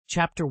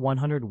Chapter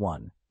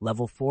 101,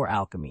 Level 4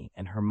 Alchemy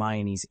and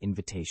Hermione's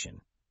Invitation.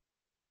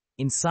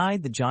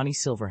 Inside the Johnny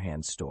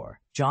Silverhand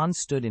store, John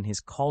stood in his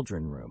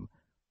cauldron room,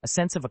 a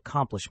sense of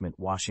accomplishment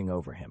washing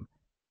over him.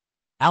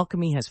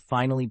 Alchemy has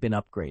finally been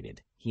upgraded,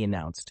 he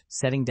announced,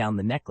 setting down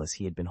the necklace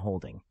he had been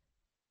holding.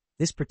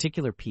 This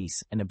particular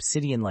piece, an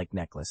obsidian-like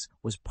necklace,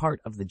 was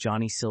part of the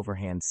Johnny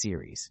Silverhand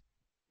series.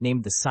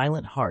 Named the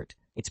Silent Heart,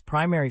 its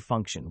primary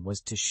function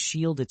was to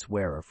shield its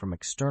wearer from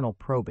external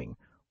probing,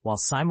 while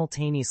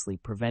simultaneously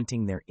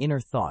preventing their inner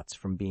thoughts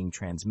from being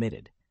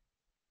transmitted.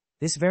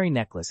 This very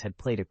necklace had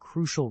played a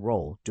crucial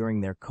role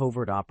during their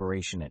covert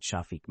operation at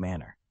Shafiq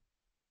Manor.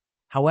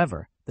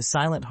 However, the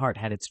Silent Heart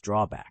had its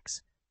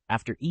drawbacks.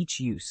 After each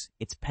use,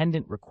 its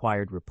pendant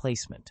required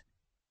replacement.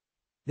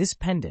 This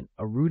pendant,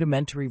 a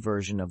rudimentary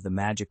version of the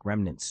magic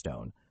remnant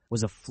stone,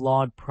 was a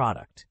flawed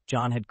product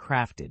John had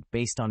crafted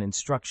based on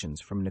instructions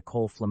from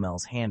Nicole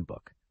Flamel's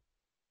handbook.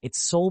 Its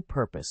sole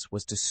purpose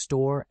was to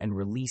store and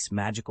release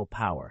magical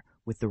power,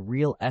 with the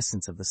real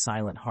essence of the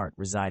Silent Heart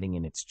residing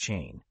in its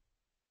chain.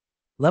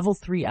 Level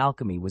 3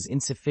 alchemy was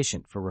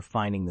insufficient for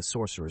refining the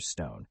Sorcerer's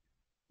Stone.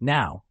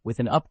 Now,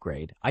 with an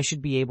upgrade, I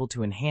should be able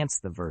to enhance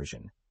the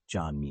version,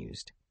 John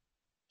mused.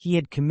 He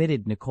had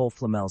committed Nicole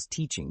Flamel's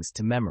teachings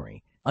to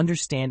memory,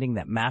 understanding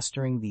that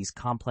mastering these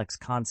complex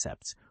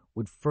concepts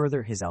would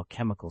further his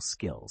alchemical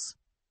skills.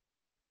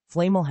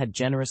 Flamel had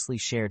generously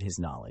shared his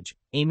knowledge,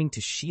 aiming to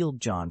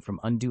shield John from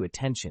undue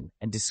attention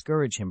and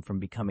discourage him from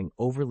becoming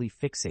overly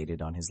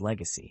fixated on his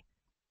legacy.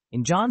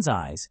 In John's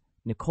eyes,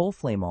 Nicole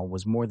Flamel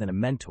was more than a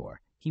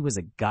mentor, he was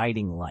a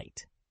guiding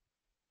light.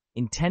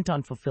 Intent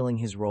on fulfilling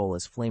his role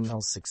as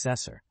Flamel's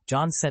successor,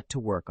 John set to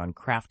work on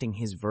crafting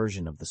his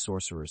version of the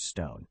Sorcerer's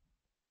Stone.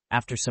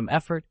 After some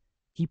effort,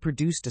 he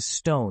produced a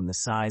stone the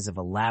size of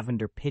a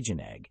lavender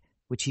pigeon egg,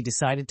 which he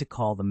decided to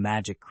call the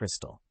Magic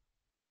Crystal.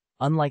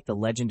 Unlike the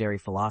legendary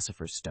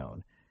Philosopher's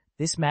Stone,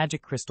 this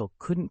magic crystal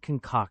couldn't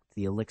concoct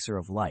the elixir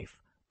of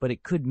life, but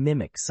it could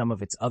mimic some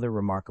of its other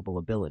remarkable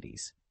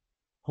abilities.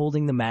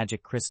 Holding the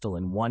magic crystal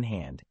in one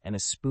hand and a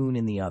spoon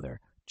in the other,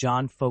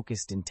 John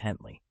focused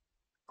intently.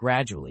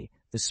 Gradually,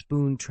 the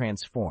spoon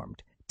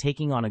transformed,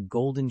 taking on a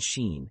golden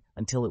sheen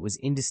until it was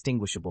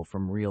indistinguishable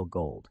from real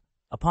gold.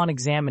 Upon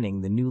examining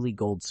the newly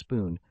gold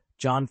spoon,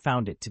 John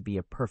found it to be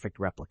a perfect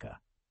replica.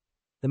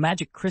 The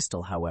magic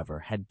crystal, however,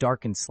 had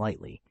darkened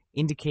slightly,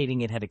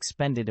 indicating it had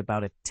expended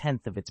about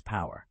 1/10 of its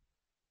power.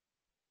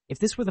 If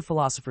this were the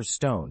Philosopher's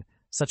Stone,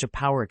 such a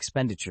power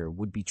expenditure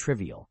would be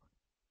trivial.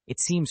 It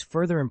seems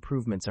further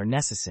improvements are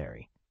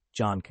necessary,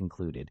 John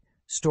concluded,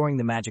 storing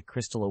the magic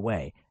crystal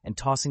away and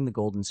tossing the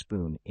golden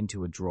spoon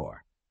into a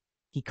drawer.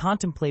 He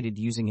contemplated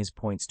using his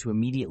points to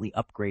immediately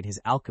upgrade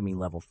his alchemy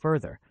level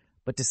further,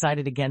 but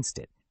decided against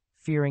it,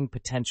 fearing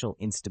potential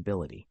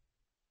instability.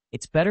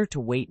 It's better to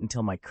wait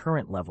until my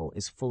current level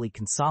is fully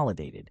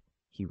consolidated,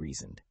 he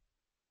reasoned.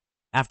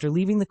 After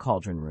leaving the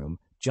cauldron room,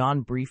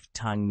 John briefed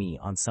Tang Mi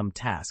on some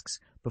tasks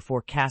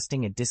before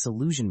casting a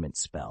disillusionment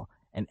spell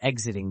and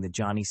exiting the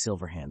Johnny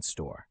Silverhand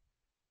store.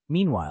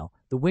 Meanwhile,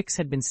 the Wicks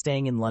had been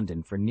staying in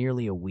London for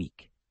nearly a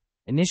week.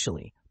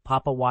 Initially,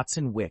 Papa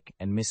Watson Wick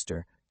and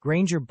Mr.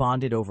 Granger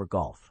bonded over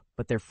golf,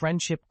 but their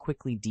friendship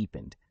quickly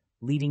deepened,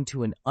 leading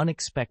to an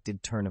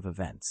unexpected turn of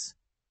events.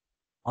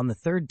 On the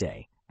third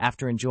day,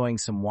 after enjoying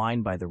some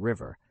wine by the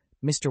river,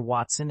 Mr.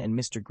 Watson and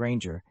Mr.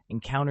 Granger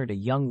encountered a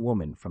young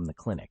woman from the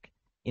clinic.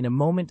 In a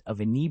moment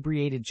of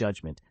inebriated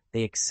judgment,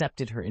 they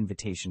accepted her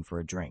invitation for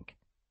a drink.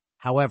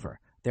 However,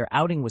 their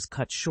outing was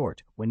cut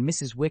short when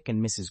Mrs. Wick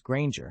and Mrs.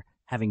 Granger,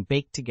 having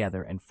baked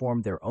together and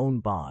formed their own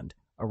bond,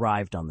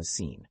 arrived on the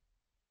scene.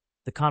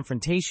 The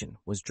confrontation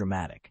was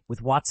dramatic,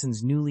 with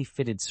Watson's newly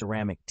fitted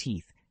ceramic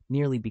teeth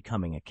nearly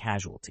becoming a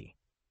casualty.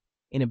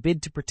 In a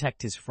bid to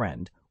protect his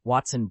friend,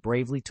 Watson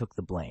bravely took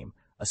the blame,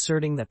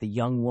 asserting that the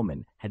young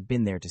woman had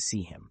been there to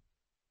see him.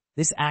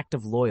 This act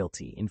of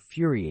loyalty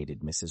infuriated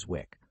Mrs.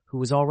 Wick, who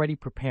was already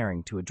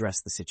preparing to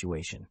address the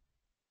situation.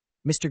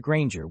 Mr.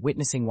 Granger,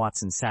 witnessing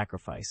Watson's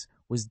sacrifice,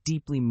 was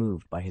deeply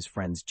moved by his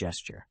friend's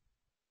gesture.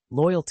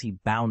 Loyalty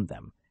bound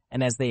them,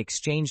 and as they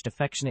exchanged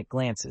affectionate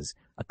glances,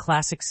 a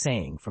classic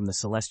saying from the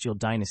Celestial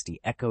Dynasty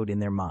echoed in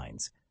their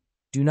minds: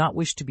 "Do not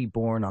wish to be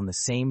born on the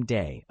same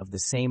day of the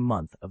same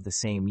month of the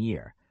same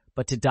year,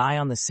 but to die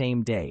on the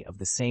same day of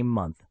the same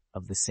month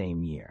of the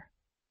same year."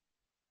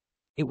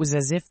 It was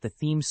as if the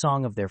theme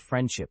song of their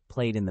friendship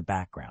played in the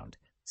background,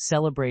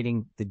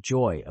 celebrating the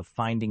joy of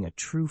finding a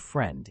true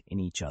friend in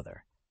each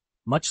other,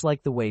 much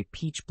like the way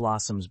peach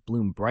blossoms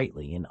bloom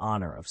brightly in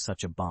honor of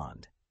such a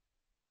bond.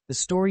 The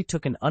story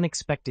took an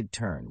unexpected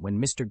turn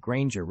when Mr.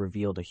 Granger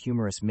revealed a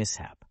humorous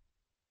mishap.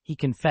 He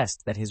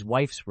confessed that his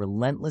wife's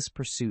relentless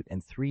pursuit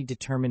and 3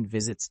 determined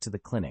visits to the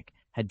clinic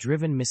had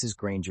driven Mrs.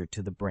 Granger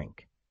to the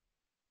brink.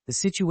 The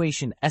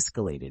situation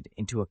escalated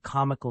into a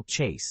comical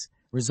chase,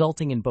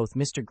 resulting in both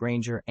Mr.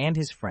 Granger and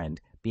his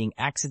friend being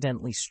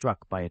accidentally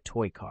struck by a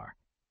toy car.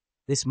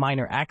 This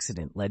minor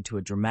accident led to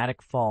a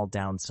dramatic fall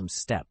down some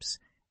steps,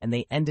 and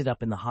they ended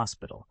up in the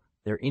hospital,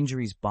 their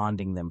injuries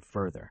bonding them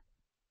further.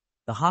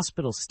 The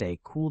hospital stay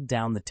cooled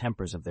down the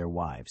tempers of their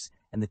wives,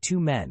 and the two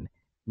men,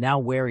 now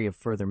wary of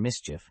further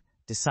mischief,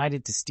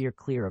 decided to steer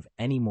clear of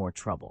any more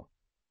trouble.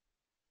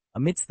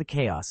 Amidst the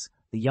chaos,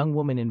 the young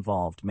woman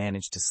involved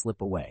managed to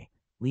slip away,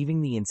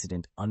 leaving the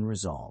incident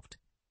unresolved.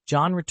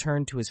 John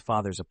returned to his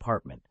father's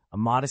apartment, a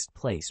modest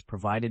place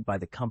provided by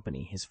the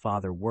company his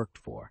father worked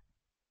for.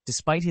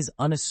 Despite his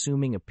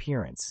unassuming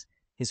appearance,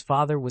 his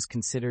father was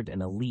considered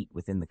an elite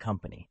within the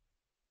company.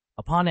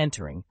 Upon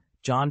entering,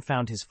 John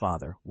found his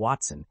father,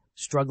 Watson,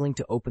 struggling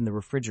to open the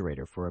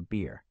refrigerator for a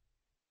beer.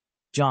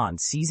 John,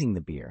 seizing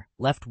the beer,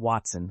 left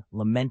Watson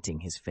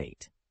lamenting his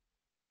fate.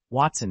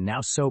 Watson,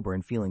 now sober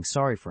and feeling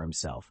sorry for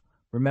himself,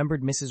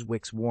 remembered Mrs.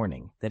 Wick's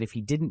warning that if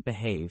he didn't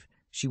behave,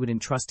 she would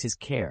entrust his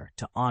care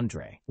to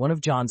Andre, one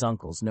of John's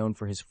uncles known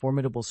for his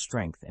formidable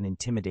strength and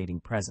intimidating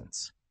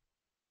presence.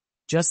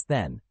 Just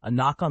then, a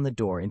knock on the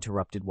door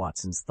interrupted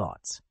Watson's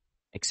thoughts.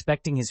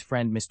 Expecting his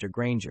friend Mr.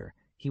 Granger,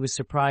 he was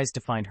surprised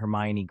to find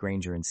Hermione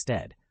Granger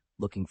instead,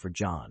 looking for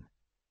John.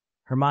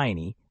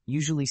 Hermione,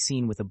 usually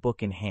seen with a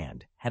book in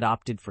hand, had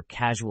opted for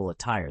casual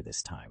attire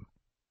this time.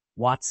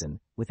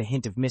 Watson, with a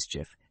hint of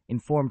mischief,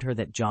 informed her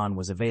that John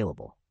was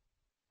available.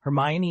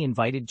 Hermione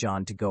invited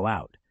John to go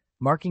out,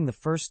 marking the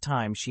first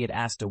time she had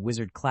asked a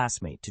wizard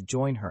classmate to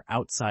join her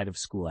outside of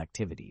school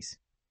activities.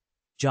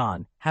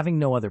 John, having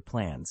no other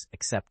plans,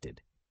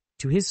 accepted.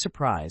 To his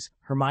surprise,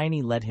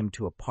 Hermione led him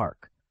to a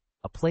park,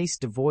 a place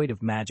devoid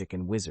of magic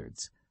and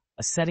wizards,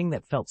 a setting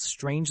that felt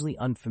strangely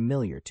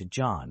unfamiliar to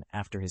John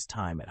after his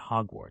time at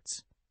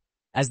Hogwarts.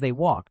 As they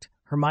walked,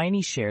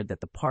 Hermione shared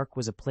that the park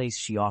was a place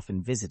she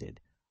often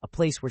visited, a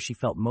place where she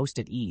felt most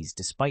at ease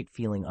despite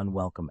feeling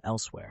unwelcome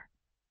elsewhere.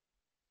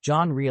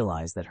 John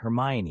realized that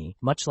Hermione,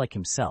 much like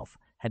himself,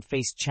 had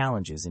faced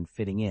challenges in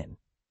fitting in.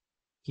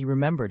 He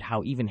remembered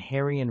how even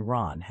Harry and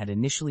Ron had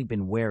initially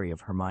been wary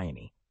of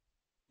Hermione.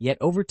 Yet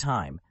over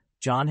time,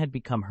 John had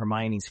become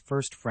Hermione's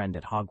first friend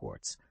at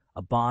Hogwarts,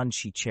 a bond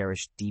she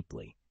cherished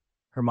deeply.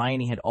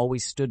 Hermione had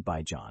always stood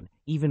by John,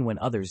 even when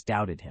others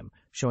doubted him,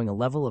 showing a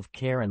level of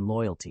care and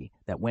loyalty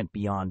that went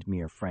beyond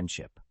mere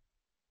friendship.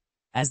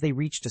 As they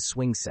reached a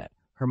swing set,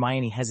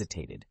 Hermione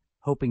hesitated,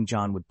 hoping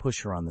John would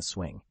push her on the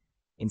swing.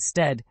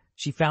 Instead,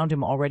 she found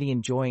him already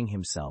enjoying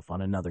himself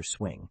on another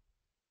swing.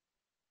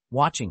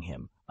 Watching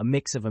him, a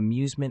mix of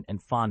amusement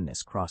and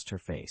fondness crossed her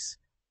face.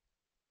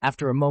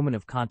 After a moment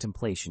of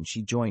contemplation,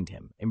 she joined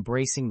him,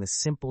 embracing the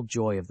simple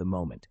joy of the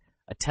moment,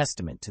 a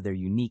testament to their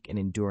unique and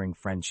enduring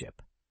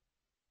friendship.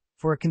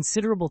 For a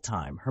considerable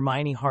time,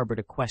 Hermione harbored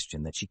a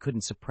question that she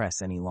couldn't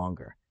suppress any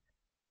longer.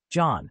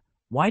 "John,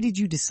 why did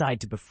you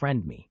decide to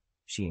befriend me?"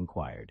 she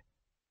inquired.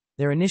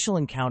 Their initial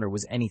encounter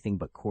was anything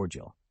but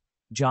cordial.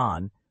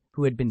 John,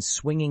 who had been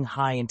swinging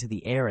high into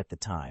the air at the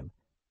time,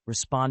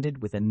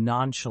 responded with a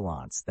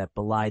nonchalance that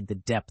belied the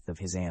depth of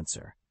his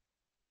answer.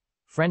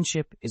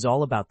 Friendship is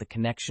all about the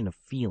connection of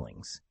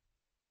feelings.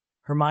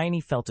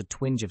 Hermione felt a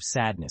twinge of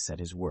sadness at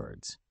his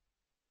words.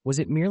 Was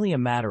it merely a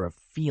matter of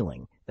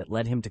feeling that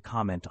led him to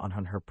comment on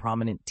her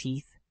prominent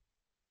teeth?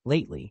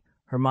 Lately,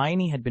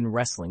 Hermione had been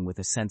wrestling with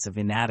a sense of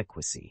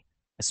inadequacy,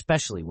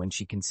 especially when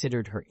she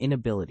considered her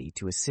inability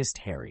to assist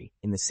Harry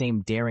in the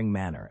same daring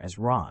manner as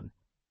Ron,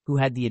 who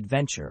had the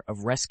adventure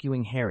of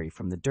rescuing Harry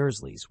from the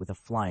Dursleys with a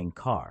flying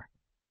car.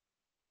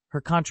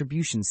 Her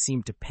contributions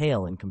seemed to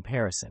pale in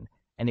comparison,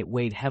 and it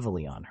weighed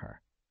heavily on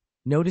her.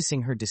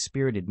 Noticing her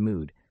dispirited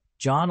mood,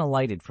 John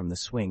alighted from the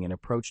swing and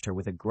approached her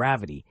with a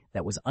gravity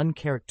that was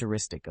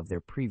uncharacteristic of their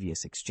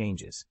previous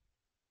exchanges.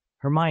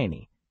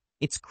 "Hermione,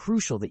 it's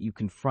crucial that you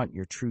confront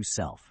your true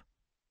self.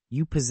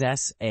 You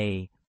possess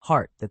a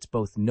heart that's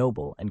both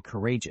noble and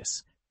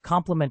courageous,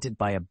 complemented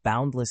by a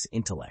boundless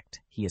intellect,"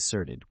 he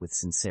asserted with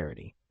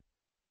sincerity.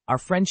 "Our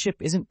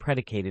friendship isn't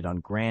predicated on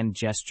grand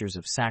gestures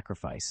of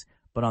sacrifice,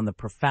 but on the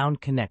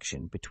profound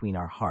connection between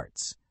our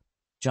hearts."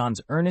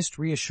 John's earnest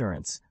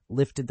reassurance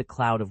lifted the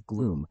cloud of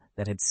gloom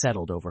that had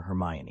settled over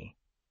Hermione.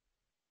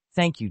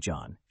 "Thank you,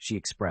 John," she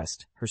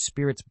expressed, her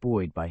spirits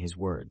buoyed by his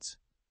words.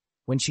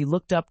 When she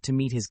looked up to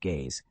meet his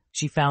gaze,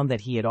 she found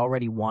that he had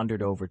already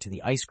wandered over to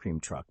the ice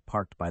cream truck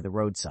parked by the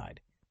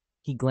roadside.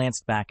 He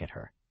glanced back at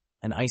her,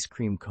 an ice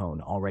cream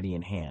cone already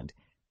in hand,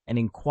 and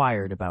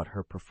inquired about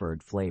her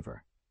preferred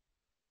flavor.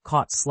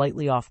 Caught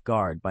slightly off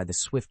guard by the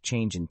swift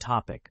change in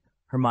topic,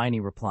 Hermione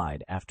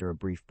replied after a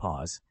brief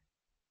pause,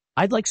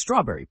 "I'd like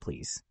strawberry,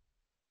 please."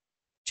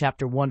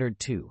 Chapter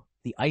 102,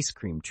 The Ice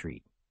Cream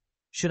Treat.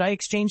 "Should I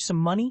exchange some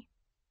money?"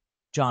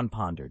 John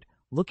pondered,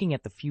 looking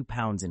at the few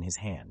pounds in his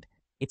hand.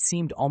 It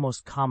seemed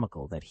almost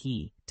comical that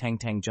he,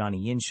 Tang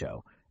Johnny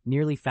Yinsho,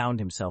 nearly found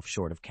himself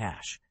short of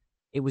cash.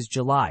 It was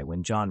July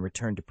when John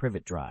returned to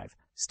Privet Drive,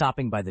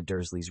 stopping by the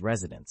Dursleys'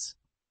 residence.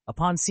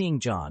 Upon seeing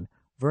John,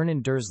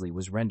 Vernon Dursley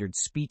was rendered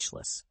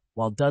speechless,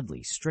 while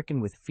Dudley, stricken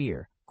with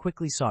fear,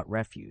 quickly sought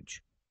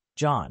refuge.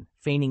 John,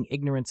 feigning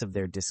ignorance of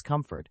their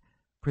discomfort,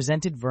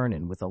 presented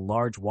Vernon with a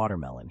large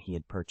watermelon he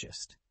had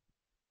purchased.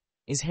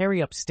 "Is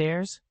Harry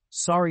upstairs?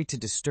 Sorry to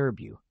disturb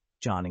you,"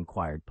 John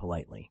inquired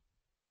politely.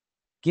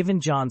 Given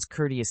John's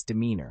courteous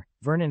demeanor,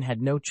 Vernon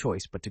had no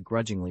choice but to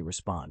grudgingly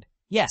respond,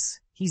 "Yes,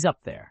 he's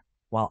up there,"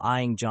 while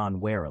eyeing John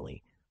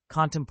warily,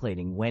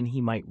 contemplating when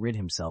he might rid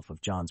himself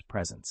of John's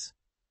presence.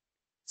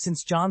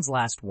 Since John's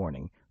last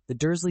warning, the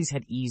Dursleys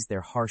had eased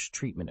their harsh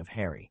treatment of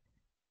Harry.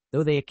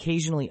 Though they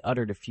occasionally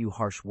uttered a few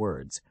harsh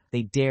words,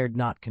 they dared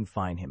not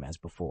confine him as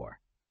before.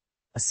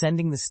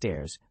 Ascending the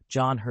stairs,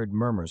 John heard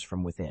murmurs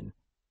from within.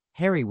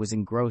 Harry was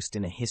engrossed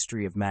in a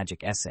history of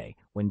magic essay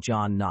when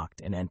John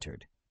knocked and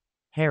entered.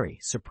 Harry,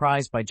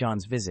 surprised by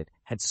John's visit,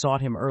 had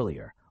sought him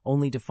earlier,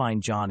 only to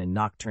find John in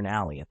Nocturne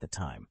Alley at the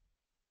time.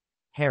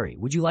 "Harry,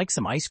 would you like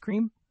some ice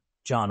cream?"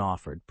 John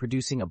offered,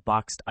 producing a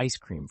boxed ice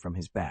cream from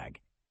his bag.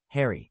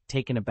 Harry,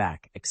 taken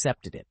aback,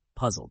 accepted it,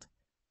 puzzled.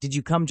 "Did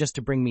you come just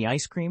to bring me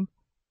ice cream?"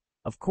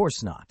 "Of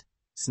course not,"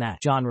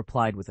 John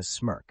replied with a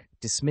smirk,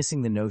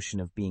 dismissing the notion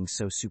of being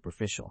so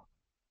superficial.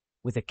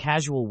 With a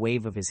casual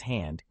wave of his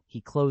hand, he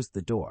closed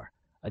the door,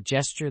 a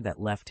gesture that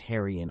left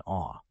Harry in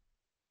awe.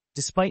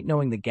 Despite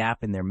knowing the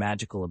gap in their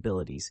magical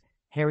abilities,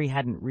 Harry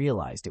hadn't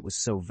realized it was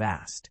so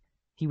vast.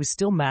 He was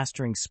still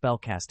mastering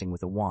spellcasting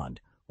with a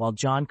wand, while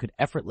John could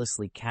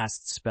effortlessly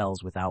cast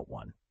spells without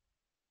one.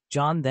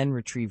 John then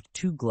retrieved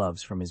 2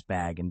 gloves from his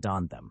bag and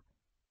donned them.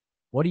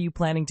 "What are you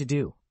planning to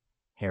do?"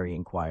 Harry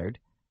inquired,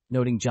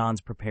 noting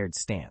John's prepared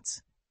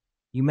stance.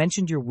 "You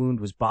mentioned your wound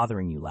was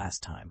bothering you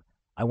last time.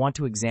 I want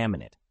to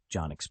examine it,"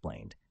 John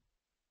explained.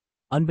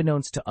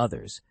 Unbeknownst to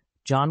others,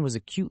 John was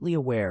acutely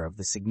aware of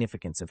the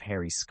significance of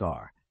Harry's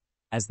scar.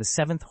 As the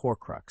 7th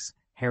Horcrux,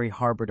 Harry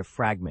harbored a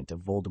fragment of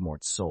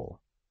Voldemort's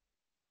soul.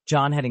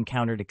 John had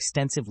encountered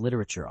extensive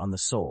literature on the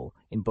soul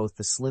in both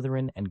the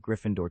Slytherin and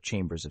Gryffindor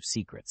chambers of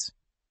secrets.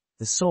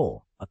 The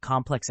soul, a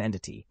complex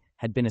entity,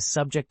 had been a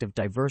subject of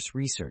diverse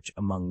research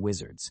among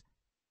wizards.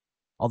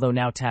 Although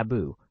now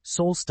taboo,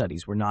 soul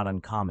studies were not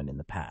uncommon in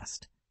the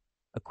past.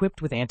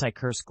 Equipped with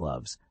anti-curse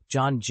gloves,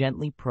 John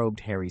gently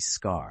probed Harry's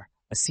scar,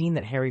 a scene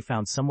that Harry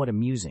found somewhat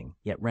amusing,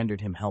 yet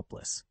rendered him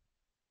helpless.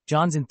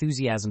 John's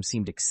enthusiasm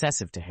seemed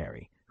excessive to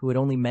Harry, who had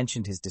only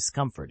mentioned his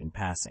discomfort in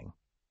passing.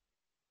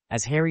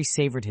 As Harry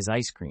savored his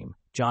ice cream,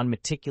 John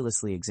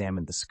meticulously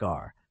examined the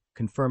scar,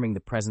 confirming the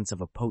presence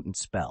of a potent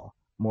spell,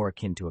 more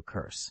akin to a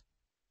curse.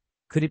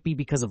 Could it be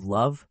because of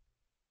love?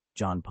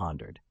 John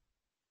pondered.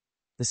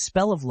 The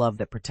spell of love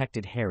that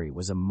protected Harry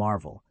was a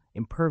marvel,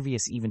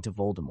 impervious even to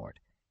Voldemort.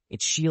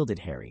 It shielded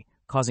Harry,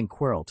 causing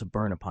Quirrell to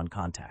burn upon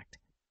contact.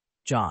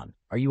 "John,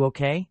 are you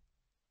okay?"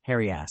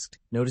 Harry asked,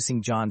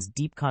 noticing John's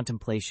deep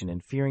contemplation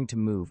and fearing to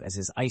move as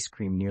his ice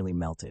cream nearly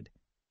melted.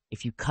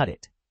 "If you cut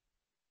it."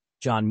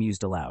 John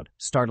mused aloud,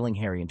 startling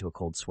Harry into a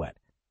cold sweat.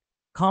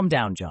 "Calm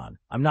down, John.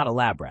 I'm not a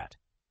lab rat."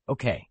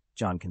 "Okay,"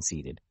 John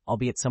conceded,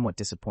 albeit somewhat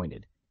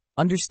disappointed.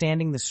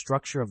 Understanding the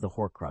structure of the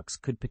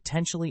Horcrux could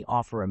potentially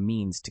offer a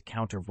means to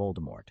counter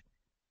Voldemort.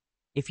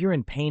 "If you're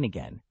in pain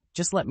again,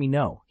 just let me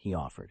know," he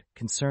offered,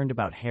 concerned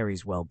about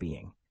Harry's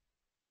well-being.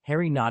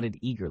 Harry nodded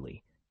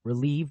eagerly,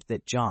 relieved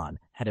that John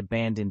had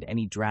abandoned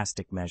any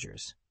drastic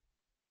measures.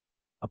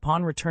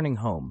 Upon returning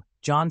home,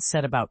 John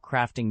set about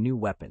crafting new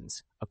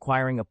weapons,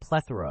 acquiring a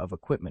plethora of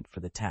equipment for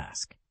the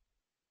task.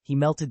 He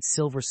melted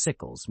silver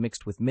sickles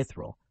mixed with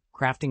mithril,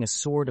 crafting a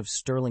sword of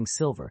sterling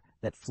silver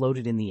that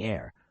floated in the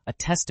air, a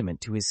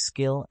testament to his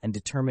skill and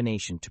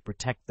determination to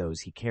protect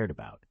those he cared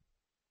about.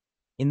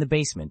 In the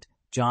basement,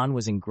 John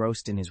was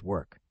engrossed in his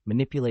work,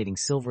 manipulating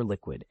silver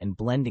liquid and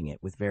blending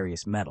it with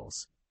various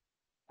metals.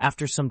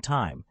 After some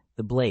time,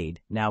 the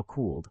blade, now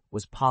cooled,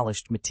 was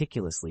polished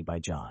meticulously by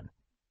John.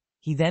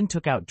 He then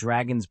took out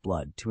dragon's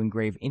blood to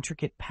engrave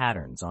intricate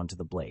patterns onto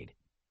the blade.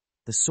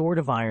 The sword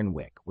of Iron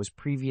Wick was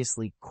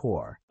previously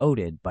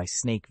coated by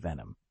snake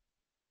venom.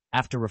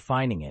 "After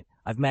refining it,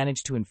 I've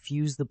managed to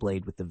infuse the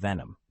blade with the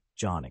venom,"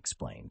 John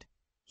explained.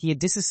 He had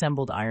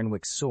disassembled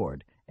Ironwick's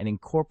sword and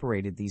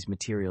incorporated these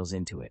materials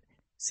into it,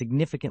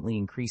 significantly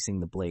increasing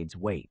the blade's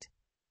weight.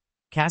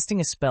 Casting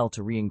a spell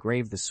to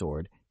re-engrave the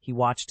sword, he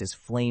watched as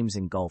flames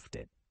engulfed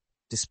it.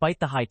 Despite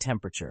the high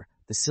temperature,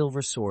 the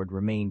silver sword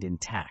remained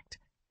intact,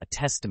 a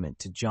testament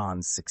to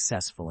John's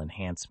successful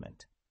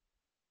enhancement.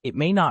 "It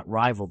may not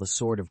rival the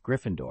sword of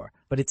Gryffindor,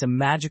 but it's a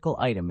magical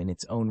item in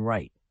its own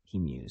right," he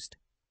mused.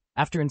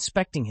 After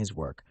inspecting his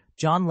work,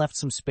 John left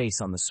some space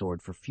on the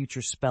sword for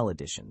future spell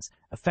additions,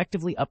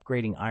 effectively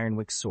upgrading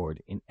Ironwick's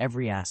sword in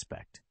every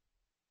aspect.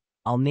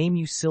 "I'll name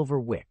you Silver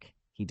Wick,"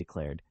 he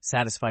declared,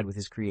 satisfied with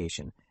his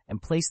creation,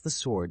 and placed the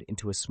sword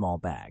into a small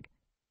bag.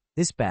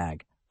 This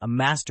bag, a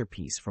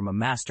masterpiece from a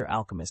master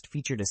alchemist,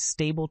 featured a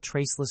stable,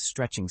 traceless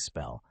stretching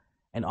spell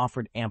and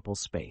offered ample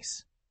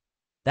space.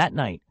 That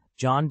night,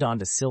 John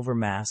donned a silver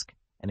mask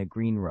and a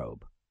green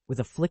robe. With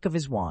a flick of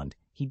his wand,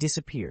 he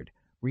disappeared,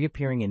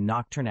 reappearing in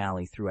Nocturne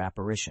Alley through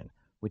apparition,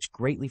 which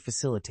greatly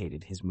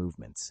facilitated his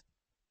movements.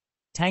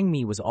 Tang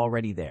Mi was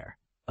already there,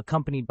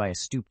 accompanied by a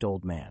stooped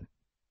old man.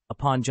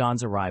 Upon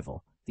John's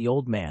arrival, the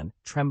old man,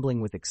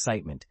 trembling with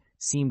excitement,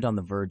 seemed on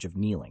the verge of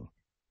kneeling.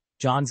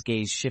 John's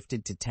gaze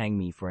shifted to Tang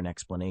Mi for an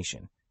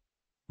explanation.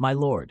 "My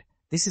lord,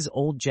 this is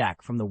old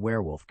Jack from the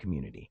werewolf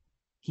community.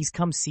 He's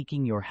come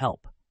seeking your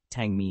help,"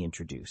 Tang Mi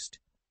introduced.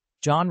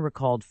 John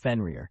recalled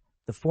Fenrir,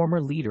 the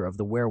former leader of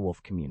the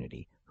werewolf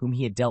community, whom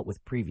he had dealt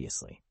with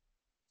previously.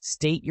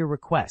 "State your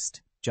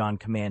request," John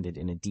commanded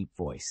in a deep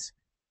voice.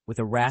 With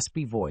a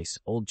raspy voice,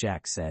 Old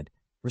Jack said,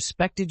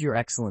 "Respected Your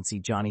Excellency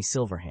Johnny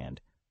Silverhand,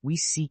 we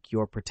seek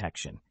your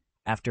protection.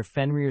 After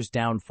Fenrir's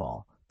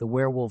downfall, the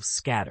werewolves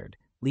scattered,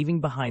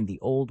 leaving behind the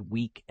old,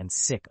 weak, and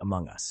sick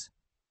among us."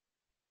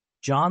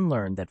 John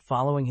learned that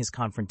following his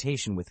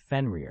confrontation with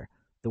Fenrir,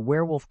 the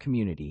werewolf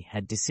community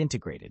had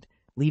disintegrated,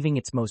 leaving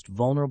its most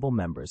vulnerable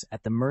members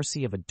at the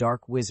mercy of a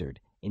dark wizard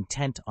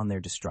intent on their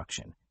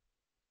destruction.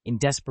 In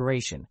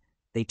desperation,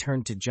 they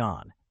turned to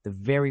John, the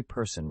very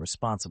person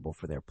responsible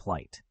for their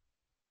plight.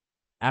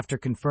 After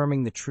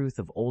confirming the truth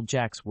of Old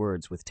Jack's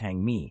words with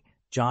Tang Mi,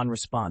 John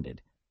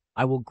responded,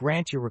 "I will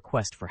grant your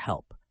request for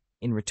help.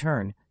 In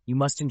return, you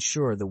must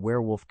ensure the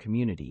werewolf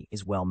community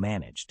is well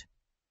managed."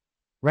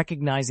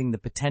 Recognizing the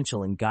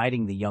potential in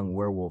guiding the young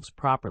werewolves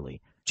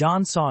properly,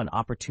 John saw an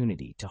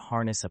opportunity to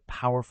harness a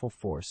powerful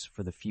force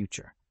for the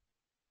future.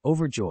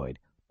 Overjoyed,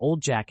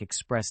 Old Jack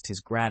expressed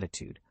his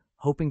gratitude,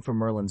 hoping for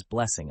Merlin's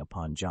blessing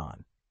upon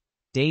John.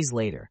 Days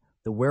later,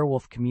 the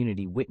werewolf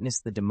community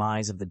witnessed the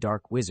demise of the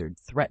dark wizard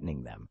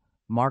threatening them,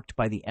 marked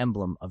by the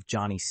emblem of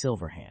Johnny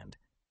Silverhand.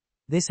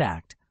 This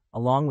act,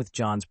 along with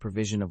John's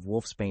provision of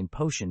wolfsbane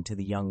potion to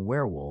the young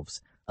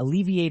werewolves,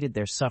 alleviated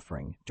their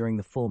suffering during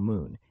the full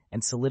moon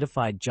and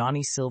solidified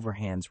Johnny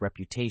Silverhand's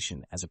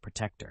reputation as a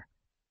protector.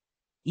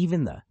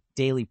 Even the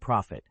Daily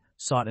Prophet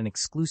sought an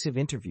exclusive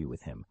interview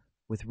with him,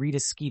 with Rita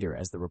Skeeter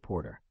as the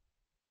reporter.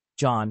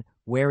 John,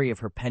 wary of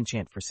her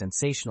penchant for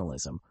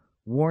sensationalism,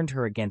 warned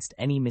her against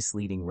any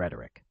misleading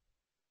rhetoric.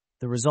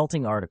 The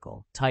resulting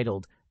article,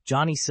 titled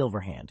 "Johnny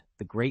Silverhand,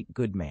 the Great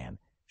Good Man,"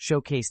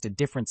 showcased a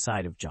different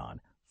side of John,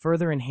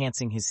 further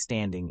enhancing his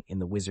standing in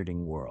the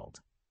wizarding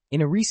world.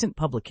 In a recent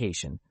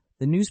publication,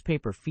 the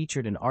newspaper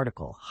featured an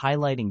article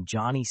highlighting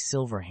Johnny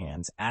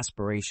Silverhand's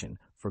aspiration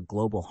for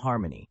global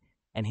harmony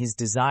and his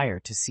desire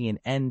to see an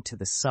end to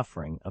the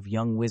suffering of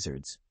young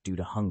wizards due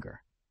to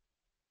hunger.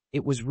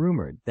 It was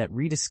rumored that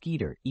Rita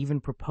Skeeter even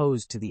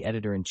proposed to the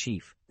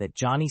editor-in-chief that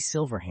Johnny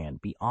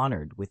Silverhand be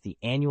honored with the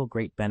annual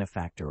Great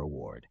Benefactor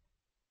Award.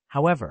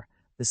 However,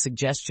 the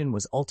suggestion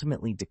was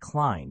ultimately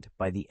declined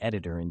by the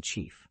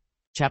editor-in-chief.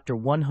 Chapter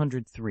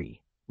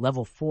 103,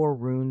 Level 4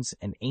 Runes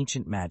and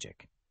Ancient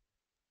Magic.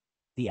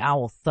 The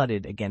owl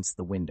thudded against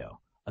the window,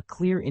 a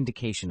clear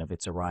indication of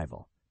its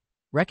arrival.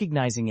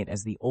 Recognizing it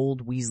as the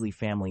old Weasley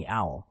family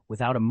owl,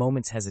 without a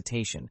moment's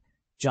hesitation,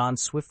 John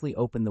swiftly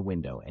opened the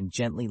window and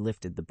gently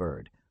lifted the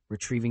bird,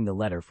 retrieving the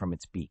letter from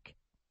its beak.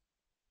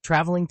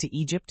 "Traveling to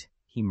Egypt?"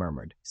 he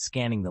murmured,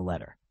 scanning the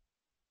letter.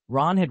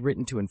 Ron had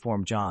written to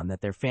inform John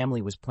that their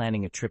family was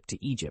planning a trip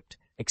to Egypt,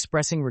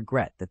 expressing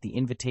regret that the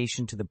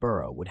invitation to the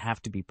burrow would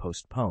have to be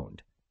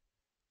postponed.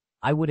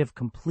 "I would have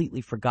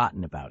completely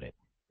forgotten about it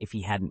if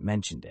he hadn't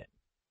mentioned it."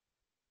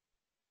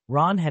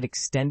 Ron had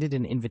extended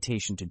an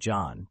invitation to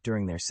John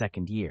during their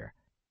second year,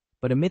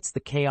 but amidst the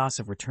chaos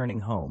of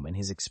returning home and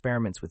his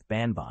experiments with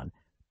Banban,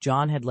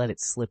 John had let it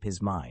slip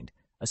his mind,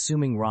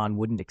 assuming Ron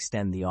wouldn't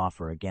extend the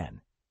offer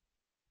again.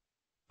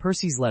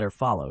 Percy's letter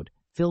followed,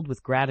 filled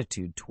with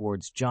gratitude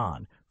towards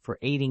John for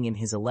aiding in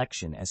his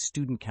election as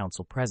student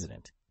council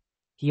president.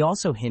 He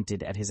also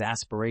hinted at his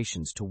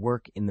aspirations to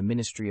work in the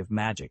Ministry of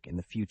Magic in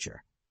the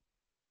future.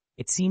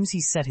 "It seems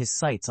he set his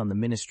sights on the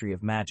Ministry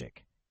of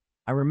Magic.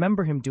 I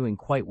remember him doing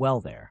quite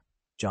well there,"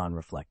 John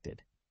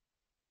reflected.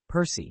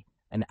 Percy,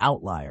 an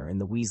outlier in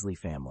the Weasley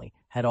family,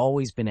 had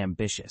always been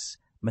ambitious,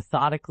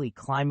 methodically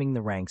climbing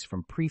the ranks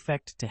from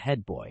prefect to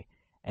head boy,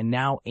 and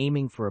now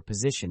aiming for a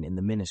position in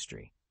the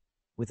ministry.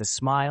 With a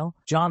smile,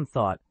 John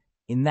thought,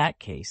 "In that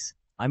case,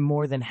 I'm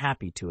more than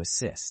happy to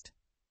assist."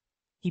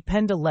 He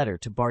penned a letter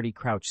to Barty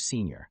Crouch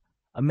Sr.,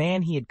 a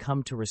man he had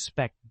come to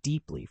respect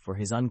deeply for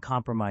his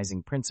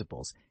uncompromising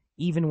principles,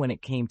 even when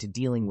it came to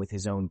dealing with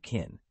his own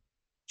kin.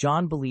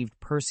 John believed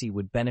Percy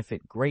would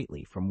benefit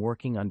greatly from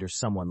working under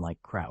someone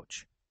like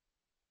Crouch.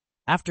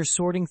 After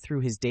sorting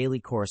through his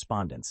daily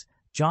correspondence,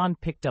 John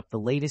picked up the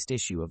latest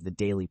issue of the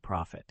Daily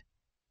Prophet.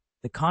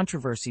 The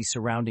controversy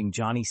surrounding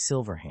Johnny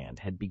Silverhand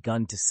had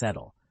begun to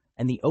settle,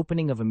 and the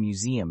opening of a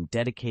museum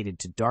dedicated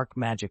to dark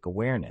magic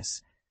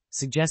awareness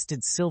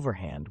suggested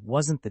Silverhand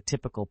wasn't the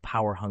typical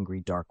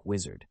power-hungry dark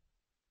wizard.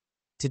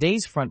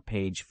 Today's front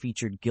page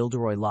featured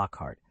Gilderoy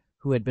Lockhart,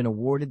 who had been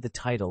awarded the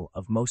title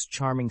of Most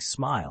Charming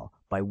Smile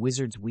by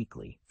Wizards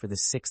Weekly for the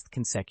 6th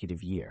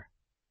consecutive year.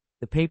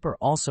 The paper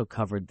also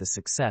covered the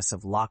success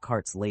of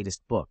Lockhart's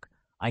latest book,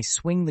 I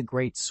Swing the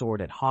Great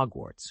Sword at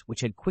Hogwarts, which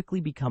had quickly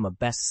become a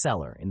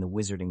bestseller in the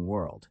wizarding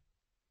world.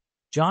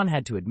 John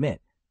had to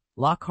admit,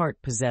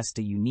 Lockhart possessed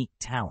a unique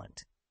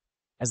talent.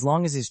 As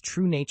long as his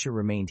true nature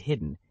remained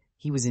hidden,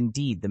 he was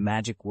indeed the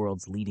magic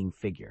world's leading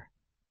figure.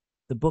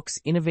 The book's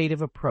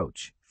innovative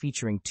approach,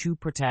 featuring two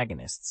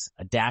protagonists,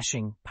 a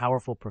dashing,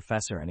 powerful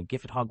professor and a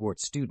gifted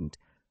Hogwarts student,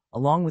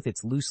 along with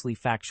its loosely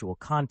factual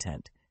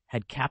content,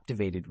 had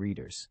captivated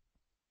readers.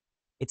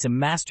 "It's a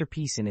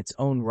masterpiece in its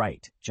own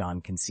right,"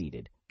 John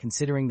conceded,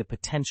 considering the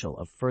potential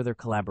of further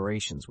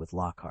collaborations with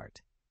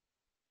Lockhart.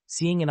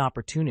 Seeing an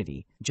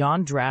opportunity,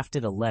 John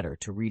drafted a letter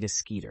to Rita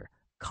Skeeter,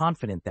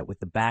 confident that with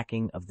the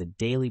backing of the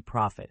Daily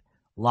Prophet,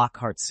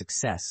 Lockhart's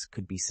success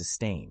could be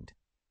sustained.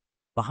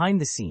 Behind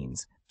the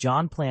scenes,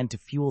 John planned to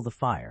fuel the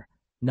fire,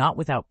 not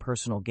without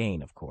personal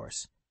gain, of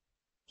course.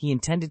 He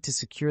intended to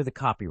secure the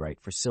copyright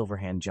for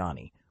Silverhand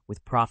Johnny,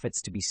 with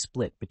profits to be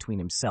split between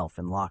himself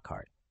and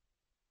Lockhart.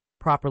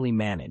 Properly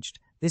managed,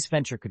 this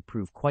venture could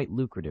prove quite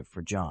lucrative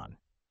for John.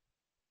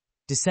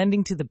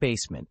 Descending to the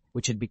basement,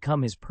 which had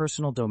become his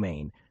personal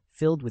domain,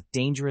 filled with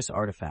dangerous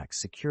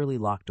artifacts securely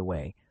locked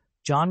away,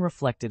 John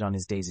reflected on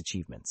his day's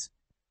achievements.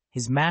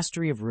 His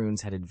mastery of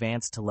runes had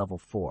advanced to level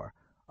 4,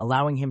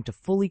 allowing him to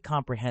fully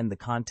comprehend the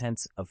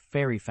contents of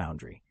Fairy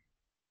Foundry.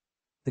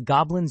 The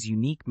goblin's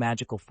unique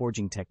magical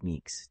forging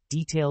techniques,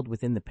 detailed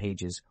within the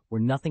pages, were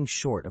nothing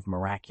short of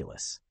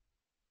miraculous.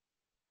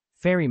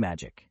 Fairy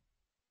magic,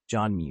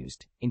 John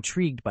mused,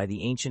 intrigued by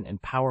the ancient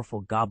and powerful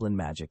goblin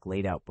magic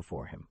laid out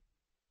before him.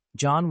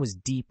 John was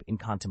deep in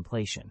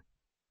contemplation.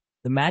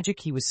 The magic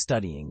he was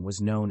studying was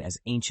known as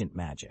ancient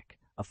magic,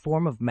 a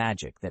form of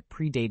magic that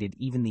predated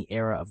even the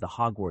era of the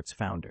Hogwarts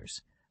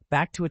founders,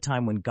 back to a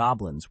time when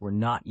goblins were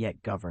not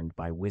yet governed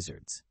by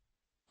wizards.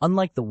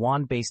 Unlike the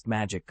wand-based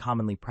magic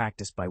commonly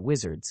practiced by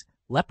wizards,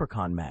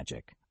 leprechaun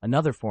magic,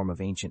 another form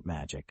of ancient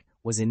magic,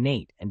 was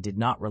innate and did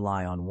not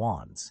rely on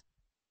wands.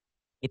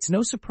 It's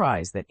no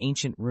surprise that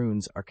ancient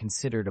runes are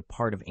considered a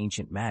part of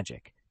ancient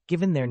magic,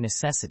 given their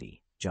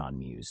necessity, John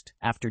mused,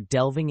 after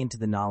delving into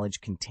the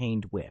knowledge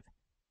contained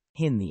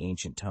within the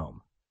ancient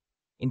tome.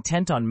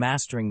 Intent on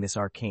mastering this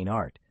arcane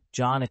art,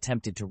 John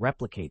attempted to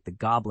replicate the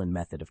goblin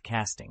method of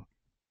casting.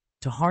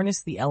 To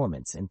harness the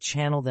elements and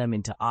channel them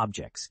into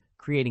objects,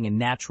 creating a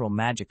natural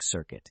magic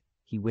circuit,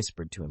 he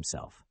whispered to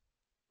himself.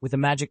 With a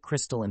magic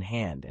crystal in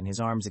hand and his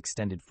arms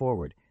extended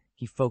forward,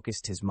 he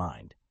focused his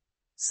mind.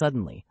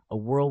 Suddenly, a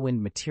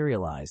whirlwind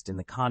materialized in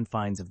the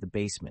confines of the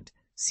basement,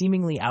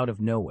 seemingly out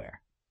of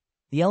nowhere.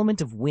 The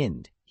element of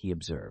wind, he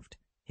observed,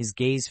 his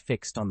gaze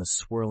fixed on the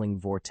swirling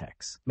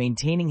vortex.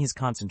 Maintaining his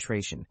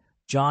concentration,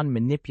 John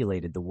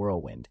manipulated the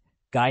whirlwind,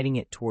 guiding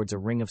it towards a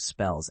ring of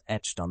spells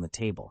etched on the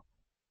table.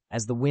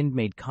 As the wind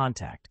made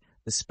contact,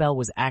 the spell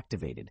was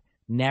activated,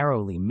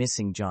 narrowly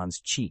missing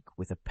John's cheek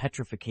with a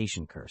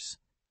petrification curse.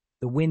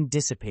 The wind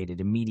dissipated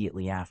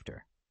immediately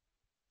after.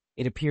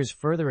 It appears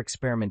further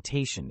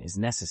experimentation is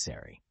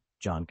necessary,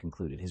 John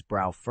concluded, his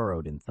brow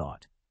furrowed in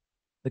thought.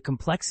 The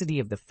complexity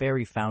of the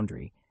Fairy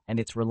Foundry and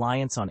its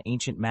reliance on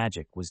ancient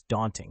magic was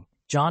daunting.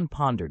 John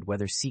pondered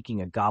whether seeking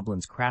a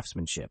goblin's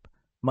craftsmanship,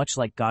 much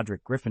like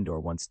Godric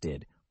Gryffindor once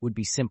did, would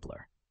be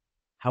simpler.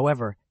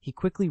 However, he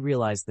quickly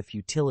realized the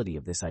futility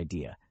of this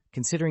idea,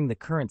 considering the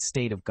current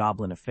state of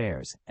goblin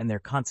affairs and their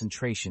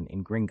concentration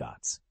in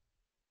Gringotts.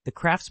 The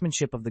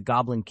craftsmanship of the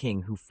Goblin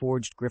King who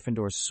forged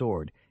Gryffindor's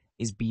sword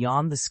is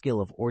beyond the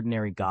skill of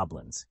ordinary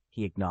goblins,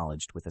 he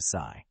acknowledged with a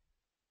sigh.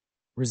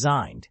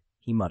 Resigned,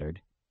 he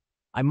muttered,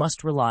 I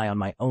must rely on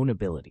my own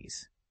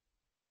abilities.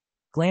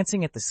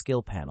 Glancing at the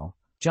skill panel,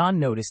 John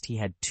noticed he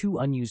had 2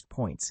 unused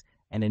points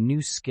and a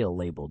new skill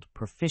labeled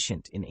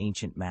Proficient in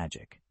Ancient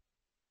Magic.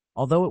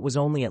 Although it was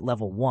only at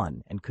level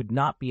 1 and could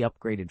not be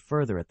upgraded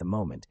further at the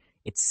moment,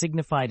 it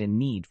signified a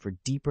need for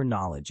deeper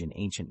knowledge in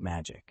ancient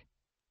magic.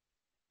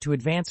 To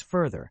advance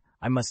further,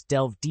 I must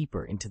delve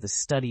deeper into the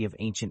study of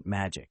ancient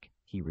magic,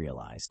 he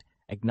realized,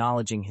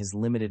 acknowledging his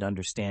limited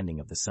understanding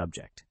of the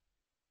subject.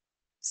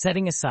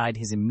 Setting aside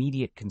his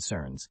immediate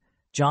concerns,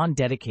 John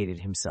dedicated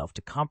himself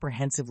to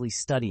comprehensively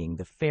studying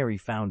the Fairy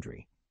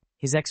Foundry.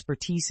 His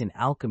expertise in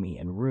alchemy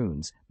and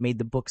runes made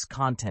the book's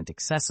content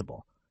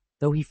accessible,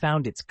 though he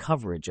found its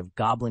coverage of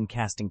goblin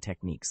casting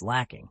techniques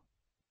lacking.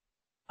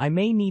 I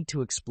may need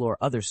to explore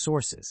other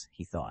sources,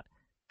 he thought,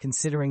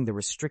 considering the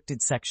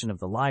restricted section of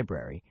the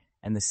library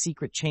and the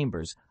secret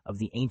chambers of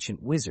the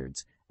ancient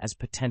wizards as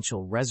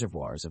potential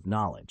reservoirs of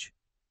knowledge.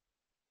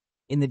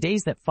 In the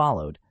days that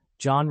followed,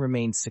 John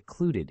remained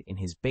secluded in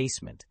his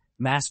basement,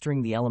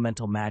 mastering the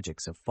elemental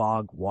magics of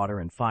fog, water,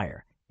 and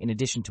fire, in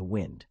addition to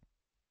wind.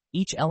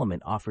 Each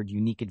element offered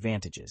unique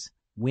advantages.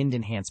 Wind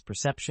enhanced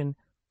perception,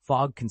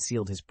 fog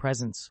concealed his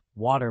presence,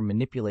 water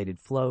manipulated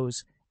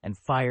flows, and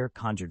fire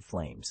conjured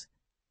flames.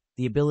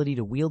 The ability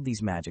to wield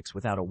these magics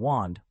without a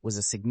wand was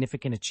a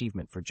significant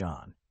achievement for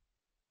John.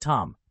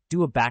 Tom,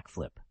 do a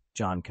backflip,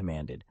 John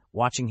commanded,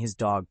 watching his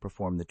dog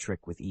perform the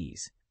trick with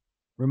ease.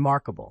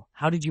 Remarkable.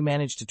 How did you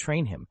manage to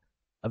train him?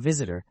 A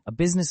visitor, a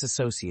business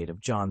associate of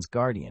John's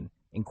guardian,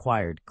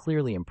 inquired,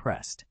 clearly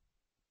impressed.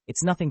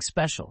 It's nothing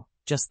special,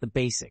 just the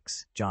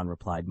basics, John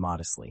replied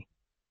modestly.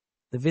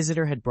 The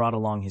visitor had brought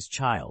along his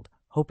child,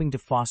 hoping to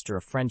foster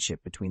a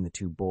friendship between the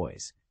 2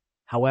 boys.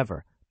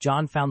 However,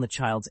 John found the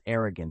child's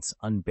arrogance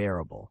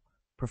unbearable,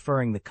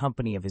 preferring the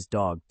company of his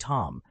dog,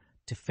 Tom,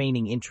 to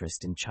feigning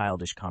interest in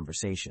childish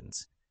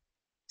conversations.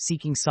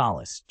 Seeking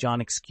solace,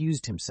 John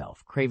excused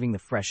himself, craving the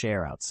fresh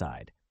air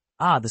outside.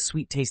 Ah, the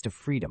sweet taste of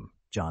freedom,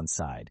 John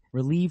sighed,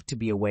 relieved to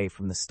be away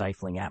from the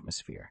stifling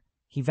atmosphere.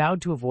 He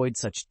vowed to avoid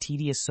such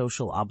tedious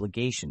social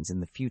obligations in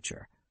the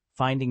future,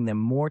 finding them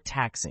more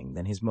taxing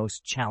than his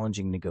most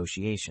challenging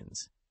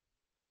negotiations.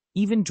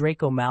 Even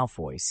Draco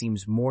Malfoy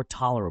seems more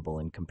tolerable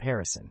in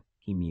comparison,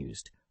 he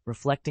mused,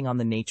 reflecting on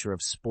the nature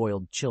of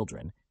spoiled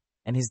children.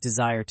 and his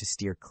desire to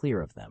steer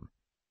clear of them.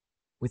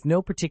 With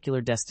no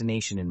particular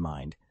destination in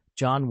mind,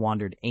 John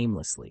wandered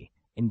aimlessly,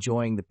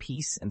 enjoying the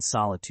peace and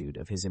solitude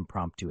of his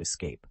impromptu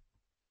escape.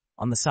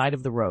 On the side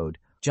of the road,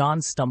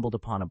 John stumbled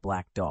upon a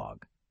black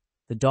dog.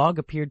 The dog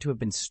appeared to have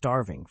been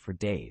starving for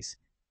days.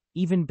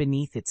 Even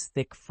beneath its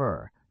thick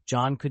fur,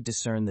 John could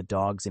discern the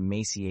dog's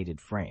emaciated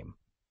frame.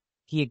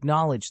 He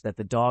acknowledged that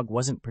the dog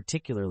wasn't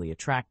particularly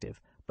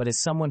attractive, but as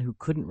someone who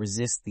couldn't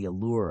resist the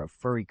allure of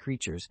furry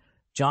creatures,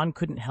 John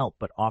couldn't help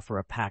but offer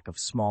a pack of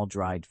small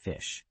dried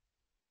fish.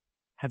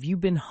 "Have you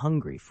been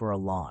hungry for a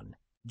long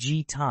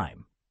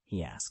time?"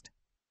 he asked.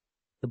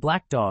 The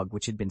black dog,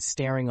 which had been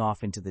staring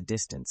off into the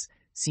distance,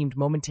 seemed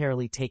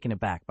momentarily taken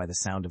aback by the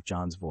sound of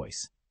John's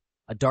voice.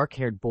 A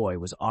dark-haired boy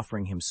was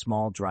offering him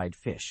small dried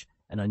fish,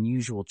 an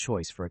unusual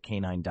choice for a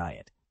canine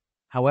diet.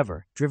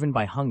 However, driven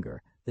by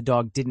hunger, the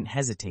dog didn't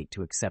hesitate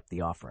to accept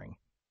the offering.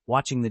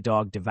 Watching the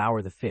dog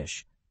devour the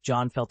fish,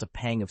 John felt a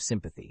pang of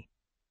sympathy.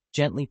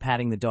 Gently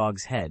patting the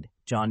dog's head,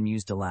 John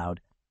mused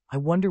aloud, "I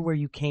wonder where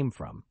you came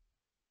from.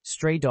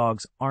 Stray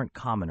dogs aren't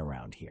common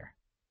around here."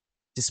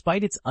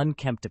 Despite its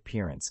unkempt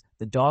appearance,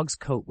 the dog's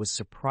coat was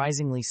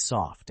surprisingly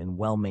soft and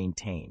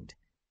well-maintained.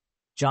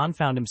 John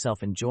found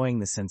himself enjoying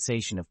the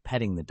sensation of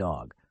petting the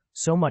dog,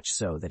 so much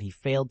so that he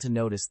failed to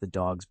notice the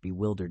dog's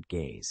bewildered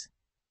gaze.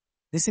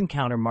 This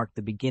encounter marked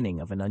the beginning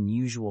of an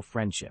unusual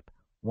friendship,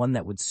 one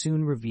that would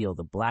soon reveal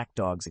the black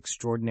dog's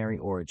extraordinary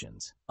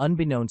origins.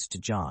 Unbeknownst to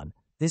John,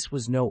 this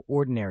was no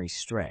ordinary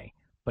stray,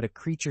 but a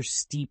creature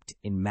steeped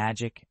in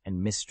magic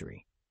and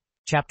mystery.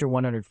 Chapter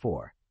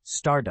 104,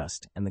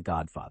 Stardust and the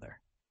Godfather.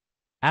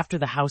 After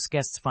the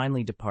houseguests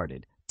finally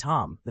departed,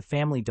 Tom, the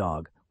family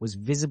dog, was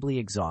visibly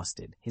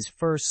exhausted, his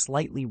fur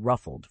slightly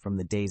ruffled from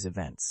the day's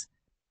events.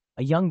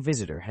 A young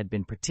visitor had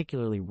been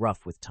particularly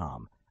rough with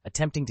Tom,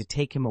 attempting to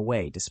take him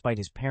away despite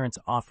his parents'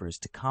 offers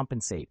to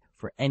compensate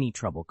for any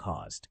trouble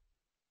caused.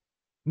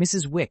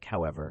 Mrs. Wick,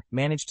 however,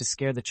 managed to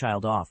scare the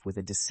child off with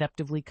a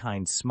deceptively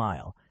kind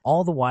smile,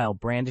 all the while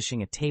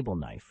brandishing a table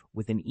knife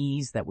with an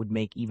ease that would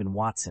make even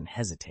Watson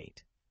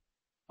hesitate.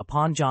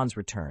 Upon John's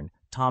return,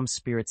 Tom's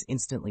spirits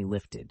instantly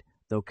lifted,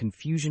 though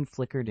confusion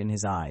flickered in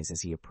his eyes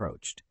as he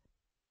approached.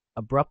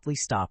 Abruptly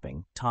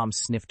stopping, Tom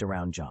sniffed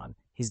around John,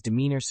 his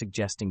demeanor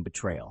suggesting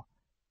betrayal.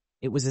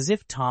 It was as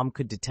if Tom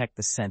could detect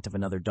the scent of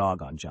another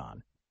dog on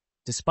John.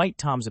 Despite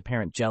Tom's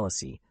apparent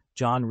jealousy,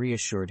 John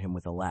reassured him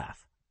with a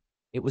laugh.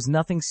 "It was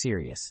nothing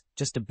serious,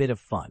 just a bit of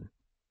fun.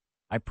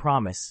 I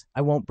promise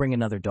I won't bring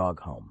another dog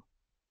home."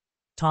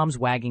 Tom's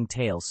wagging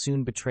tail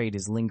soon betrayed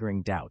his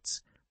lingering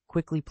doubts,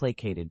 quickly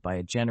placated by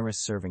a generous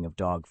serving of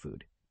dog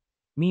food.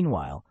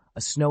 Meanwhile, a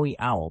snowy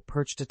owl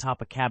perched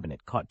atop a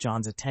cabinet caught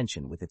John's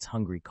attention with its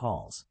hungry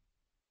calls.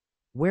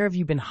 "Where have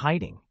you been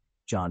hiding?"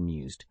 John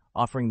mused,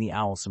 offering the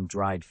owl some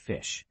dried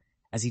fish.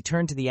 As he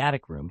turned to the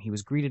attic room, he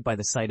was greeted by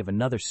the sight of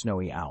another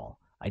snowy owl,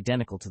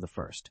 identical to the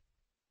first.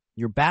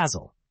 "You're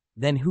Basil.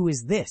 Then who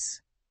is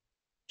this?"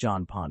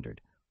 John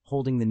pondered,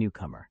 holding the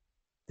newcomer.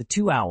 The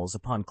two owls,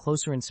 upon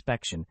closer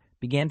inspection,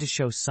 began to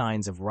show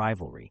signs of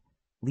rivalry,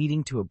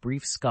 leading to a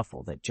brief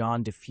scuffle that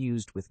John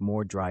diffused with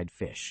more dried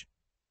fish.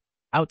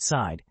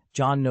 Outside,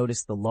 John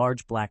noticed the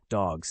large black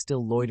dog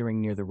still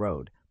loitering near the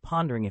road,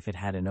 pondering if it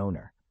had an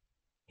owner.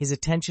 His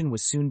attention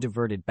was soon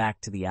diverted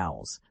back to the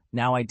owls,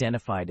 now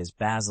identified as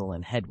Basil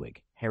and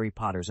Hedwig, Harry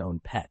Potter's own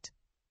pet.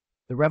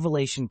 The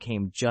revelation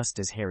came just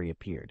as Harry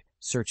appeared,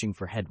 searching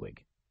for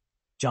Hedwig.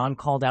 John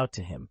called out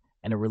to him,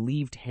 and a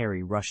relieved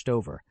Harry rushed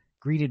over,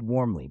 greeted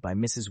warmly by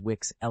Mrs.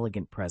 Wick's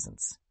elegant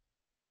presence.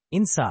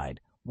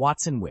 Inside,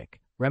 Watson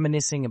Wick,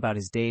 reminiscing about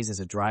his days as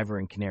a driver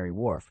in Canary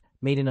Wharf,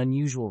 made an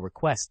unusual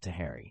request to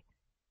Harry.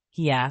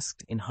 He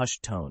asked, in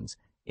hushed tones,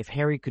 if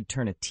Harry could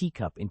turn a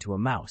teacup into a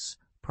mouse,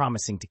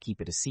 promising to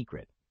keep it a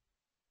secret.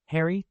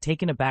 Harry,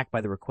 taken aback by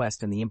the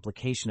request and the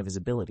implication of his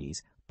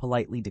abilities,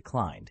 politely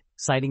declined,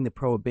 citing the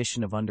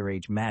prohibition of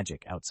underage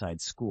magic outside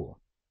school.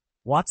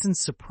 Watson's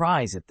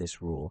surprise at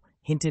this rule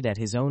hinted at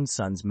his own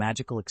son's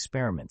magical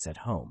experiments at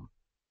home.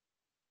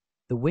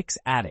 The Wicks'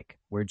 attic,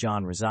 where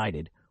John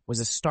resided, was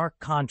a stark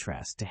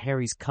contrast to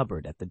Harry's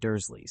cupboard at the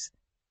Dursleys'.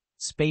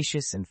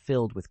 Spacious and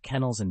filled with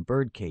kennels and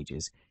bird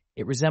cages,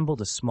 it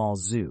resembled a small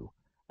zoo,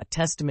 a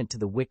testament to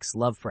the Wicks'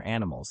 love for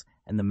animals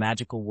and the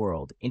magical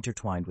world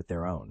intertwined with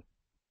their own.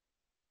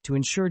 To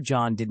ensure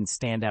John didn't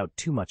stand out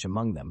too much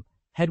among them,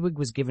 Hedwig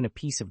was given a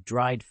piece of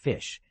dried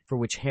fish, for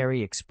which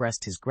Harry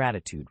expressed his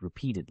gratitude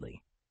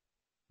repeatedly.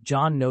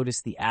 John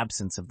noticed the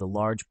absence of the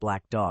large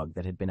black dog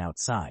that had been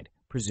outside,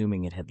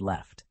 presuming it had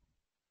left.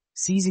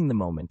 Seizing the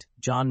moment,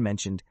 John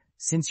mentioned,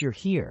 "Since you're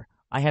here,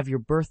 I have your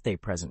birthday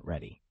present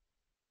ready."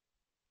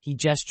 He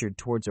gestured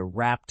towards a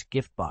wrapped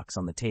gift box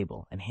on the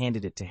table and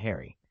handed it to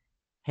Harry.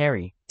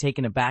 Harry,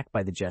 taken aback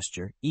by the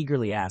gesture,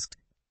 eagerly asked,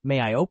 "May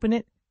I open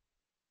it?"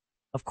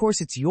 "Of course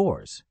it's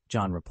yours,"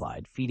 John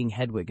replied, feeding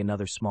Hedwig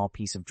another small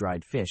piece of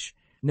dried fish,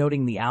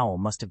 noting the owl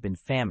must have been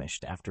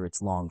famished after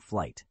its long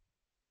flight.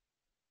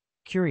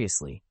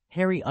 Curiously,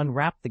 Harry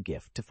unwrapped the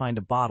gift to find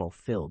a bottle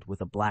filled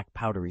with a black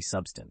powdery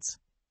substance.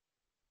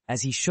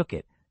 As he shook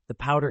it, The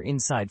powder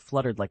inside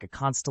fluttered like a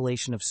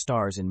constellation of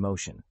stars in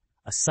motion,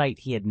 a sight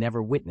he had never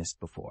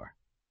witnessed before.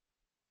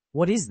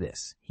 "What is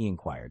this?" he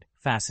inquired,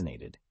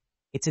 fascinated.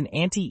 "It's an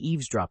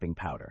anti-eavesdropping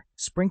powder.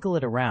 Sprinkle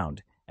it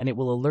around, and it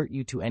will alert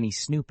you to any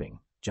snooping,"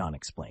 John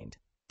explained.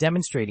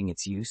 Demonstrating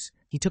its use,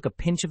 he took a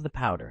pinch of the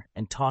powder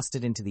and tossed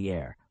it into the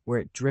air, where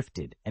it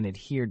drifted and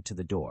adhered to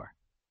the door.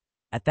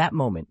 At that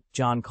moment,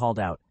 John called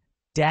out,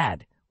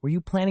 "Dad, were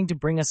you planning to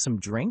bring us some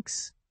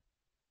drinks?"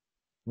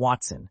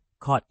 Watson,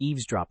 caught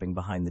eavesdropping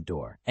behind the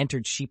door,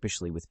 entered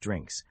sheepishly with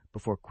drinks,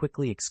 before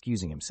quickly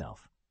excusing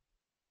himself.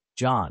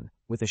 John,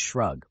 with a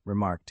shrug,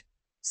 remarked,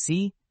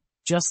 "See?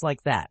 Just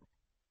like that."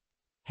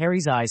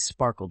 Harry's eyes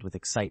sparkled with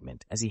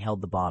excitement as he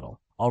held the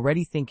bottle,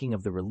 already thinking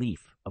of the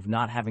relief of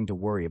not having to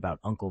worry about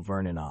Uncle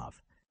Vernon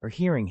or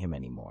hearing him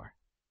anymore.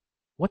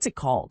 "What's it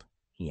called?"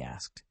 he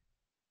asked.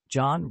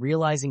 John,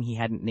 realizing he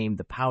hadn't named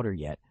the powder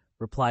yet,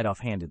 replied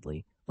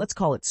offhandedly, "Let's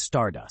call it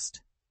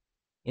Stardust."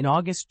 In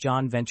August,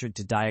 John ventured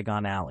to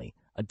Diagon Alley,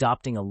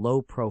 adopting a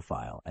low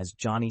profile as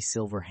Johnny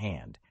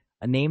Silverhand,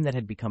 a name that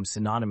had become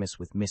synonymous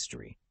with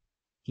mystery.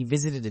 He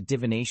visited a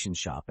divination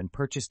shop and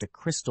purchased a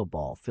crystal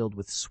ball filled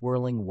with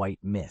swirling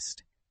white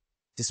mist.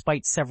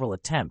 Despite several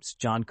attempts,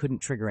 John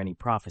couldn't trigger any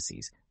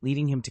prophecies,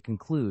 leading him to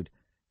conclude,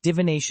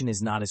 divination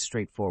is not as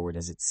straightforward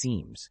as it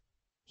seems.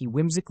 He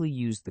whimsically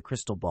used the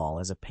crystal ball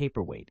as a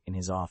paperweight in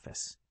his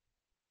office.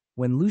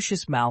 When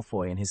Lucius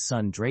Malfoy and his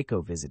son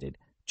Draco visited,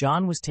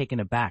 John was taken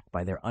aback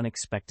by their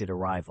unexpected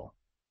arrival.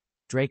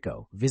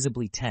 Draco,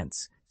 visibly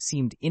tense,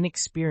 seemed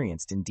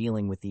inexperienced in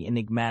dealing with the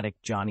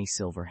enigmatic Johnny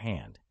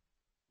Silverhand.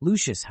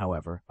 Lucius,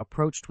 however,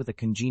 approached with a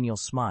congenial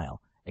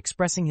smile,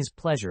 expressing his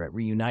pleasure at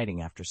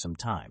reuniting after some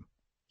time.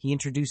 He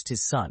introduced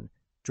his son,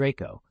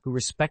 Draco, who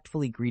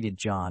respectfully greeted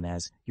John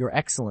as Your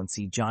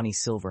Excellency Johnny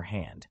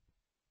Silverhand.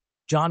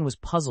 John was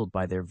puzzled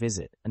by their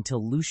visit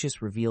until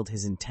Lucius revealed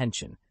his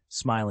intention,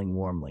 smiling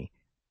warmly.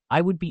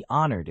 "I would be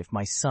honored if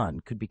my son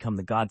could become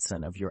the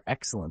godson of Your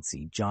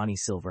Excellency Johnny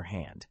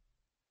Silverhand."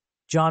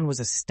 John was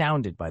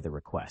astounded by the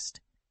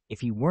request. If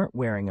he weren't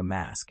wearing a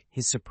mask,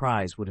 his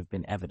surprise would have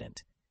been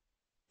evident.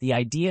 The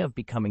idea of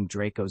becoming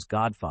Draco's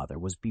godfather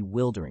was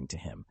bewildering to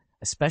him,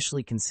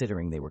 especially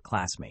considering they were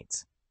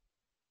classmates.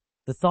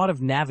 The thought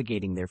of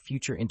navigating their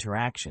future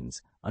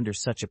interactions under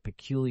such a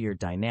peculiar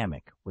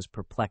dynamic was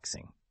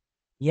perplexing.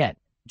 Yet,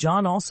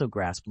 John also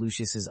grasped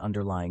Lucius's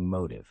underlying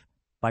motive.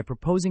 By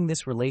proposing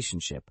this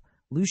relationship,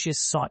 Lucius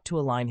sought to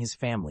align his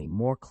family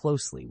more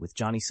closely with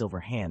Johnny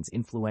Silverhand's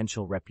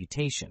influential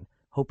reputation,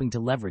 hoping to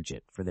leverage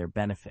it for their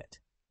benefit.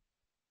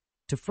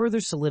 To further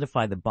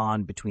solidify the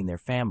bond between their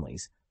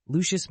families,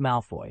 Lucius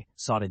Malfoy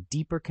sought a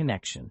deeper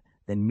connection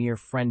than mere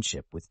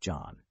friendship with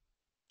John.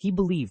 He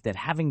believed that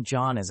having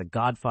John as a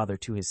godfather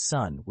to his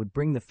son would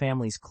bring the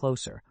families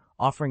closer,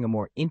 offering a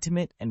more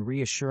intimate and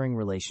reassuring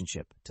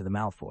relationship to the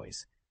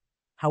Malfoys.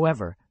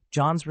 However,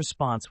 John's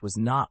response was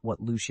not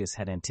what Lucius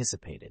had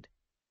anticipated.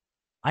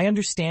 "I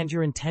understand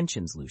your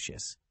intentions,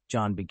 Lucius,"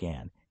 John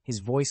began, his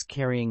voice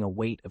carrying a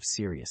weight of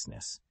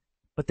seriousness.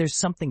 "But there's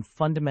something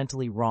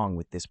fundamentally wrong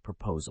with this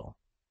proposal."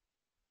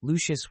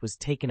 Lucius was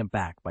taken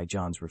aback by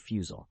John's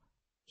refusal.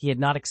 He had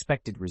not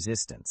expected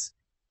resistance,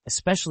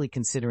 especially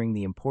considering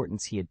the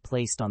importance he had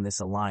placed on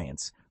this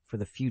alliance for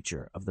the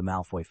future of the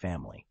Malfoy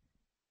family.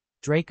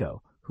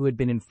 Draco, who had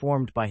been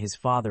informed by his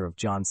father of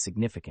John's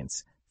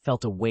significance,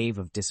 felt a wave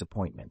of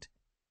disappointment.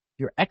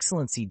 "Your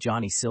Excellency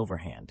Johnny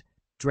Silverhand,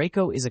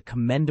 Draco is a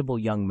commendable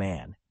young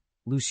man,"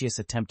 Lucius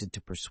attempted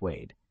to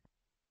persuade.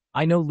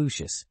 "I know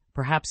Lucius,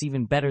 perhaps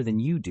even better than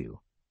you do,"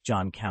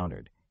 John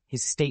countered,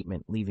 his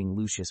statement leaving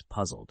Lucius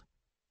puzzled.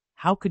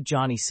 How could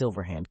Johnny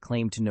Silverhand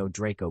claim to know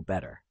Draco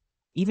better?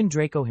 Even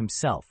Draco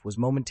himself was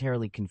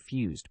momentarily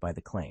confused by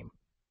the claim.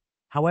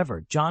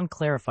 However, John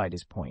clarified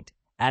his point,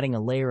 adding a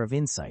layer of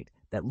insight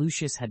that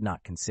Lucius had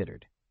not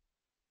considered.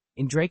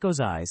 "In Draco's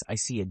eyes, I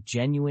see a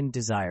genuine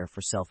desire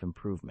for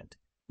self-improvement.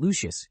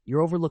 Lucius,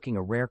 you're overlooking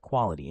a rare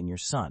quality in your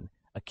son,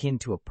 akin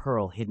to a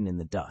pearl hidden in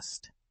the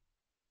dust."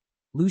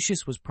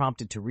 Lucius was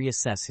prompted to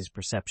reassess his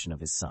perception of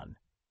his son.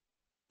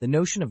 The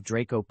notion of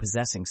Draco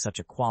possessing such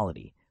a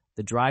quality,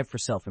 the drive for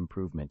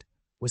self-improvement,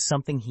 was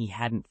something he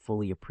hadn't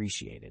fully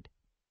appreciated.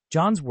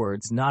 John's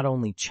words not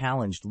only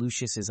challenged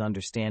Lucius's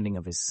understanding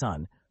of his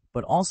son,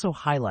 but also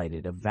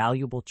highlighted a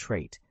valuable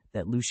trait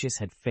that Lucius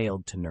had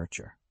failed to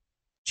nurture.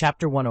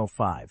 Chapter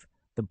 105.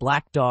 The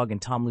Black Dog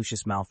and Tom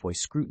Lucius Malfoy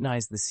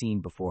scrutinized the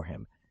scene before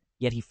him,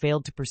 yet he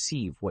failed to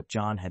perceive what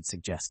John had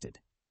suggested.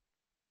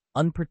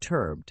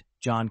 Unperturbed,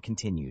 John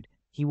continued,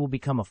 he will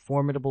become a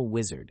formidable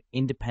wizard,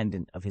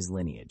 independent of his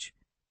lineage.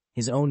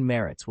 His own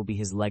merits will be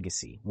his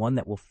legacy, one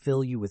that will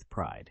fill you with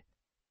pride.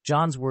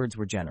 John's words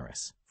were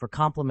generous, for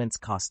compliments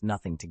cost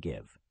nothing to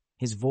give.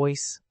 His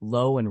voice,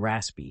 low and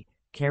raspy,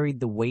 carried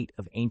the weight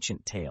of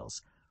ancient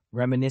tales,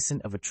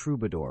 reminiscent of a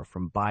troubadour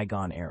from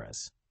bygone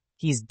eras.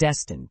 He is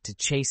destined to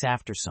chase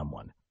after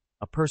someone,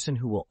 a person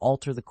who will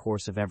alter the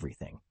course of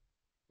everything.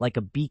 Like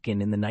a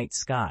beacon in the night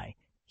sky,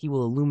 he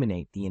will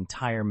illuminate the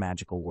entire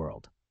magical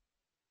world.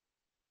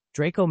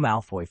 Draco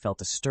Malfoy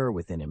felt a stir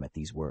within him at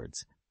these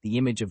words. the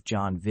image of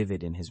John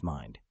vivid in his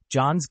mind.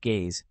 John's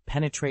gaze,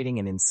 penetrating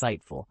and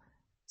insightful,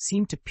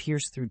 seemed to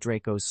pierce through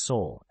Draco's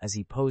soul as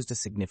he posed a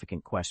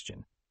significant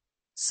question.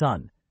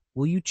 Son,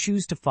 will you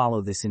choose to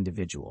follow this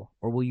individual,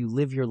 or will you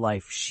live your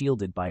life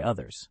shielded by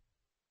others?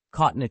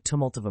 Caught in a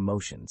tumult of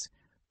emotions,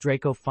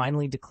 Draco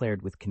finally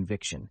declared with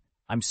conviction,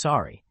 I'm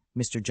sorry,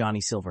 Mr. Johnny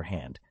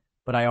Silverhand,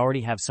 but I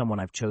already have someone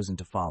I've chosen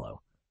to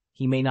follow.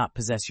 He may not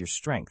possess your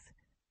strength,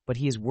 but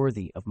he is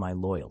worthy of my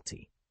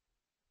loyalty.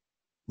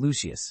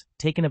 Lucius,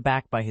 taken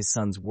aback by his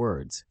son's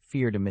words,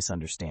 feared a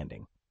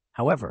misunderstanding.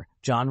 However,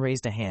 John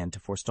raised a hand to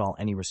forestall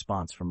any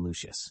response from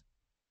Lucius.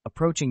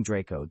 Approaching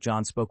Draco,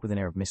 John spoke with an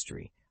air of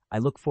mystery. I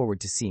look forward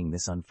to seeing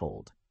this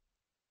unfold.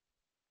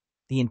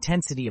 The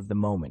intensity of the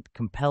moment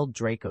compelled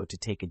Draco to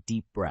take a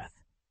deep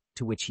breath,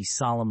 to which he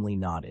solemnly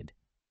nodded.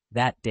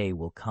 That day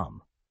will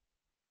come.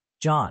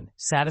 John,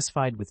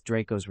 satisfied with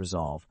Draco's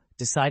resolve,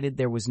 decided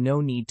there was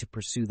no need to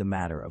pursue the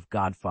matter of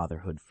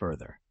godfatherhood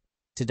further.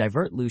 To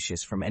divert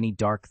Lucius from any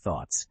dark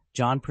thoughts,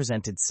 John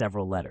presented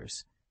several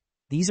letters.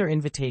 These are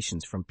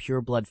invitations from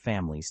pureblood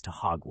families to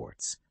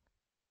Hogwarts.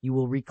 You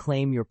will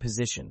reclaim your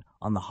position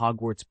on the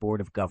Hogwarts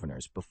Board of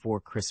Governors before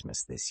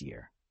Christmas this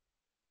year.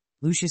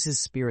 Lucius's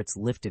spirits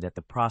lifted at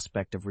the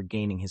prospect of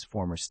regaining his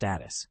former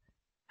status.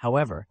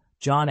 However,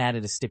 John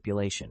added a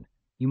stipulation.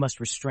 You must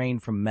refrain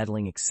from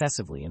meddling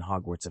excessively in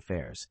Hogwarts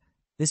affairs.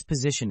 This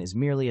position is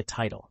merely a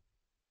title.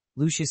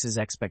 Lucius's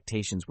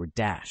expectations were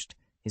dashed,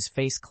 his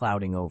face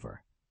clouding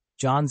over.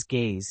 John's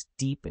gaze,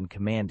 deep and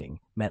commanding,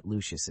 met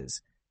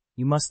Lucius's.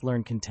 You must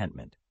learn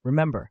contentment.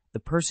 Remember, the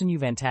person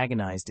you've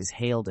antagonized is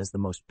hailed as the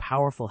most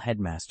powerful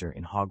headmaster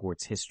in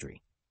Hogwarts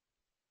history.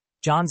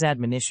 John's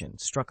admonition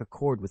struck a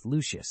chord with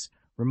Lucius,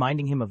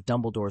 reminding him of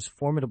Dumbledore's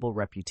formidable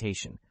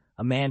reputation,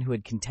 a man who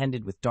had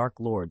contended with dark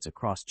lords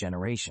across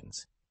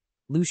generations.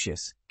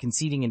 Lucius,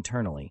 conceding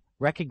internally,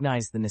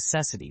 recognized the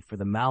necessity for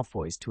the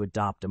Malfoys to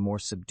adopt a more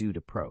subdued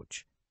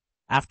approach.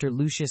 After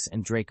Lucius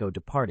and Draco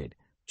departed,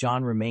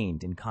 John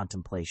remained in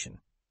contemplation.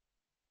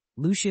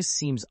 Lucius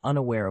seems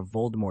unaware of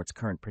Voldemort's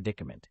current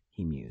predicament,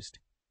 he mused.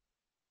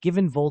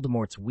 Given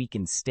Voldemort's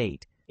weakened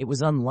state, it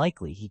was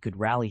unlikely he could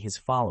rally his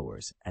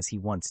followers as he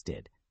once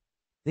did.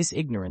 This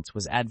ignorance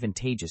was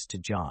advantageous to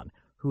John,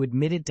 who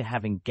admitted to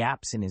having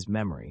gaps in his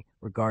memory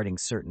regarding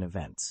certain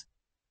events.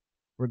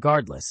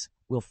 Regardless,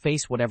 we'll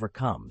face whatever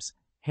comes.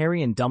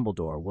 Harry and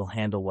Dumbledore will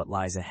handle what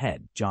lies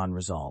ahead, John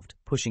resolved,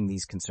 pushing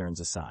these concerns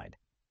aside.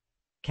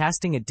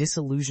 Casting a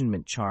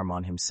disillusionment charm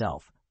on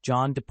himself,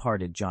 John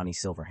departed Johnny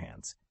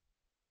Silverhands.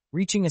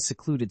 Reaching a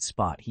secluded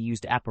spot, he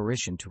used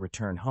apparition to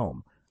return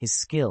home, his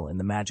skill in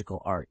the magical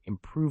art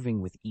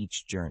improving with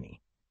each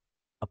journey.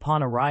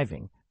 Upon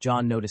arriving,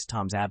 John noticed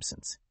Tom's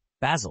absence.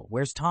 Basil,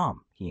 where's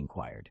Tom? He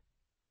inquired.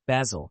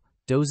 Basil,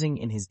 dozing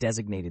in his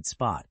designated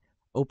spot,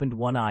 opened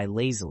one eye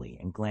lazily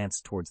and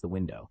glanced towards the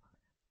window.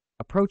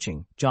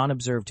 Approaching, John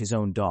observed his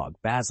own dog,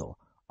 Basil,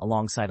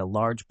 alongside a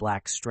large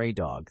black stray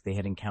dog they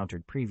had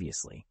encountered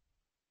previously.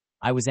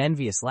 I was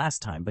envious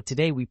last time, but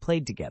today we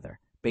played together,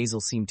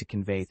 Basil seemed to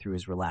convey through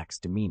his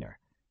relaxed demeanor.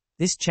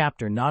 This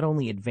chapter not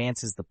only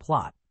advances the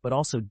plot, but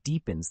also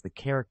deepens the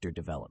character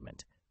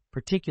development,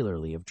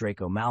 particularly of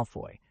Draco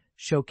Malfoy,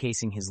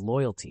 showcasing his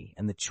loyalty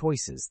and the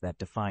choices that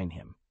define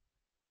him.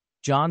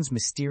 John's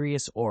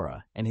mysterious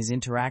aura and his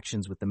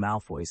interactions with the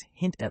Malfoys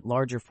hint at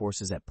larger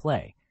forces at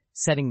play,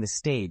 setting the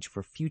stage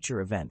for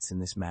future events in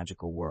this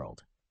magical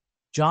world.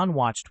 John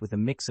watched with a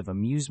mix of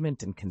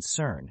amusement and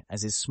concern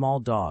as his small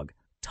dog,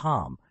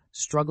 Tom,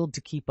 struggled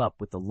to keep up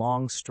with the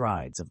long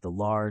strides of the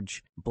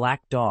large,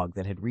 black dog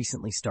that had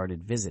recently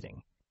started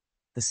visiting.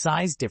 The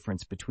size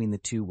difference between the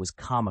two was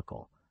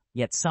comical,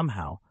 yet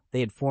somehow they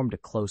had formed a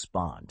close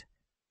bond.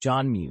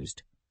 John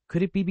mused,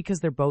 could it be because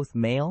they're both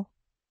male?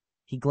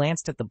 He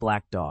glanced at the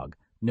black dog,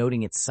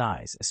 noting its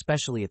size,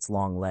 especially its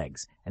long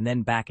legs, and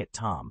then back at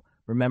Tom,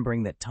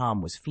 remembering that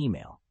Tom was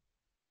female.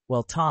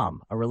 Well,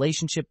 Tom, a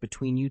relationship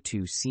between you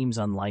two seems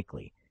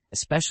unlikely,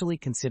 especially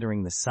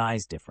considering the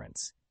size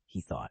difference, he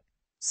thought,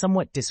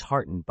 somewhat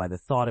disheartened by the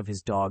thought of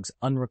his dog's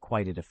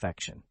unrequited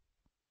affection.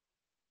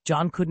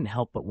 John couldn't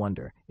help but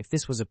wonder if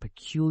this was a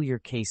peculiar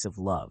case of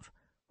love,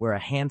 where a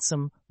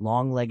handsome,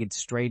 long-legged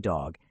stray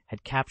dog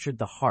had captured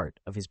the heart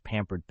of his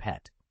pampered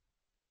pet.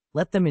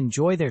 Let them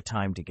enjoy their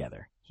time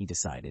together, he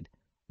decided,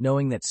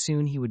 knowing that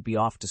soon he would be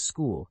off to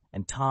school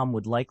and Tom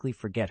would likely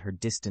forget her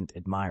distant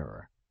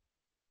admirer.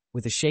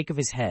 With a shake of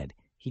his head,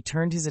 he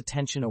turned his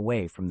attention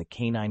away from the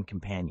canine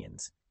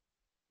companions.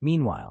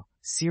 Meanwhile,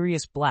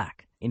 Sirius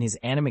Black, in his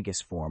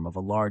animagus form of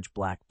a large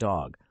black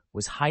dog,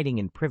 was hiding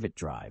in Privet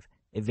Drive,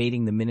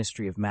 evading the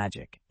Ministry of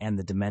Magic and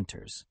the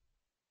Dementors.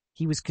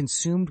 He was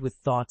consumed with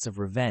thoughts of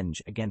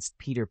revenge against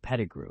Peter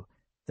Pettigrew,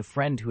 the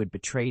friend who had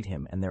betrayed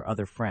him and their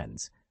other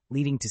friends,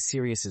 leading to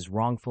Sirius's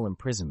wrongful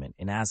imprisonment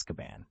in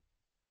Azkaban.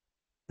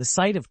 The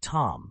sight of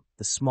Tom,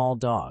 the small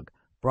dog,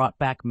 brought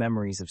back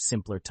memories of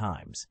simpler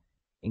times,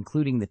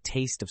 including the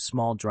taste of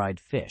small dried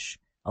fish,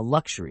 a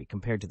luxury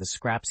compared to the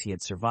scraps he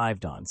had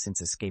survived on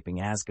since escaping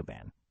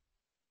Azkaban.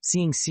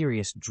 Seeing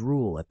Sirius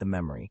drool at the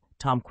memory,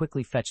 Tom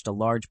quickly fetched a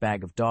large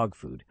bag of dog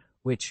food,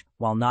 which,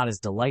 while not as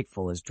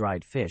delightful as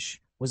dried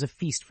fish, was a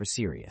feast for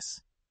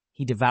Sirius.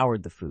 He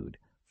devoured the food,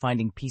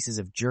 finding pieces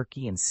of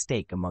jerky and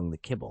steak among the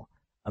kibble,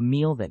 a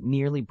meal that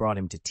nearly brought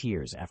him to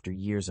tears after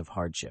years of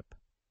hardship.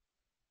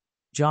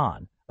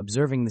 John,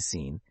 observing the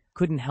scene,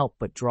 couldn't help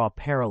but draw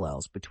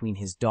parallels between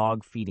his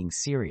dog feeding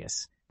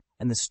Sirius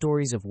and the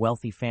stories of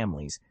wealthy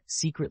families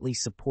secretly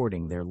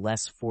supporting their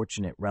less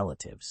fortunate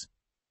relatives.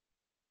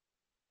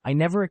 "I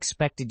never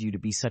expected you to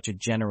be such a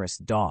generous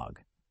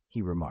dog,"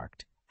 he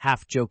remarked,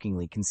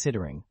 half-jokingly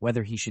considering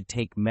whether he should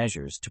take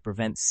measures to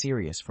prevent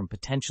Sirius from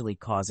potentially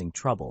causing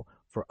trouble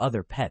for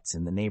other pets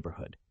in the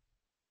neighborhood.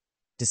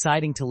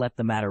 Deciding to let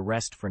the matter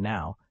rest for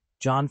now,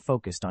 John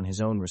focused on his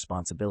own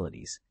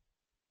responsibilities,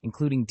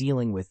 including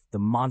dealing with the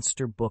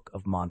Monster Book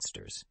of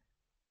Monsters,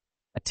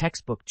 a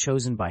textbook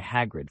chosen by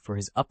Hagrid for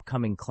his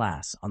upcoming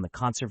class on the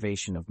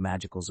conservation of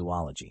magical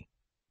zoology.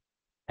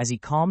 As he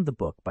calmed the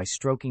book by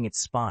stroking its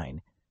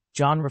spine,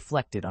 John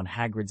reflected on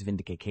Hagrid's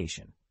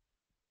vindication.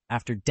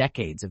 After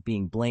decades of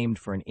being blamed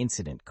for an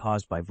incident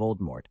caused by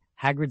Voldemort,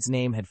 Hagrid's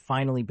name had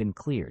finally been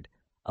cleared,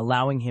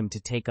 allowing him to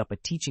take up a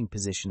teaching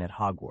position at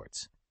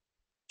Hogwarts.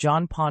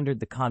 John pondered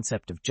the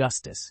concept of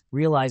justice,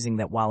 realizing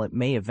that while it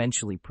may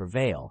eventually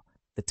prevail,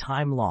 the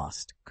time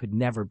lost could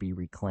never be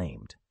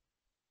reclaimed.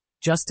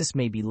 Justice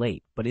may be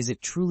late, but is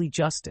it truly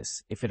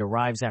justice if it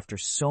arrives after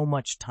so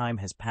much time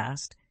has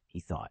passed? He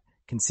thought,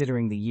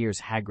 considering the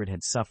years Hagrid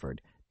had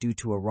suffered due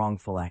to a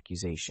wrongful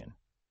accusation.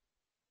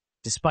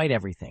 Despite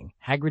everything,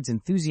 Hagrid's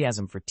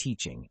enthusiasm for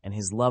teaching and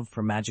his love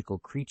for magical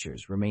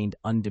creatures remained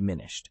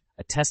undiminished,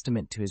 a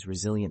testament to his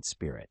resilient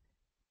spirit.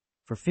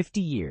 For 50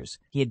 years,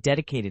 he had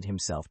dedicated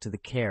himself to the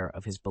care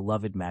of his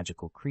beloved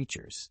magical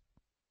creatures.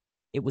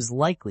 It was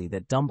likely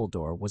that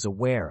Dumbledore was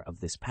aware of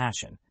this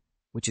passion,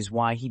 which is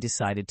why he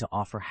decided to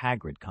offer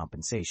Hagrid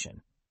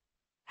compensation.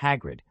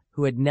 Hagrid,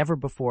 who had never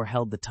before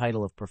held the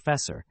title of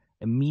professor,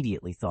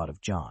 immediately thought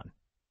of John.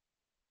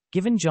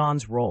 Given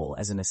John's role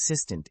as an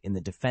assistant in the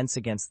Defense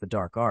Against the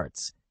Dark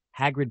Arts,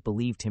 Hagrid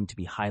believed him to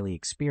be highly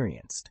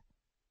experienced.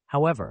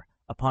 However,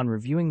 upon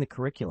reviewing the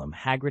curriculum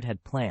Hagrid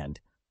had planned,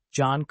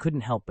 John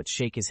couldn't help but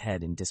shake his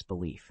head in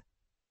disbelief.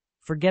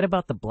 Forget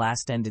about the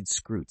blast-ended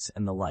scroots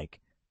and the like.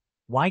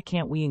 Why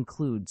can't we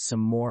include some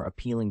more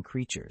appealing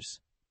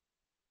creatures?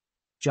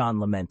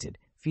 John lamented,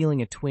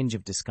 feeling a twinge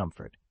of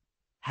discomfort.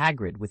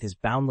 Hagrid, with his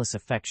boundless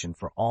affection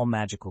for all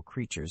magical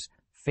creatures,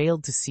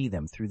 failed to see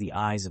them through the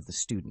eyes of the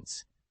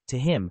students. To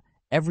him,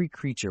 every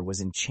creature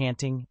was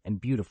enchanting and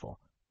beautiful,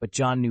 but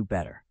John knew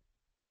better.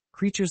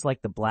 Creatures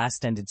like the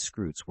blast-ended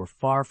scroots were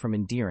far from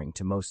endearing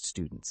to most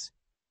students.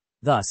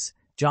 Thus,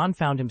 John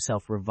found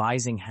himself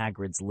revising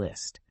Hagrid's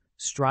list,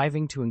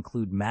 striving to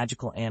include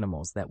magical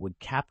animals that would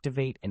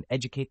captivate and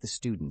educate the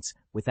students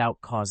without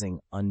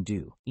causing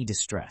undue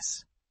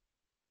distress.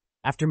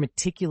 After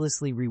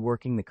meticulously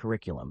reworking the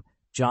curriculum,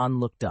 John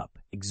looked up,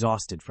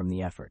 exhausted from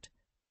the effort.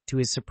 To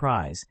his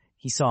surprise,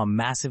 he saw a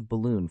massive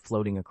balloon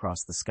floating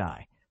across the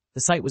sky.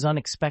 The sight was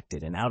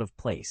unexpected and out of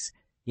place,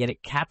 yet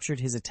it captured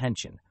his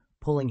attention,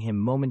 pulling him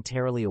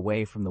momentarily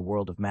away from the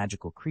world of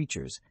magical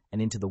creatures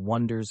and into the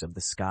wonders of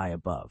the sky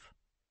above.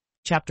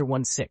 Chapter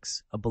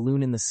 1-6, A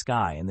Balloon in the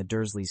Sky and the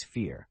Dursleys'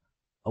 Fear.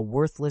 A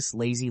worthless,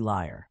 lazy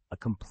liar, a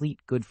complete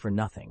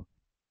good-for-nothing.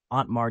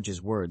 Aunt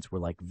Marge's words were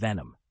like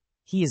venom.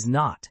 "He is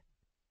not."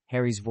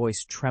 Harry's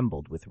voice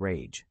trembled with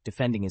rage,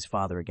 defending his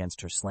father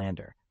against her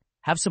slander.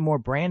 "Have some more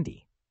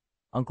brandy."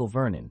 Uncle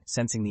Vernon,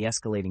 sensing the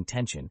escalating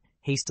tension,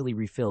 hastily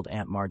refilled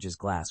Aunt Marge's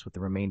glass with the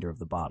remainder of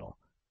the bottle.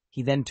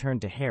 He then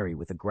turned to Harry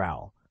with a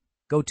growl.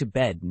 "Go to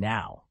bed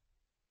now."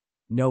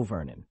 "No,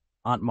 Vernon."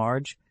 Aunt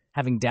Marge,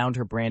 having downed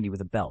her brandy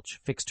with a belch,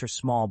 fixed her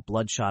small,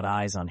 bloodshot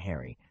eyes on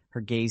Harry,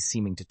 her gaze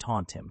seeming to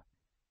taunt him.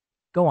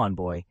 "Go on,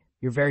 boy.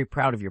 You're very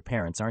proud of your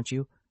parents, aren't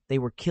you? They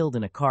were killed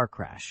in a car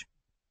crash."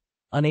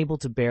 Unable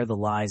to bear the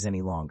lies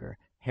any longer,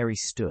 Harry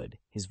stood,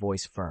 his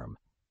voice firm.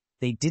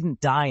 "They didn't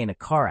die in a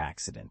car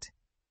accident."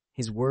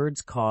 His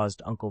words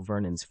caused Uncle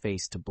Vernon's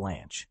face to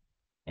blanch,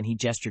 and he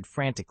gestured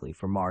frantically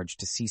for Marge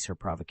to cease her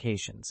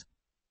provocations.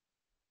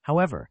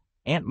 However,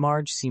 Aunt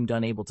Marge seemed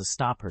unable to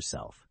stop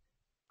herself,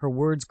 her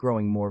words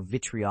growing more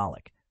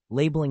vitriolic,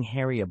 labeling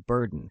Harry a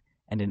burden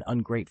and an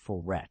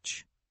ungrateful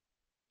wretch.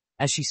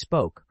 As she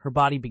spoke, her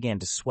body began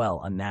to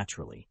swell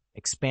unnaturally,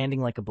 expanding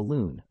like a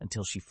balloon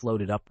until she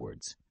floated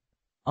upwards.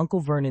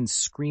 Uncle Vernon's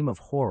scream of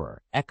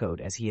horror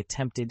echoed as he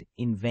attempted,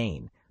 in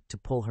vain, to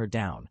pull her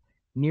down,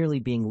 nearly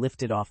being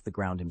lifted off the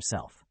ground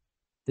himself.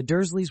 The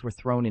Dursleys were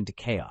thrown into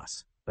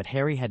chaos, but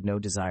Harry had no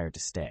desire to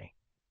stay.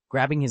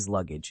 Grabbing his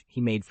luggage, he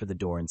made for the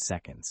door in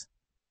seconds.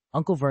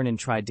 Uncle Vernon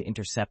tried to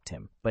intercept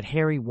him, but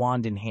Harry,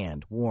 wand in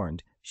hand,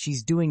 warned,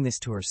 "She's doing this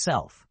to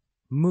herself.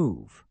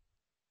 Move."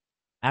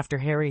 After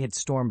Harry had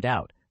stormed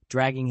out,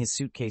 dragging his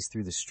suitcase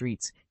through the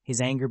streets,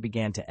 his anger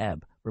began to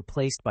ebb,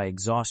 replaced by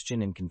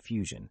exhaustion and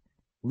confusion.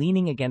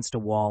 Leaning against a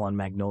wall on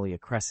Magnolia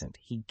Crescent,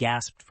 he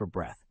gasped for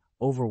breath,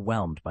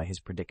 overwhelmed by his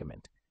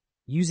predicament.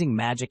 Using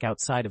magic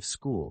outside of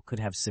school could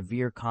have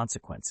severe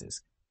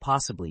consequences,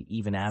 possibly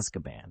even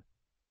Azkaban.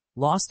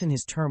 Lost in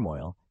his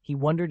turmoil, he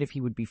wondered if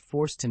he would be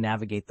forced to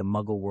navigate the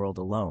Muggle world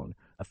alone,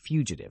 a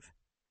fugitive.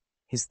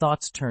 His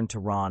thoughts turned to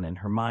Ron and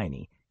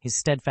Hermione, his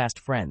steadfast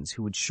friends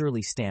who would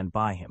surely stand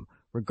by him,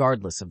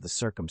 regardless of the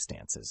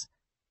circumstances.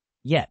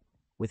 Yet,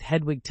 with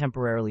Hedwig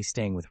temporarily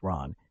staying with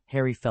Ron,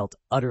 Harry felt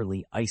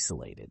utterly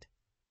isolated.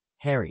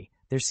 "Harry,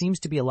 there seems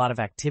to be a lot of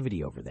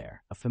activity over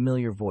there," a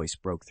familiar voice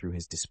broke through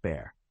his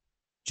despair.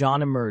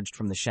 John emerged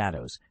from the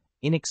shadows,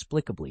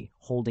 inexplicably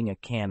holding a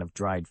can of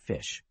dried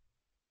fish.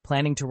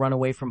 "Planning to run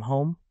away from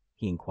home?"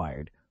 he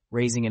inquired,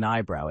 raising an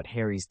eyebrow at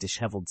Harry's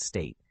disheveled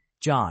state.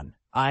 "John,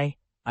 I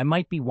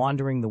might be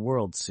wandering the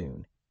world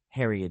soon,"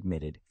 Harry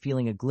admitted,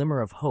 feeling a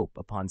glimmer of hope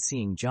upon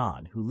seeing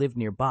John, who lived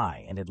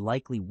nearby and had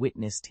likely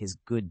witnessed his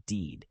good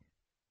deed.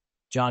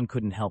 John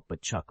couldn't help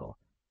but chuckle.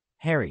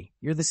 "Harry,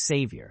 you're the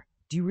savior.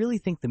 Do you really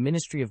think the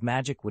Ministry of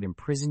Magic would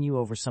imprison you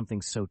over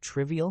something so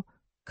trivial?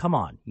 Come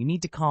on, you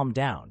need to calm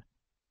down."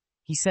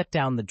 He set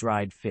down the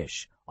dried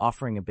fish,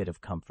 offering a bit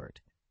of comfort.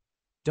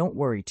 "Don't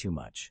worry too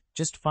much.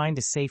 Just find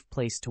a safe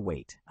place to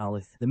wait.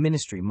 The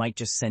Ministry might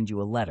just send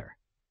you a letter."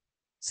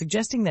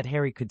 Suggesting that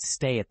Harry could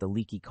stay at the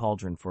Leaky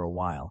Cauldron for a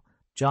while,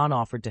 John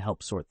offered to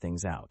help sort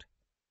things out.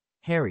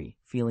 Harry,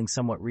 feeling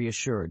somewhat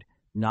reassured,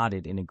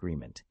 nodded in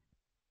agreement.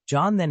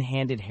 John then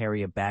handed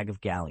Harry a bag of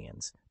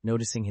galleons,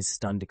 noticing his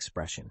stunned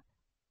expression.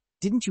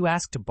 "Didn't you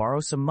ask to borrow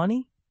some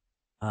money?"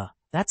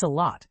 That's a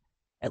lot.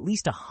 At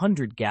least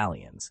 100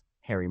 galleons,"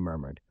 Harry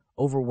murmured,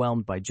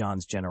 overwhelmed by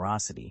John's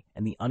generosity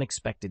and the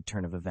unexpected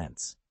turn of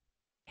events.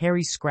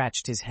 Harry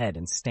scratched his head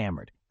and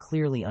stammered,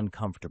 clearly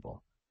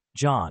uncomfortable.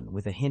 John,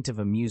 with a hint of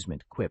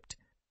amusement, quipped,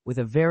 "With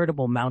a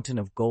veritable mountain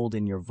of gold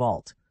in your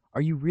vault,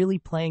 are you really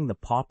playing the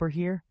pauper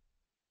here?"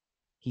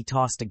 He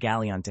tossed a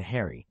galleon to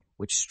Harry,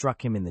 which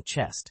struck him in the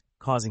chest,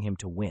 causing him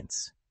to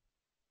wince.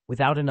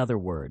 Without another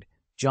word,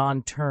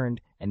 John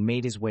turned and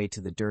made his way to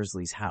the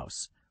Dursleys'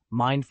 house,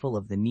 mindful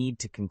of the need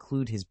to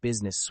conclude his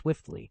business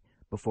swiftly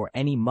before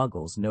any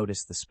Muggles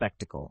noticed the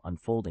spectacle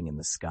unfolding in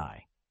the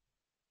sky.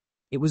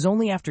 It was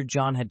only after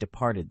John had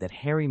departed that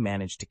Harry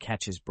managed to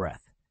catch his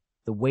breath,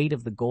 the weight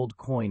of the gold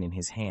coin in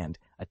his hand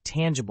a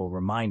tangible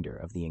reminder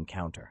of the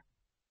encounter.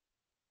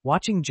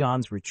 Watching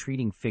John's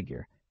retreating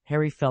figure,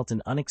 Harry felt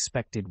an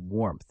unexpected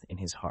warmth in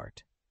his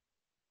heart.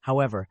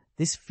 However,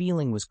 this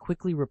feeling was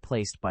quickly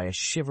replaced by a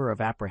shiver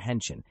of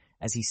apprehension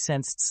as he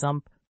sensed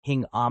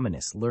something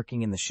ominous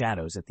lurking in the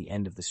shadows at the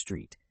end of the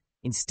street.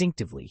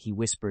 Instinctively, he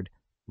whispered,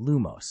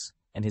 "Lumos,"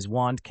 and his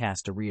wand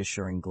cast a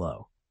reassuring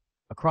glow.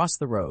 Across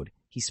the road,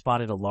 he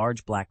spotted a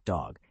large black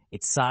dog,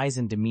 its size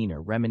and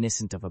demeanor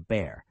reminiscent of a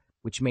bear,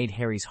 which made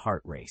Harry's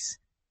heart race.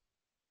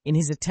 In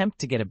his attempt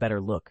to get a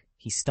better look,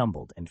 he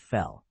stumbled and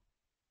fell.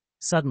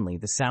 Suddenly,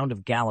 the sound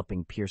of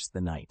galloping pierced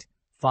the night,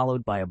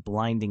 followed by a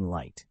blinding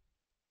light.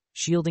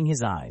 Shielding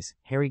his eyes,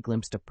 Harry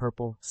glimpsed a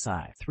purple,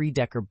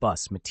 three-decker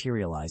bus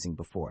materializing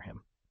before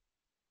him.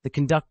 The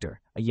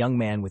conductor, a young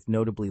man with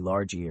notably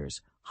large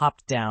ears,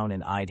 hopped down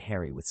and eyed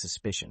Harry with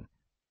suspicion.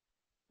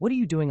 "What are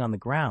you doing on the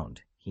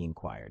ground?" he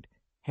inquired.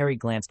 Harry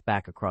glanced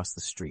back across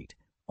the street,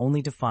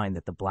 only to find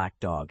that the black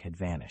dog had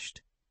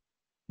vanished.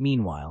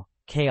 Meanwhile,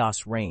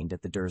 chaos reigned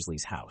at the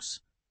Dursleys' house.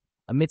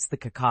 Amidst the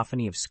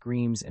cacophony of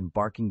screams and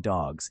barking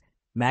dogs,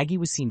 Maggie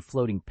was seen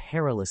floating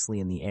perilously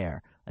in the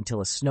air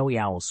until a snowy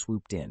owl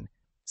swooped in,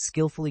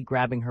 skillfully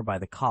grabbing her by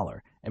the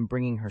collar and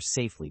bringing her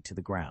safely to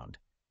the ground.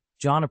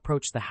 John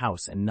approached the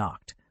house and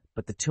knocked,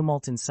 but the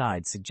tumult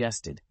inside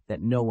suggested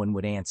that no one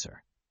would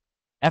answer.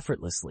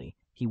 Effortlessly,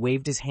 he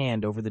waved his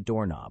hand over the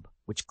doorknob,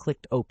 which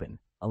clicked open,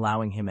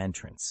 allowing him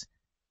entrance.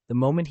 The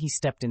moment he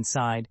stepped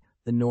inside,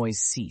 the noise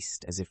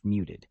ceased as if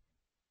muted.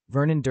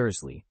 Vernon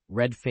Dursley,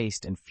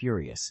 red-faced and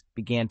furious,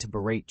 began to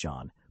berate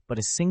John, but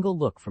a single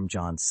look from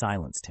John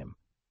silenced him.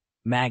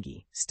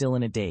 Maggie, still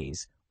in a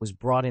daze, was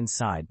brought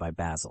inside by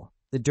Basil.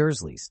 The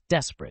Dursleys,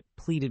 desperate,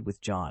 pleaded with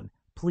John,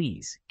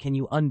 "Please, can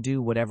you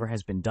undo whatever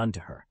has been done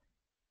to her?"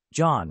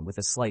 John, with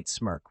a slight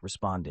smirk,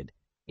 responded,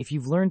 "If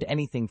you've learned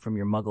anything from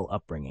your Muggle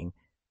upbringing,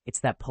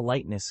 it's that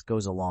politeness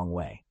goes a long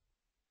way."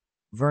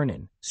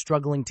 Vernon,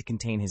 struggling to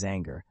contain his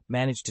anger,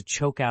 managed to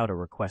choke out a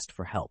request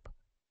for help.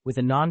 With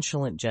a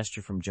nonchalant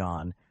gesture from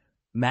John,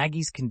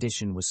 Maggie's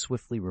condition was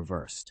swiftly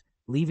reversed,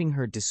 leaving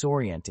her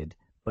disoriented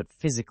but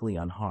physically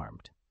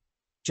unharmed.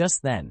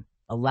 Just then,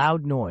 a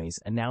loud noise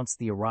announced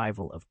the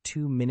arrival of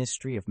 2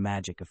 Ministry of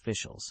Magic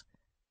officials.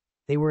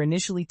 They were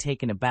initially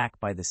taken aback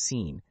by the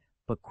scene,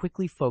 but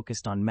quickly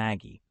focused on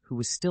Maggie, who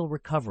was still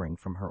recovering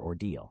from her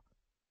ordeal.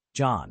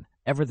 John,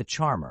 ever the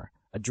charmer,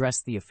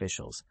 addressed the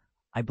officials.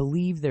 "I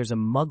believe there's a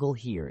Muggle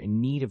here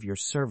in need of your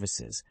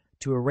services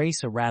to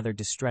erase a rather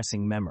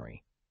distressing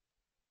memory."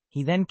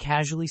 He then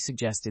casually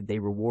suggested they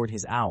reward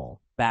his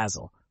owl,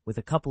 Basil, with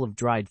a couple of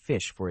dried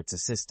fish for its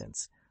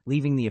assistance,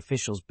 leaving the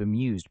officials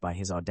bemused by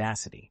his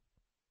audacity.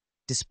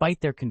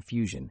 Despite their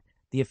confusion,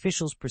 the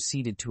officials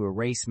proceeded to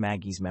erase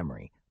Maggie's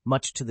memory,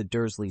 much to the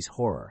Dursleys'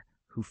 horror,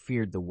 who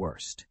feared the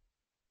worst.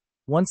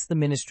 Once the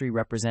ministry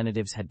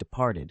representatives had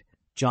departed,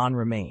 John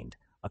remained,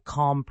 a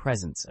calm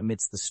presence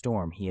amidst the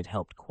storm he had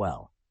helped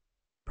quell.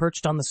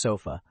 Perched on the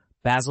sofa,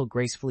 Basil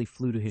gracefully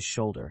flew to his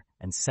shoulder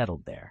and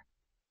settled there.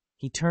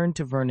 He turned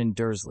to Vernon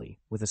Dursley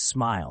with a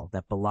smile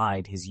that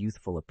belied his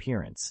youthful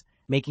appearance,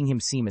 making him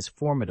seem as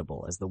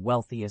formidable as the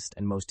wealthiest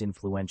and most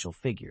influential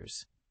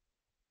figures.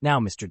 "Now,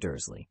 Mr.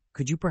 Dursley,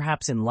 could you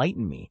perhaps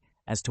enlighten me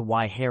as to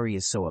why Harry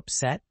is so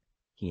upset?"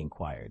 he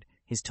inquired,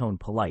 his tone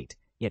polite,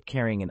 yet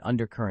carrying an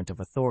undercurrent of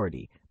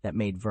authority that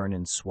made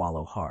Vernon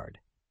swallow hard.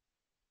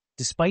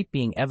 Despite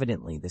being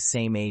evidently the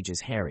same age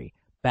as Harry,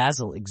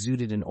 Basil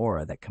exuded an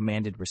aura that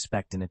commanded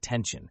respect and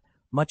attention,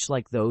 much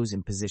like those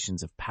in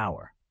positions of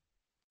power.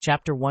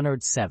 Chapter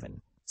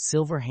 107,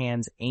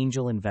 Silverhand's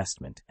Angel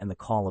Investment and the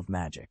Call of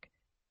Magic.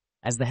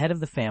 As the head of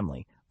the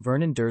family,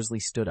 Vernon Dursley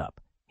stood up,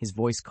 his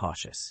voice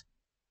cautious.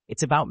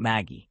 "It's about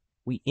Maggie.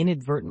 We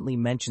inadvertently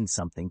mentioned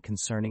something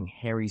concerning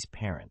Harry's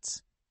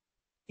parents."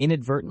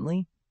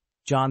 Inadvertently?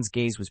 John's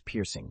gaze was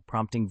piercing,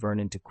 prompting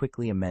Vernon to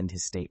quickly amend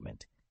his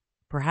statement.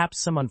 Perhaps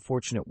some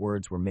unfortunate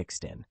words were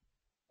mixed in.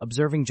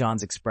 Observing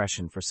John's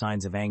expression for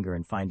signs of anger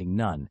and finding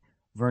none,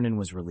 Vernon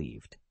was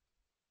relieved.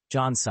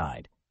 John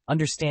sighed,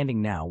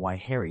 understanding now why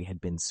Harry had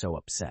been so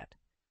upset.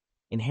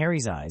 In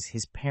Harry's eyes,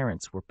 his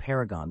parents were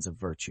paragons of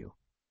virtue.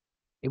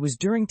 It was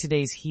during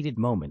today's heated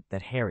moment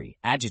that Harry,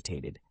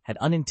 agitated, had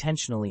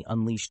unintentionally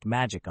unleashed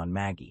magic on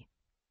Maggie.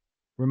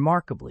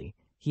 Remarkably,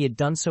 he had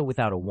done so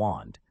without a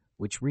wand,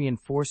 which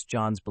reinforced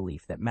John's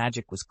belief that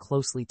magic was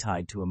closely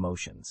tied to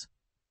emotions.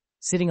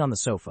 Sitting on the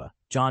sofa,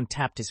 John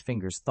tapped his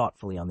fingers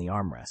thoughtfully on the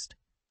armrest.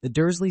 The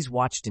Dursleys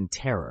watched in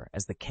terror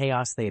as the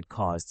chaos they had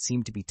caused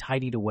seemed to be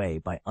tidied away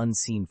by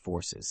unseen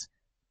forces.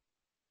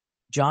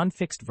 John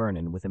fixed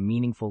Vernon with a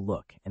meaningful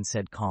look and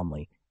said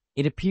calmly,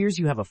 "It appears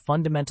you have a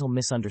fundamental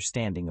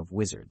misunderstanding of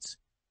wizards."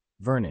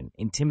 Vernon,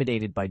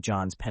 intimidated by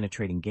John's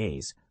penetrating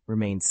gaze,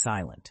 remained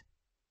silent.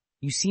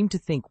 "You seem to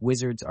think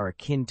wizards are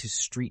akin to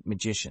street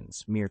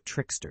magicians, mere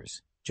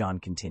tricksters," John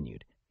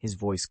continued, his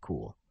voice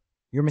cool.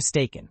 "You're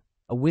mistaken.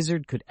 A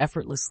wizard could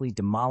effortlessly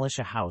demolish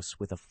a house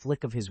with a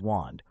flick of his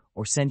wand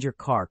or send your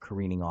car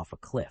careening off a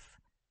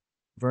cliff."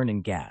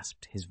 Vernon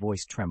gasped, his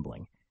voice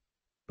trembling.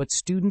 "But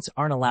students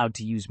aren't allowed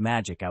to use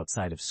magic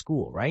outside of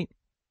school, right?"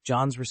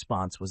 John's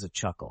response was a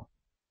chuckle.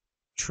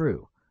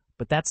 "True,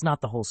 but that's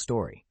not the whole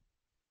story.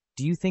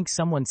 Do you think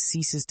someone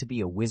ceases to be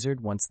a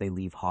wizard once they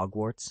leave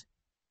Hogwarts?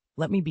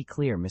 Let me be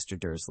clear, Mr.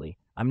 Dursley,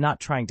 I'm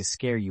not trying to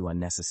scare you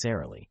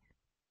unnecessarily.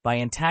 By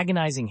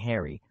antagonizing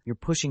Harry, you're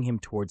pushing him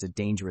towards a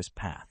dangerous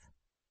path."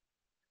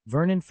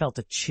 Vernon felt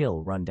a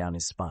chill run down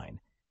his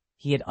spine.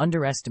 He had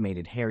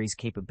underestimated Harry's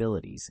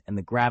capabilities and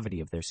the gravity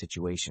of their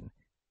situation.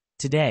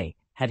 Today,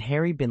 had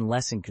Harry been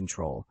less in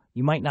control,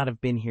 you might not have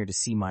been here to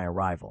see my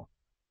arrival.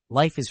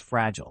 Life is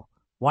fragile.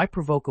 Why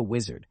provoke a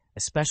wizard,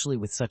 especially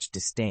with such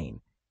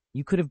disdain?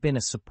 You could have been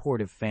a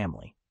supportive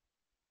family.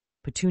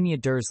 Petunia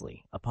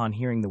Dursley, upon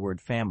hearing the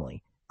word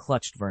family,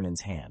 clutched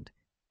Vernon's hand.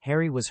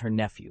 Harry was her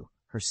nephew,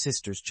 her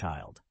sister's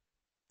child.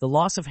 The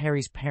loss of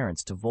Harry's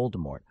parents to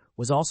Voldemort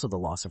was also the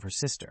loss of her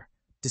sister.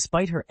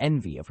 Despite her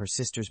envy of her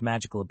sister's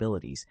magical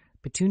abilities,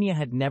 Petunia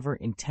had never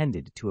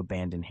intended to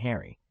abandon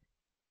Harry.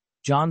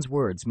 John's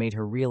words made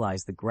her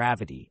realize the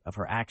gravity of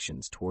her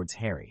actions towards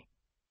Harry.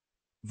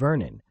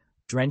 Vernon,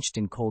 drenched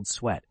in cold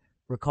sweat,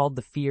 recalled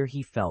the fear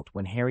he felt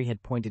when Harry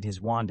had pointed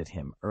his wand at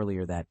him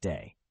earlier that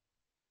day.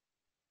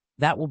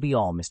 "That will be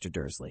all, Mr.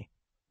 Dursley.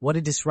 What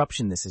a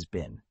disruption this has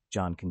been,"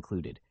 John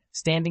concluded,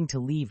 standing to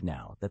leave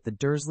now that the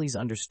Dursleys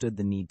understood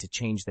the need to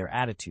change their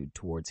attitude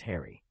towards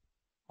Harry.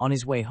 On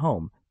his way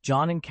home,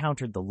 John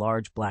encountered the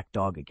large black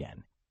dog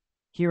again.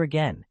 "Here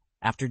again,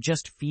 after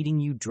just feeding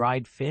you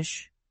dried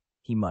fish?"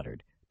 he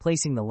muttered,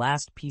 placing the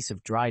last piece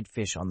of dried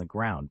fish on the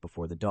ground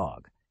before the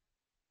dog.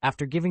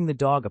 After giving the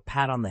dog a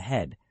pat on the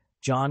head,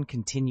 John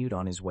continued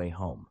on his way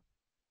home.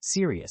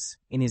 Sirius,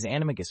 in his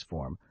animagus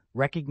form,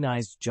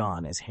 recognized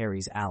John as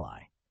Harry's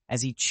ally.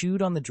 As he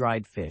chewed on the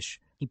dried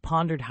fish, he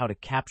pondered how to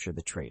capture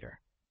the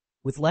traitor.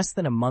 With less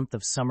than a month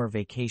of summer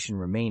vacation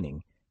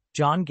remaining,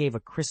 John gave a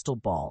crystal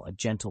ball a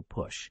gentle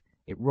push.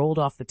 It rolled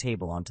off the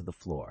table onto the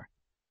floor.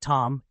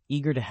 Tom,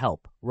 eager to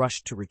help,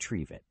 rushed to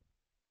retrieve it.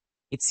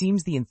 "It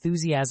seems the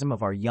enthusiasm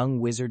of our young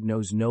wizard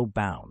knows no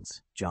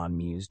bounds," John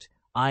mused,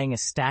 eyeing a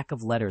stack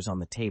of letters on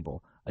the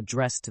table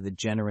addressed to the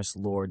generous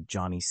Lord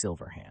Johnny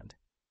Silverhand.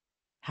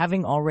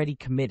 Having already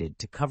committed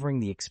to covering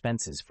the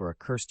expenses for a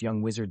cursed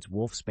young wizard's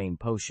wolfsbane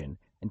potion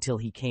until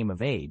he came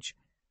of age,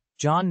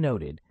 John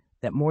noted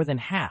that more than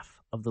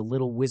half of the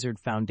Little Wizard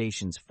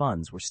Foundation's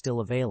funds were still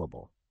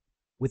available.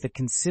 With a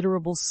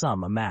considerable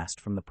sum amassed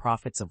from the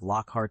profits of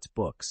Lockhart's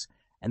books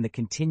and the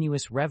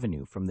continuous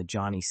revenue from the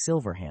Johnny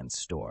Silverhand's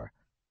store,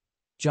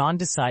 John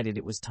decided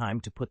it was time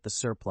to put the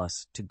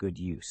surplus to good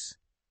use.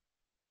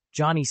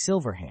 Johnny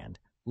Silverhand,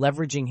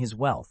 leveraging his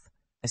wealth,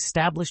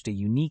 established a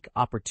unique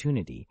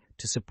opportunity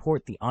to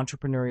support the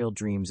entrepreneurial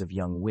dreams of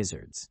young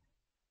wizards.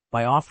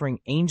 By offering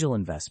angel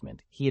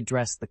investment, he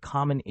addressed the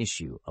common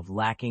issue of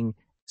lacking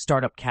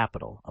startup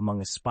capital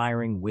among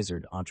aspiring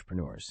wizard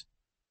entrepreneurs.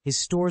 His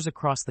stores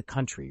across the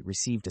country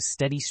received a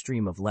steady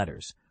stream of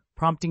letters,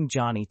 prompting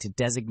Johnny to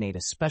designate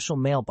a special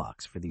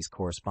mailbox for these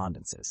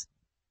correspondences.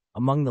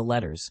 Among the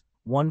letters,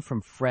 one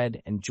from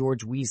Fred and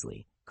George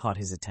Weasley, caught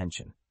his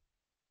attention.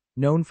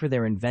 Known for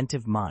their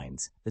inventive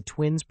minds, the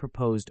twins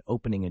proposed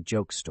opening a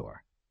joke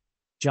store.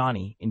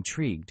 Johnny,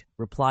 intrigued,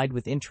 replied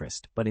with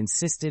interest but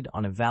insisted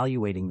on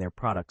evaluating their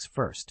products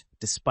first,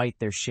 despite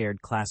their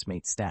shared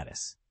classmate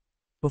status.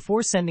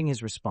 Before sending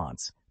his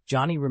response,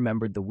 Johnny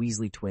remembered the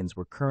Weasley twins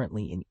were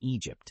currently in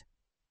Egypt.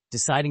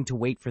 Deciding to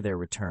wait for their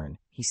return,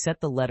 he set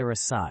the letter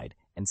aside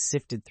and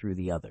sifted through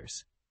the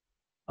others.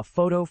 A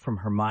photo from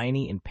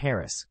Hermione in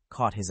Paris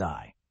caught his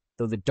eye,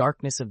 though the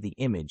darkness of the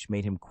image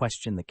made him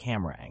question the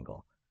camera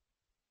angle.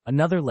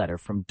 Another letter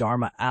from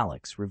Dharma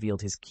Alex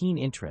revealed his keen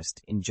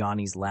interest in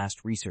Johnny's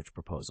last research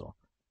proposal.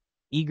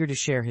 Eager to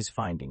share his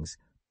findings,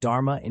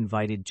 Dharma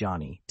invited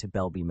Johnny to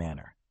Belby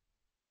Manor.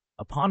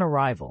 Upon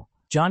arrival,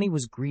 Johnny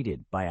was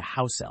greeted by a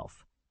house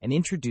elf and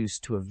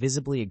introduced to a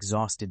visibly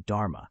exhausted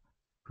Dharma,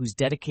 whose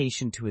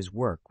dedication to his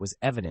work was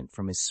evident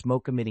from his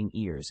smoke-emitting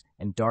ears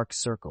and dark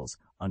circles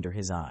under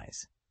his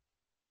eyes.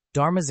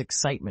 Dharma's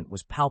excitement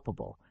was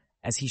palpable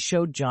as he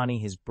showed Johnny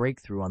his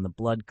breakthrough on the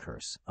blood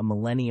curse, a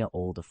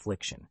millennia-old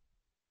affliction.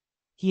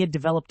 He had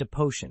developed a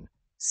potion,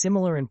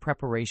 similar in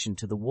preparation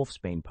to the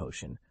Wolfsbane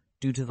potion,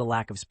 due to the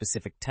lack of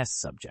specific test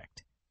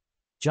subject.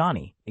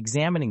 Johnny,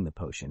 examining the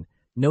potion,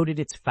 noted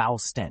its foul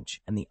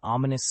stench and the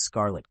ominous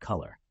scarlet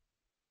color.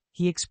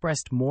 He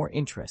expressed more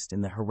interest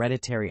in the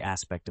hereditary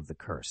aspect of the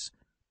curse,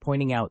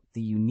 pointing out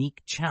the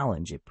unique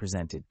challenge it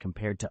presented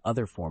compared to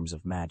other forms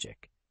of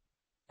magic.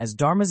 As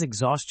Dharma's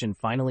exhaustion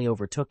finally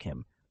overtook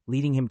him,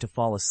 leading him to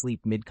fall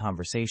asleep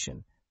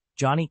mid-conversation,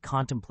 Johnny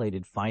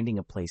contemplated finding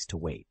a place to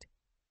wait.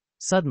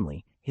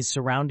 Suddenly, his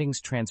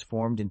surroundings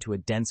transformed into a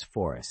dense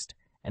forest,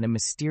 and a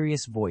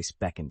mysterious voice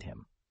beckoned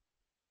him.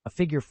 A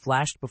figure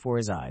flashed before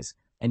his eyes,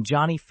 and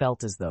Johnny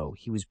felt as though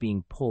he was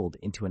being pulled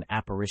into an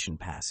apparition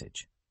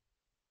passage.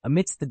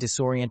 Amidst the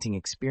disorienting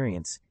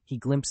experience, he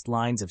glimpsed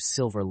lines of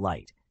silver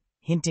light,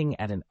 hinting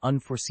at an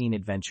unforeseen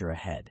adventure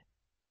ahead.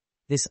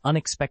 This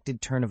unexpected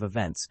turn of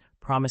events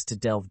promised to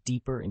delve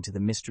deeper into the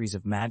mysteries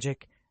of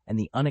magic and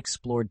the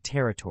unexplored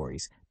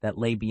territories that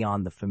lay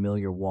beyond the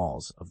familiar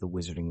walls of the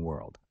wizarding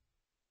world.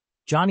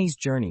 Johnny's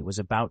journey was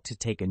about to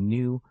take a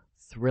new,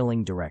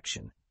 thrilling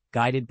direction,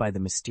 guided by the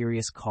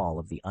mysterious call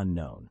of the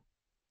unknown.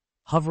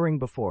 Hovering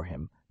before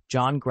him,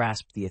 John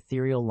grasped the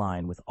ethereal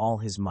line with all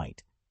his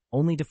might,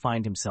 only to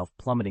find himself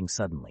plummeting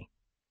suddenly.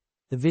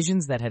 The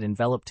visions that had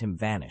enveloped him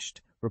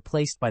vanished,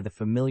 replaced by the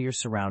familiar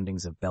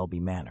surroundings of Belby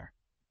Manor.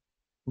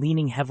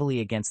 Leaning heavily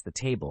against the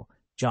table,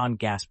 John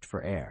gasped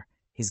for air,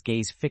 his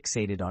gaze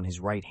fixated on his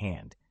right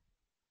hand.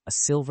 A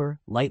silver,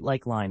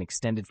 light-like line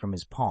extended from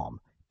his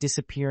palm,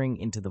 disappearing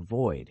into the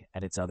void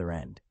at its other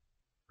end.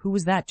 "Who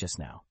was that just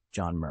now?"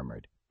 John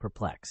murmured,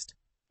 perplexed.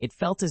 It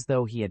felt as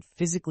though he had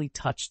physically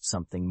touched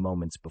something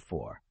moments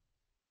before.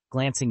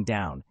 Glancing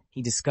down,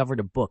 he discovered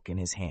a book in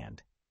his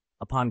hand.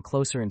 Upon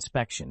closer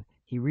inspection,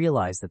 he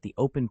realized that the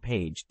open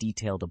page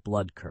detailed a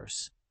blood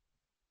curse.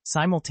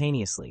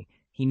 Simultaneously,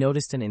 he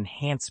noticed an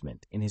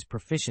enhancement in his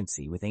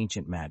proficiency with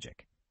ancient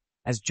magic.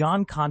 As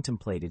John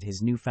contemplated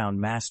his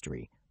newfound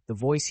mastery, the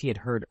voice he had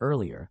heard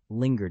earlier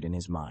lingered in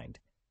his mind.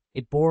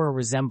 It bore a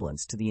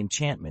resemblance to the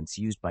enchantments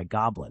used by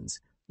goblins,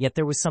 yet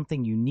there was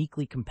something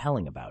uniquely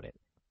compelling about it.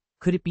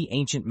 Could it be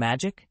ancient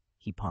magic?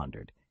 He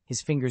pondered,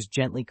 his fingers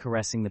gently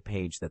caressing the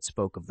page that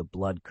spoke of the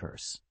blood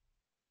curse.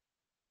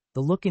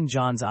 The look in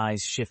John's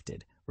eyes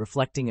shifted,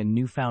 reflecting a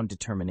newfound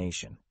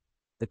determination.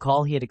 The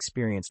call he had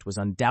experienced was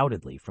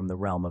undoubtedly from the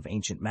realm of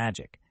ancient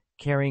magic,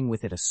 carrying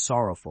with it a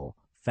sorrowful,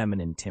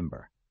 feminine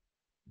timbre.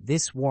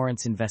 This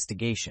warrants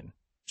investigation,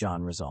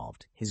 John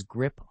resolved, his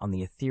grip on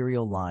the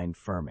ethereal line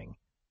firming.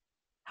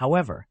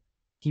 However,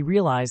 he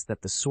realized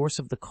that the source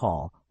of the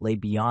call lay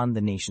beyond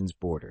the nation's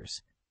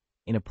borders,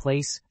 in a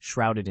place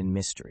shrouded in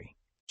mystery.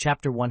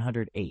 Chapter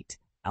 108,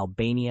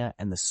 Albania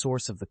and the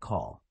Source of the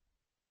Call.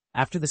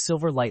 After the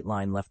silver light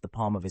line left the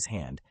palm of his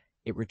hand,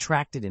 it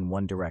retracted in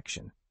one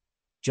direction.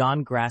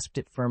 John grasped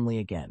it firmly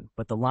again,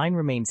 but the line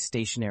remained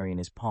stationary in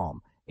his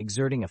palm,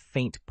 exerting a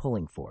faint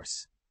pulling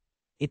force.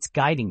 "It's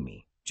guiding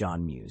me,"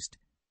 John mused.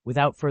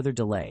 Without further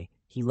delay,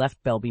 he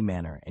left Belby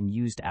Manor and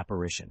used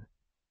apparition.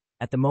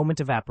 At the moment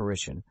of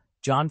apparition,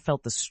 John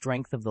felt the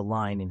strength of the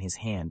line in his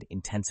hand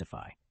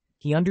intensify.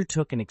 He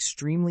undertook an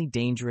extremely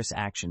dangerous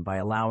action by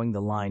allowing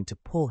the line to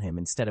pull him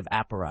instead of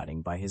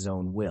apparating by his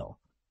own will.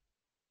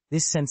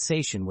 This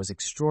sensation was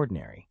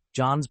extraordinary.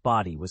 John's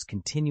body was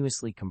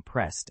continuously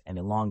compressed and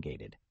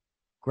elongated.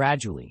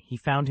 Gradually, he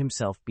found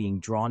himself being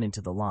drawn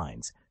into the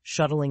lines,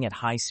 shuttling at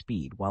high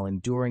speed while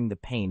enduring the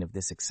pain of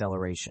this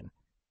acceleration.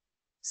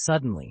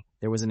 Suddenly,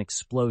 there was an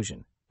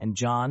explosion, and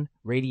John,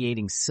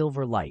 radiating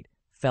silver light,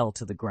 fell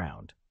to the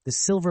ground. The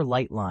silver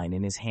light line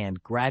in his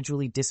hand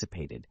gradually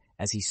dissipated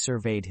as he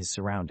surveyed his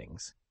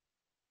surroundings.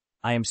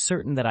 "I am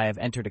certain that I have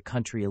entered a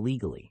country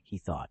illegally," he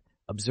thought,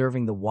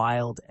 observing the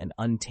wild and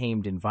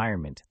untamed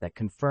environment that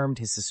confirmed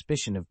his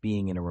suspicion of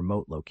being in a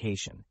remote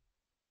location.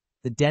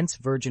 The dense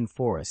virgin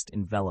forest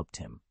enveloped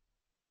him.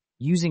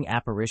 Using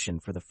apparition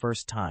for the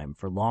first time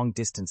for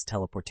long-distance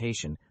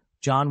teleportation,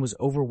 John was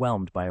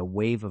overwhelmed by a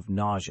wave of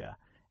nausea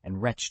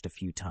and retched a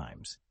few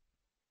times.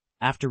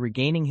 After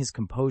regaining his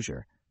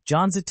composure,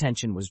 John's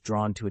attention was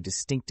drawn to a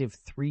distinctive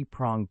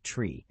three-pronged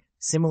tree,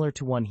 similar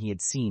to one he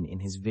had seen in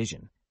his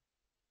vision.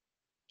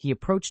 He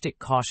approached it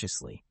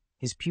cautiously,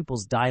 his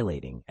pupils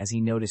dilating as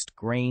he noticed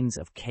grains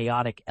of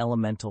chaotic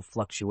elemental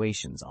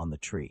fluctuations on the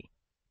tree.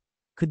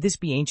 Could this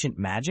be ancient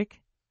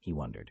magic? He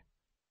wondered.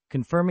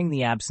 Confirming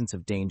the absence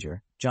of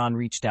danger, John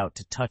reached out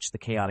to touch the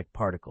chaotic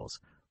particles,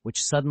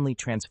 which suddenly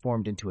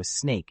transformed into a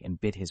snake and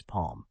bit his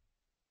palm.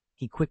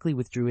 He quickly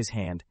withdrew his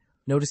hand,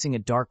 noticing a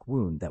dark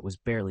wound that was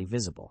barely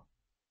visible.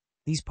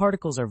 These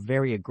particles are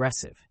very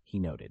aggressive, he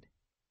noted.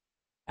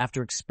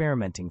 After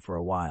experimenting for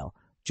a while,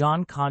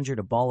 John conjured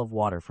a ball of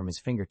water from his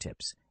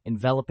fingertips,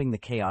 enveloping the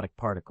chaotic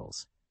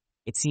particles.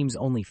 It seems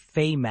only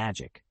fey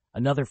magic,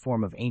 another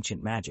form of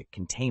ancient magic,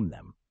 can tame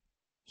them.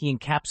 He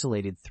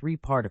encapsulated 3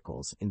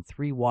 particles in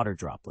 3 water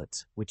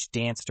droplets, which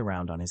danced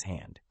around on his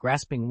hand.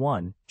 Grasping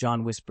one,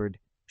 John whispered,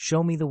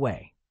 "Show me the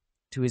way."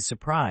 To his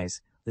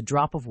surprise, the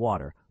drop of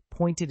water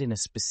pointed in a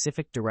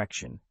specific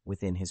direction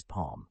within his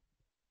palm.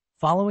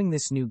 Following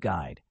this new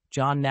guide,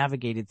 John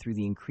navigated through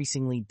the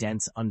increasingly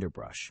dense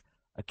underbrush,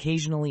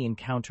 occasionally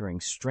encountering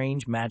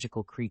strange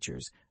magical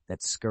creatures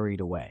that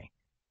scurried away.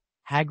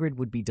 Hagrid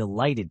would be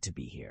delighted to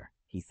be here,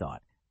 he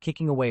thought,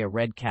 kicking away a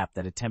red cap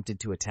that attempted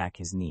to attack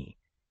his knee.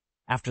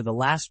 After the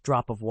last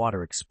drop of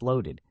water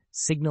exploded,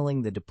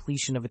 signaling the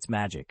depletion of its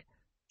magic,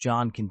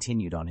 John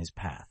continued on his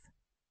path.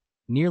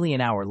 Nearly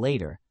an hour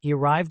later, he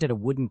arrived at a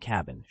wooden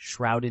cabin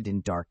shrouded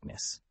in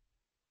darkness.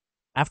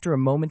 After a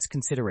moment's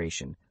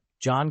consideration,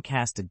 John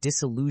cast a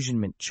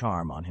disillusionment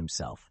charm on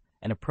himself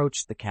and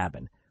approached the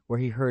cabin, where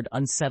he heard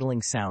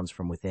unsettling sounds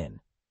from within.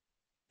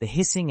 The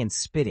hissing and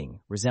spitting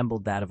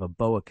resembled that of a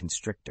boa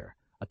constrictor,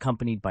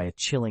 accompanied by a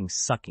chilling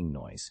sucking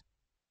noise.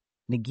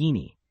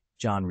 Nagini,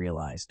 John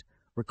realized,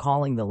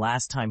 recalling the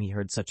last time he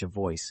heard such a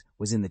voice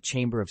was in the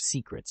Chamber of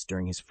Secrets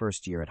during his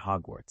first year at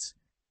Hogwarts.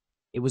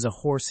 It was a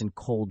hoarse and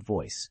cold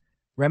voice,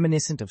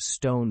 reminiscent of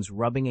stones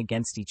rubbing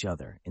against each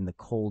other in the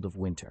cold of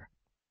winter.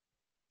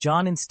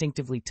 John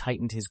instinctively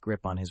tightened his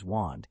grip on his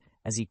wand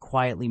as he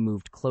quietly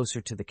moved closer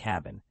to the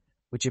cabin,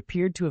 which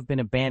appeared to have been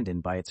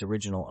abandoned by its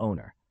original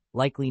owner,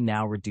 likely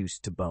now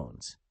reduced to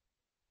bones.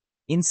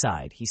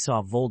 Inside, he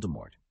saw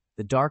Voldemort,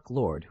 the Dark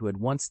Lord who had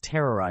once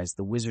terrorized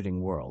the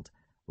wizarding world,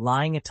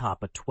 lying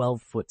atop a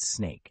 12-foot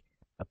snake,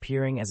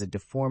 appearing as a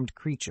deformed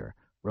creature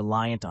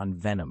reliant on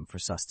venom for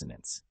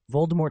sustenance.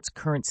 Voldemort's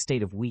current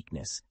state of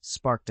weakness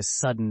sparked a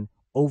sudden,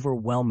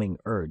 overwhelming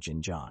urge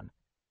in John.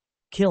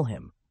 Kill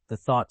him, the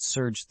thought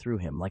surged through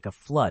him like a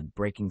flood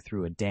breaking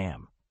through a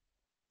dam.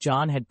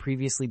 John had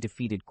previously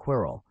defeated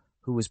Quirrell,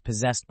 who was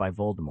possessed by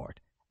Voldemort,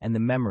 and the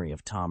memory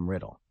of Tom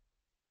Riddle.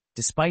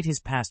 Despite his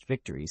past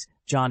victories,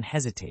 John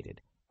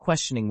hesitated,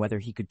 questioning whether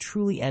he could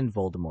truly end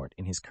Voldemort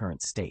in his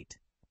current state.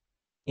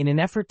 In an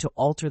effort to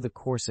alter the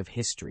course of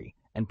history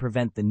and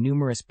prevent the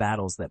numerous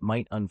battles that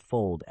might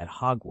unfold at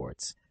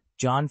Hogwarts,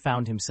 John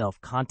found himself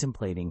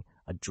contemplating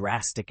a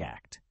drastic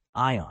act,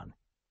 Ion.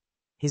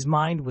 His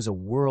mind was a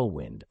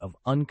whirlwind of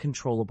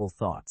uncontrollable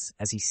thoughts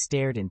as he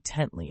stared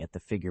intently at the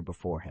figure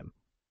before him.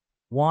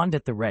 Wand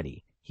at the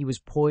ready, he was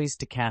poised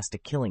to cast a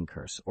killing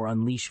curse or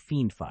unleash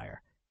fiendfire,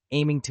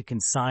 aiming to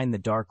consign the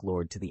Dark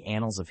Lord to the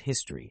annals of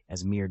history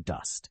as mere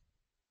dust.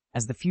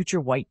 As the future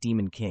White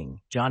Demon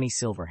King, Johnny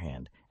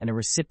Silverhand, and a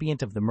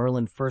recipient of the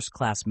Merlin First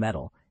Class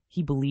Medal,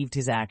 he believed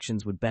his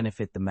actions would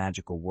benefit the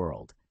magical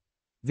world.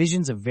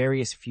 Visions of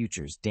various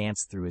futures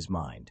danced through his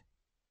mind.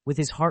 With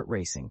his heart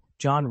racing,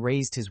 John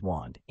raised his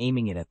wand,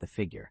 aiming it at the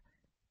figure.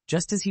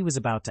 Just as he was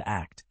about to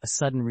act, a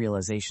sudden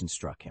realization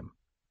struck him.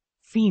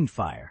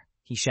 "Fiendfire!"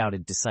 he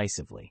shouted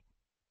decisively.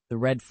 The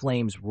red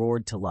flames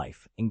roared to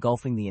life,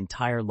 engulfing the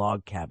entire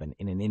log cabin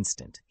in an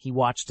instant. He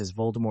watched as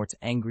Voldemort's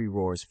angry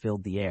roars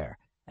filled the air,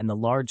 and the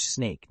large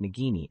snake,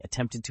 Nagini,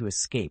 attempted to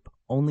escape,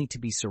 only to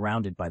be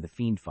surrounded by the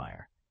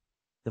fiendfire.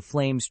 The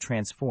flames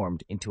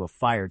transformed into a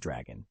fire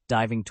dragon,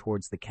 diving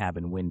towards the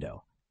cabin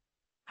window.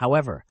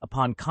 However,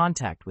 upon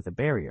contact with a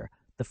barrier,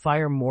 the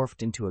fire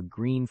morphed into a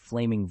green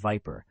flaming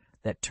viper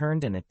that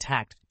turned and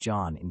attacked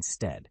John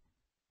instead.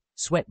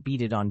 Sweat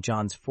beaded on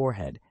John's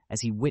forehead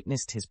as he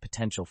witnessed his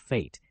potential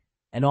fate,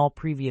 and all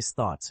previous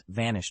thoughts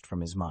vanished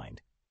from his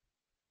mind.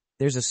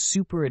 There's a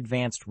super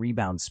advanced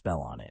rebound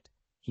spell on it,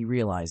 he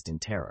realized in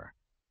terror.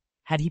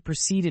 Had he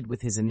proceeded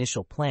with his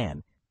initial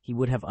plan, he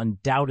would have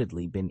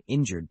undoubtedly been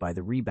injured by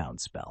the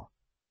rebound spell.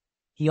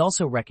 He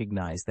also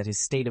recognized that his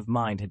state of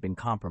mind had been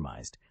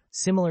compromised,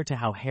 similar to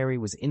how Harry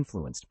was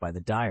influenced by the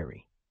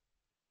diary.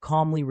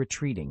 Calmly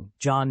retreating,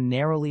 John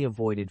narrowly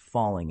avoided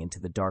falling into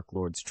the Dark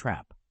Lord's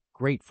trap,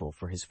 grateful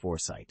for his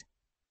foresight.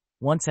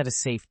 Once at a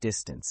safe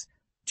distance,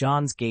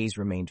 John's gaze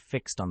remained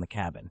fixed on the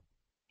cabin.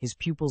 His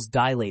pupils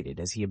dilated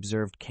as he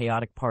observed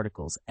chaotic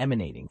particles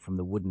emanating from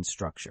the wooden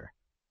structure.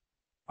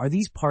 Are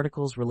these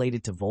particles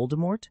related to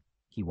Voldemort?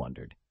 He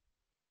wondered.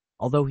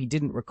 Although he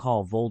didn't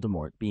recall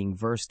Voldemort being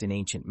versed in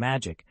ancient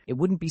magic, it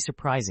wouldn't be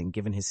surprising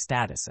given his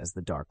status as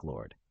the Dark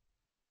Lord.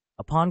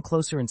 Upon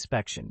closer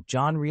inspection,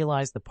 John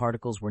realized the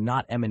particles were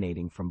not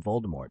emanating from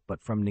Voldemort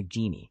but from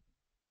Nagini.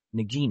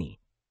 Nagini.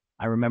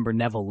 I remember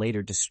Neville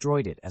later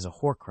destroyed it as a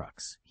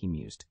Horcrux, he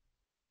mused.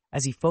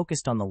 As he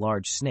focused on the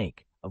large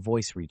snake, a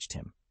voice reached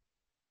him.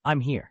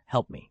 I'm here,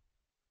 help me.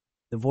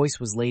 The voice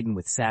was laden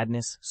with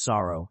sadness,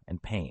 sorrow,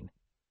 and pain.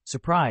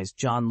 Surprised,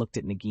 John looked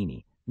at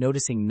Nagini,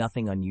 noticing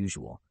nothing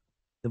unusual.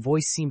 The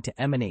voice seemed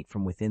to emanate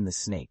from within the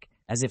snake,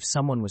 as if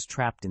someone was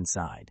trapped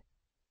inside.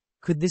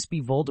 Could this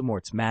be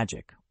Voldemort's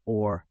magic,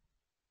 or...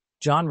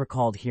 John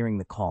recalled hearing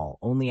the call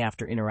only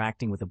after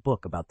interacting with a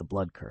book about the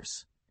blood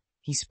curse.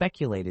 He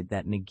speculated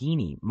that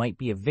Nagini might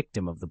be a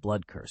victim of the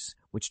blood curse,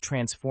 which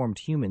transformed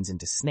humans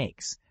into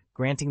snakes,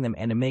 granting them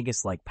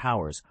animagus-like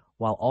powers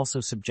while also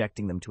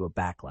subjecting them to a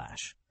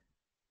backlash.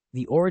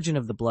 The origin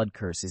of the blood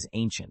curse is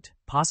ancient,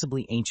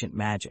 possibly ancient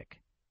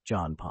magic,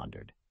 John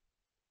pondered.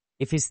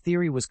 If his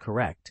theory was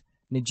correct,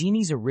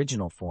 Nagini's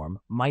original form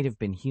might have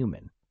been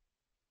human.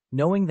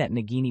 Knowing that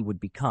Nagini would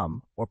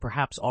become, or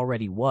perhaps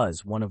already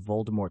was, one of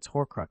Voldemort's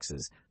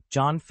Horcruxes,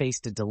 John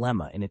faced a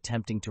dilemma in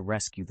attempting to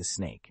rescue the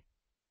snake.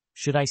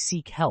 Should I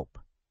seek help?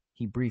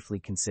 He briefly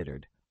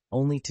considered,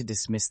 only to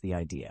dismiss the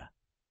idea.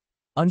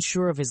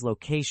 Unsure of his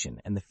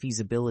location and the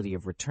feasibility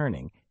of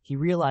returning, he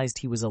realized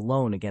he was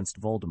alone against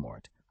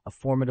Voldemort, a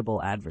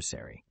formidable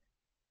adversary.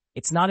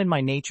 It's not in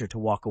my nature to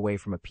walk away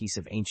from a piece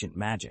of ancient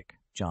magic,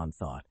 John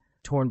thought,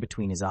 torn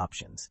between his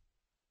options.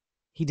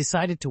 He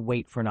decided to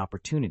wait for an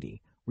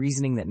opportunity,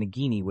 reasoning that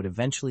Nagini would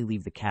eventually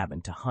leave the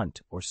cabin to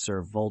hunt or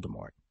serve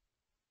Voldemort.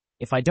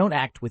 If I don't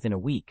act within a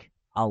week,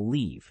 I'll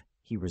leave,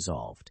 he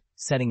resolved,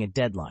 setting a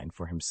deadline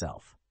for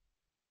himself.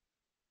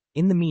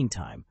 In the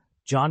meantime,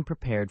 John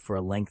prepared for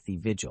a lengthy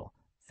vigil,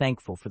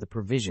 thankful for the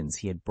provisions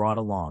he had brought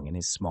along in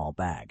his small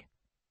bag.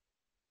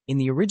 In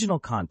the original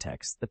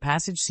context, the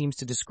passage seems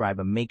to describe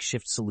a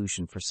makeshift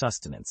solution for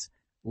sustenance,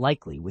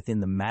 likely within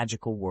the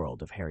magical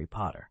world of Harry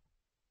Potter.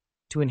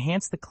 To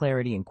enhance the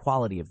clarity and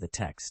quality of the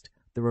text,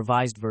 the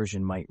revised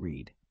version might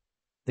read,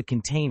 the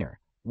container,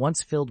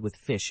 once filled with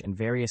fish and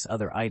various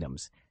other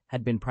items,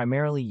 had been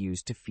primarily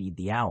used to feed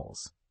the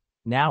owls.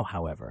 Now,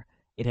 however,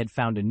 it had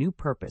found a new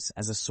purpose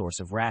as a source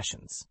of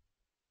rations.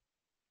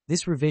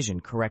 This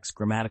revision corrects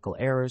grammatical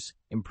errors,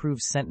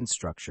 improves sentence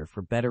structure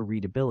for better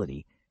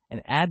readability,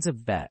 and adds a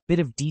bit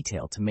of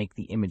detail to make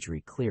the imagery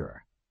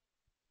clearer.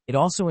 It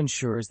also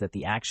ensures that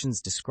the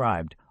actions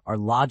described are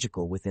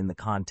logical within the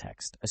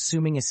context,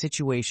 assuming a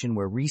situation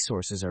where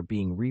resources are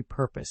being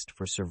repurposed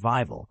for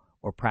survival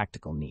or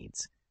practical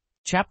needs.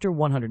 Chapter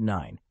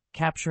 109,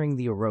 Capturing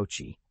the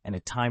Orochi and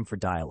a Time for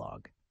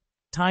Dialogue.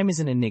 Time is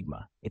an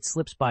enigma. It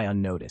slips by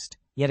unnoticed,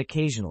 yet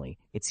occasionally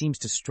it seems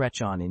to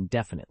stretch on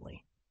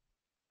indefinitely.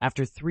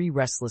 After 3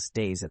 restless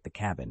days at the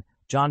cabin,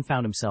 John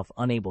found himself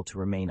unable to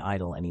remain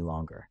idle any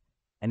longer.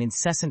 An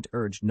incessant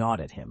urge gnawed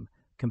at him,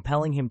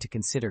 compelling him to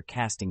consider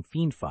casting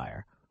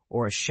fiendfire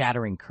or a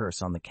shattering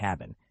curse on the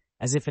cabin,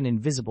 as if an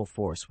invisible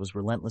force was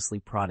relentlessly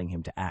prodding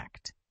him to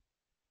act.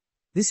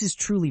 This is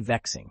truly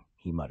vexing,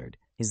 he muttered,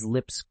 his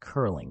lips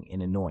curling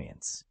in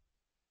annoyance.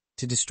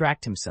 To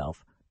distract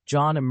himself,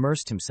 John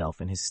immersed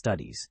himself in his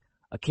studies,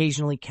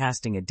 occasionally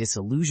casting a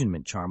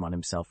disillusionment charm on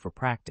himself for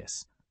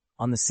practice.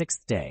 On the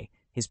 6th day,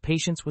 his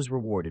patience was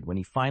rewarded when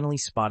he finally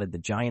spotted the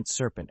giant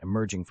serpent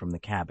emerging from the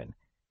cabin.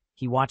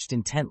 He watched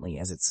intently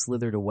as it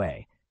slithered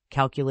away,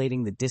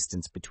 calculating the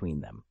distance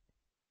between them.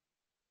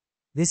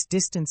 This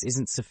distance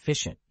isn't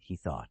sufficient, he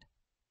thought.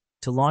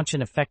 To launch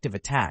an effective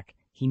attack,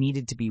 he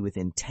needed to be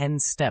within 10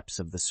 steps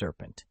of the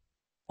serpent,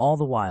 all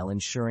the while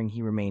ensuring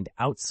he remained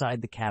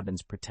outside the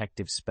cabin's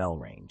protective spell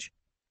range.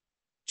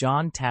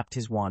 John tapped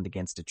his wand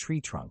against a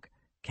tree trunk,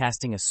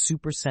 casting a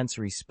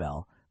supersensory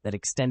spell that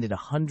extended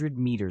 100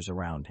 meters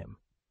around him.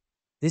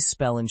 This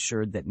spell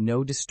ensured that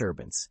no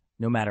disturbance,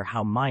 no matter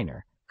how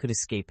minor, could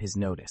escape his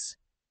notice.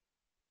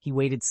 He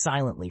waited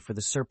silently for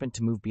the serpent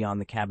to move beyond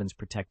the cabin's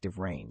protective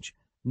range,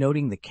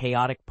 noting the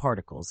chaotic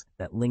particles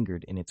that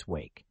lingered in its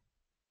wake.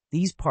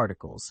 These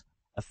particles,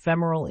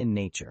 ephemeral in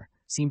nature,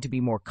 seemed to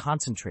be more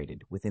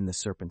concentrated within the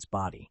serpent's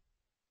body.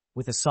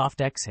 With a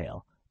soft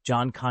exhale,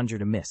 John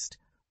conjured a mist,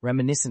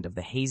 reminiscent of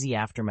the hazy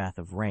aftermath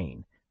of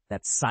rain,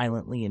 that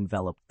silently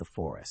enveloped the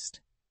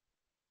forest.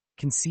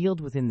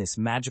 Concealed within this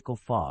magical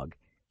fog,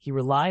 he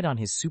relied on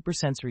his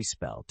supersensory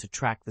spell to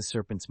track the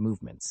serpent's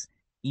movements,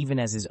 even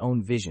as his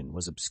own vision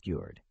was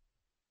obscured.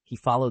 He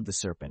followed the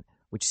serpent,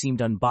 which seemed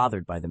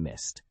unbothered by the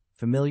mist,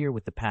 familiar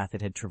with the path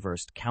it had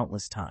traversed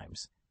countless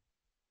times.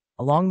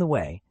 Along the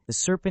way, the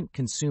serpent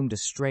consumed a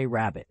stray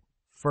rabbit,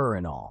 fur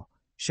and all,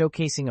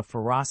 showcasing a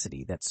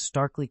ferocity that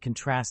starkly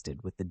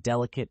contrasted with the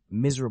delicate,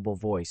 miserable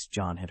voice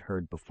John had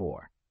heard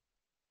before.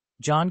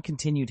 John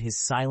continued his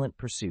silent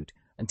pursuit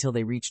until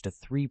they reached a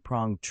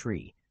 3-pronged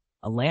tree,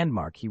 a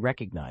landmark he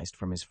recognized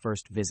from his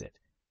first visit.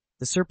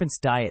 The serpent's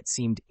diet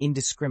seemed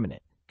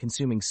indiscriminate,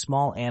 consuming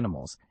small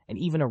animals and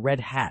even a red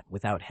hat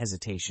without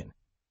hesitation.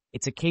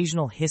 Its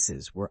occasional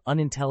hisses were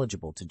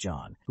unintelligible to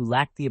John, who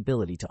lacked the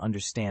ability to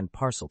understand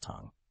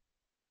Parseltongue.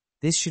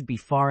 This should be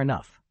far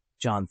enough,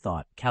 John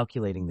thought,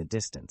 calculating the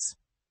distance.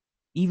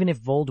 Even if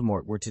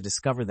Voldemort were to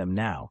discover them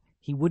now,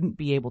 he wouldn't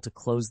be able to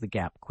close the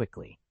gap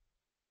quickly.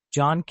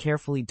 John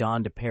carefully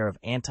donned a pair of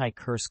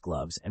anti-curse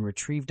gloves and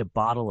retrieved a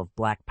bottle of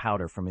black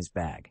powder from his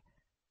bag,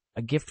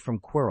 a gift from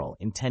Quirrell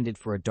intended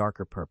for a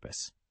darker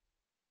purpose.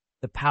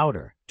 The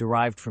powder,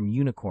 derived from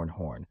unicorn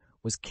horn,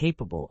 was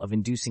capable of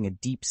inducing a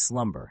deep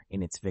slumber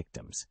in its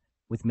victims.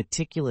 With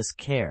meticulous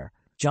care,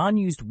 John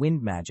used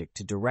wind magic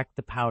to direct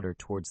the powder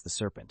towards the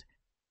serpent.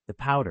 The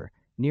powder,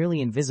 nearly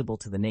invisible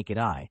to the naked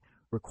eye,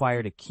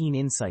 required a keen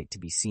insight to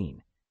be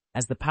seen.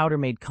 As the powder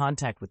made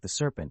contact with the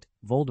serpent,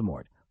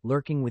 Voldemort,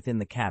 lurking within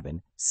the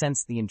cabin,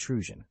 sensed the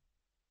intrusion.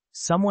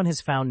 Someone has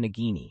found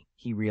Nagini,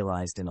 he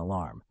realized in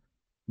alarm.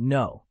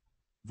 No.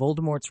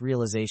 Voldemort's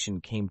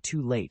realization came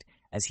too late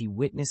as he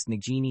witnessed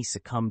Nagini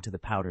succumb to the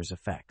powder's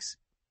effects.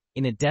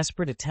 In a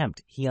desperate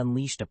attempt, he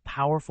unleashed a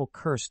powerful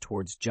curse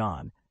towards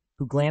John,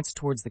 who glanced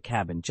towards the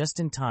cabin just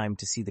in time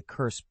to see the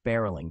curse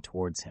barreling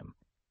towards him.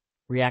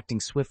 Reacting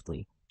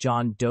swiftly,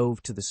 John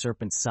dove to the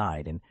serpent's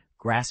side and,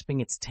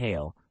 grasping its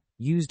tail,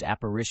 used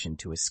apparition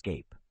to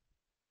escape.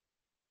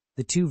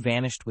 The two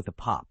vanished with a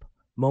pop,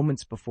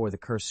 moments before the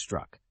curse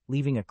struck,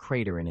 leaving a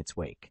crater in its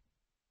wake.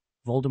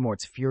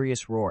 Voldemort's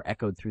furious roar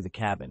echoed through the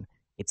cabin,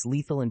 its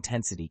lethal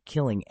intensity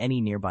killing any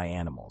nearby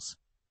animals.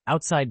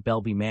 Outside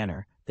Belby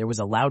Manor, there was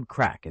a loud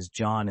crack as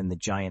John and the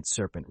giant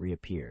serpent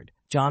reappeared.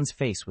 John's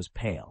face was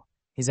pale.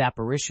 His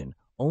apparition,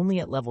 only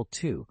at level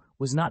 2,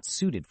 was not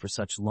suited for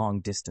such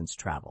long-distance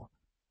travel.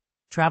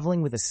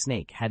 Traveling with a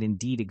snake had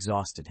indeed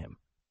exhausted him.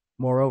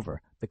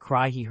 Moreover, the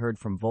cry he heard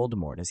from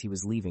Voldemort as he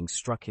was leaving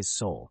struck his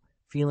soul,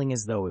 feeling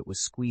as though it was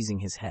squeezing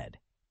his head.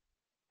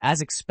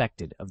 As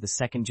expected of the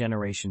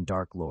second-generation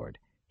Dark Lord,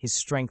 his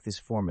strength is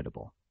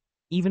formidable.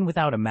 Even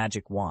without a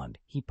magic wand,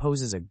 he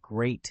poses a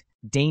great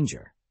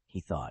danger,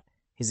 he thought,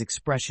 his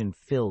expression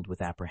filled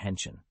with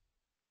apprehension.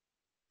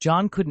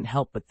 John couldn't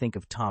help but think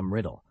of Tom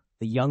Riddle,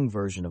 the young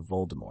version of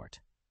Voldemort.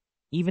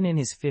 Even in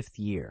his 5th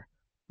year,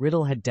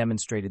 Riddle had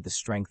demonstrated the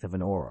strength of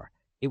an Auror.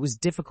 It was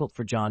difficult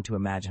for John to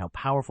imagine how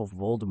powerful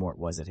Voldemort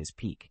was at his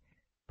peak.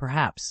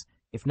 Perhaps,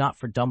 if not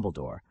for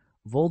Dumbledore,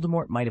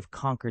 Voldemort might have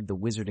conquered the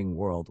wizarding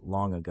world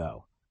long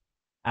ago.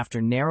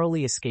 After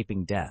narrowly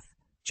escaping death,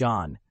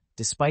 John,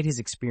 despite his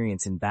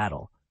experience in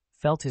battle,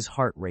 felt his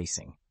heart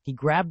racing. He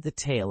grabbed the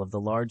tail of the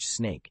large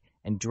snake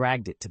and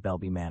dragged it to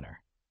Belby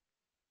Manor.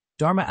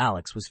 Dharma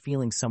Alex was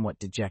feeling somewhat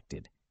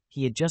dejected.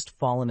 He had just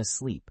fallen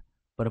asleep,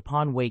 but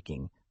upon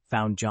waking,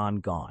 found John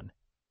gone.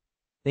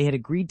 They had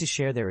agreed to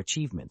share their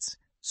achievements,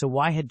 so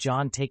why had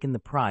John taken the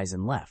prize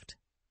and left?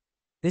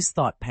 This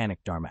thought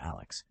panicked Dharma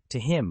Alex. To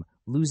him,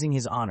 losing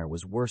his honor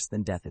was worse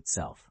than death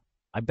itself.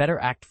 I better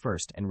act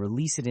first and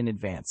release it in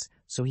advance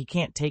so he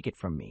can't take it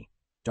from me,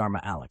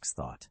 Dharma Alex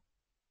thought.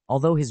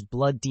 Although his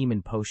blood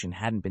demon potion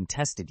hadn't been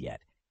tested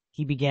yet,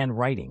 he began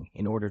writing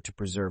in order to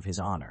preserve his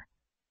honor.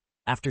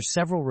 After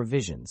several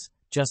revisions,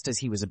 just as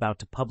he was about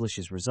to publish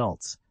his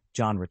results,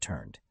 John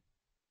returned.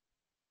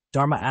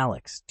 Dharma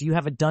Alex, do you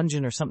have a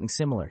dungeon or something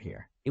similar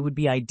here? It would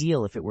be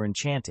ideal if it were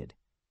enchanted,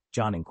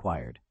 John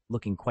inquired,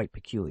 looking quite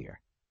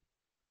peculiar.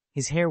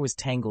 His hair was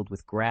tangled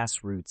with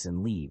grass roots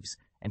and leaves,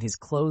 and his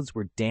clothes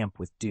were damp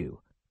with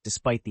dew,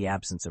 despite the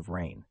absence of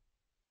rain.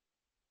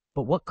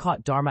 But what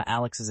caught Dharma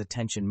Alex's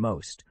attention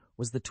most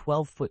was the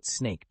 12-foot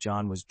snake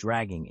John was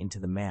dragging into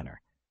the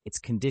manor, its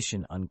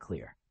condition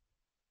unclear.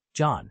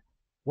 John,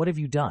 what have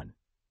you done?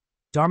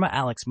 Dharma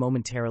Alex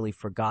momentarily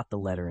forgot the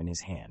letter in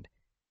his hand.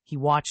 He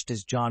watched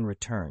as John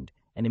returned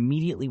and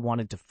immediately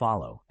wanted to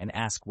follow and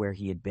ask where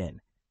he had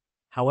been.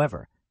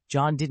 However,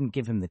 John didn't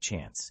give him the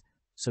chance,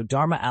 so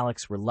Dharma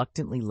Alex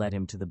reluctantly led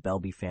him to the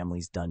Belby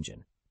family's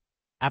dungeon.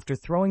 After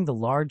throwing the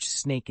large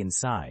snake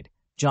inside,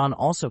 John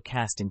also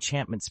cast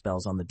enchantment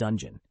spells on the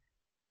dungeon.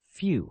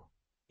 Phew,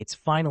 it's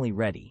finally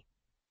ready.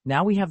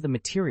 Now we have the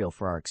material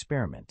for our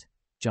experiment,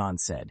 John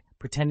said,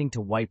 pretending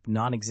to wipe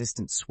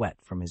non-existent sweat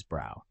from his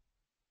brow.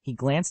 He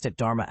glanced at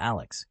Dharma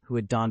Alex, who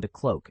had donned a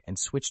cloak and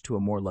switched to a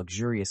more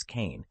luxurious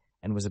cane,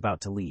 and was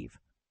about to leave.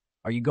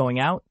 Are you going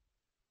out?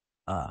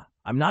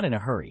 I'm not in a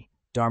hurry,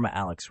 Dharma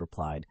Alex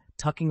replied,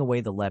 tucking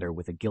away the letter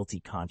with a guilty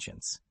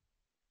conscience.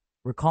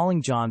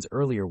 Recalling John's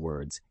earlier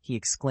words, he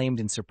exclaimed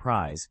in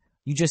surprise,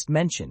 You just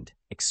mentioned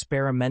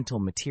experimental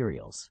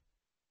materials.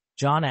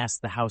 John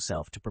asked the house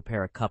elf to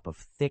prepare a cup of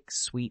thick,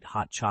 sweet,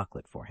 hot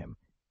chocolate for him.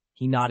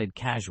 He nodded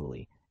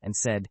casually and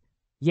said,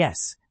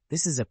 Yes,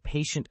 this is a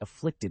patient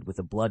afflicted with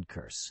a blood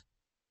curse.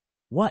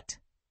 What?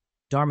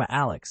 Dharma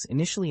Alex,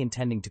 initially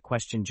intending to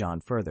question John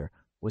further,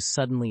 was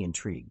suddenly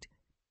intrigued.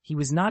 He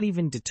was not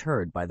even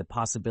deterred by the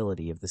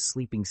possibility of the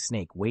sleeping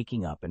snake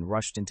waking up and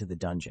rushed into the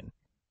dungeon.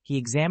 He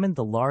examined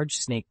the large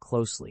snake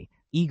closely,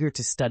 eager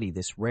to study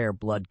this rare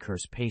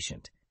blood-cursed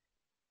patient.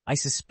 I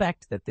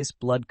suspect that this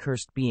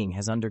blood-cursed being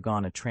has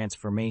undergone a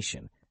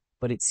transformation,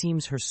 but it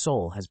seems her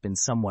soul has been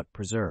somewhat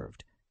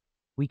preserved.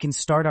 We can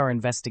start our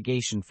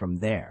investigation from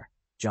there,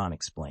 John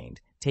explained,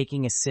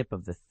 taking a sip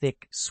of the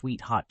thick,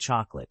 sweet hot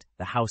chocolate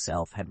the house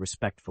elf had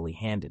respectfully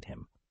handed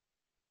him.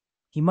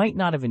 He might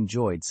not have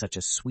enjoyed such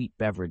a sweet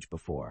beverage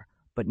before,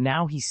 but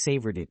now he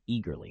savored it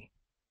eagerly.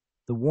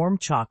 The warm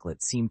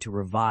chocolate seemed to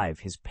revive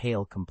his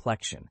pale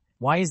complexion.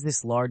 Why is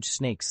this large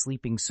snake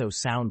sleeping so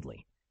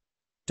soundly?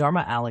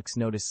 Dharma Alex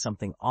noticed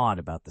something odd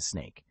about the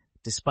snake.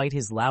 Despite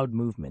his loud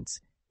movements,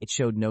 it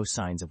showed no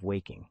signs of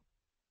waking.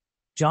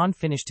 John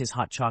finished his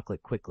hot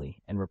chocolate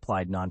quickly and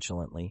replied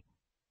nonchalantly,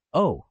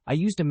 "Oh, I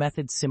used a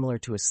method similar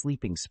to a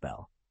sleeping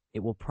spell. It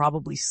will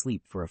probably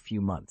sleep for a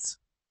few months."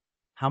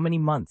 "How many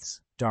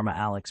months?" Dharma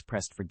Alex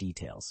pressed for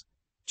details.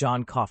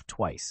 John coughed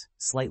twice,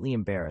 slightly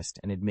embarrassed,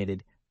 and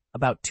admitted,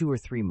 "About 2 or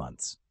 3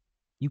 months."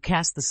 "You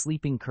cast the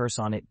sleeping curse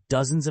on it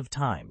dozens of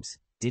times,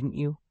 didn't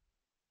you?"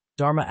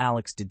 Dharma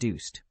Alex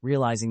deduced,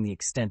 realizing the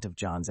extent of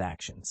John's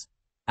actions.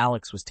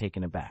 Alex was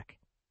taken aback.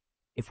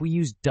 "If we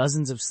used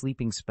dozens of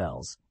sleeping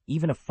spells,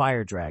 even a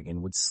fire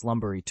dragon would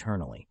slumber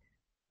eternally.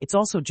 It's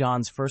also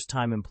John's first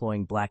time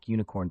employing black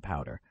unicorn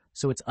powder,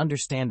 so it's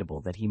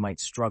understandable that he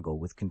might struggle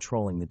with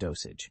controlling the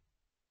dosage."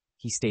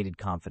 He stated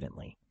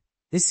confidently,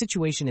 "This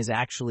situation is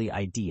actually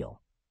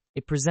ideal.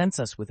 It presents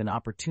us with an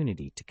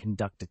opportunity to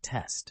conduct a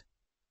test."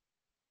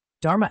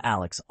 Dharma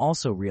Alex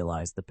also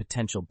realized the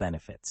potential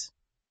benefits.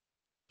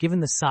 Given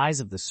the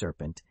size of the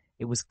serpent,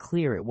 it was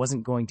clear it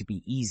wasn't going to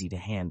be easy to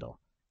handle.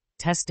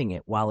 Testing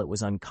it while it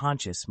was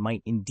unconscious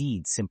might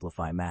indeed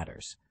simplify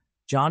matters.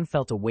 John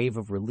felt a wave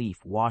of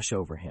relief wash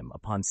over him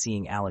upon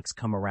seeing Alex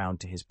come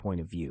around to his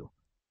point of view.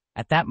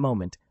 At that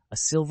moment, a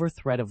silver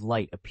thread of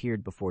light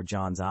appeared before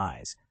John's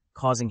eyes,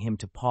 causing him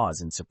to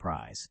pause in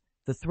surprise.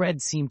 The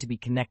thread seemed to be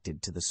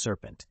connected to the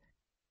serpent.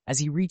 As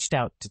he reached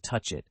out to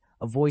touch it,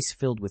 a voice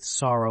filled with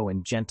sorrow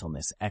and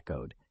gentleness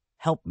echoed,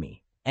 "Help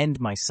me,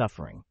 end my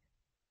suffering."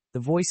 The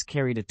voice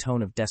carried a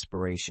tone of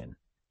desperation.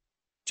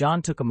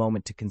 John took a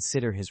moment to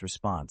consider his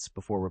response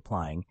before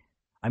replying,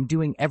 "I'm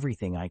doing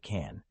everything I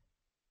can."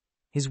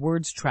 His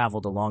words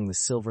traveled along the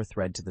silver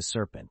thread to the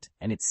serpent,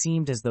 and it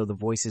seemed as though the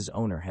voice's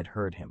owner had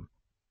heard him.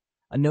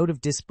 A note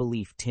of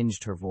disbelief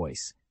tinged her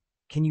voice.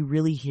 "Can you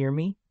really hear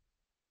me?"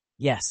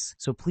 "Yes,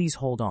 so please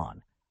hold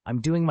on.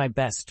 I'm doing my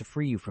best to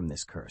free you from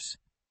this curse,"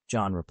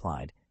 John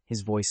replied,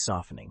 his voice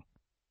softening.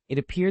 It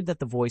appeared that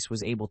the voice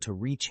was able to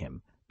reach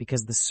him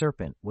because the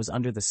serpent was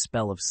under the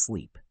spell of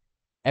sleep.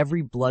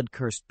 Every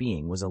blood-cursed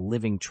being was a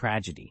living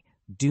tragedy,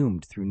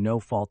 doomed through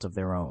no fault of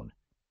their own.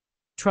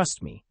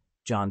 "Trust me,"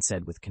 John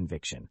said with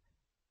conviction.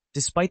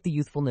 Despite the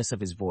youthfulness of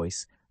his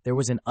voice, there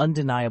was an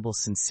undeniable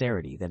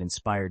sincerity that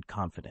inspired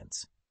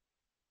confidence.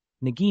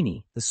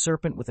 Nagini, the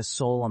serpent with a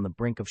soul on the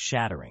brink of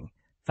shattering,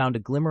 found a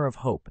glimmer of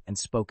hope and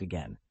spoke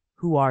again.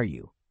 "Who are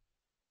you?"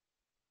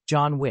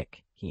 "John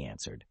Wick," he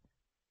answered.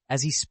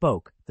 As he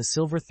spoke, the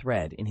silver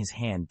thread in his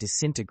hand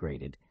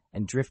disintegrated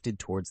and drifted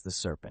towards the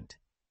serpent.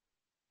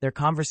 Their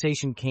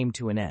conversation came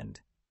to an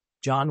end.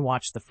 John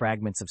watched the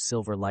fragments of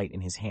silver light in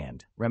his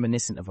hand,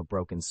 reminiscent of a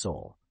broken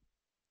soul.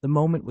 The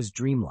moment was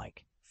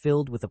dreamlike,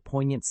 filled with a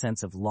poignant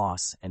sense of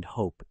loss and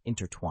hope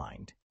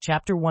intertwined.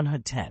 Chapter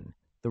 110,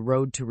 The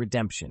Road to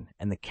Redemption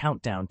and the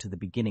Countdown to the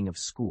Beginning of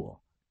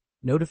School.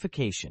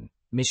 Notification,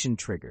 mission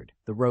triggered,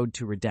 The Road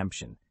to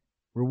Redemption.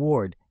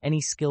 Reward,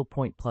 any skill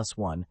point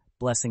 +1,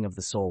 Blessing of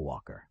the Soul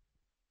Walker.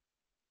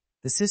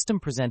 The system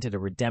presented a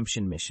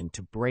redemption mission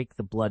to break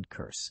the blood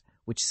curse,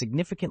 which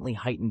significantly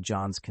heightened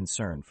John's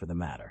concern for the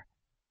matter.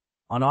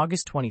 On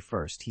August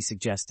 21st, he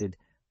suggested,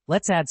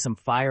 "Let's add some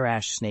fire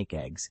ash snake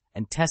eggs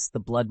and test the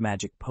blood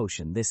magic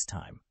potion this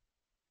time."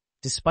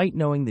 Despite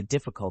knowing the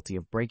difficulty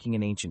of breaking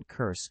an ancient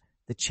curse,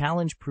 the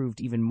challenge proved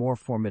even more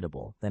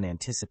formidable than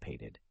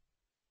anticipated.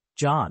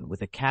 John,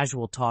 with a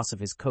casual toss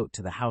of his coat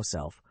to the house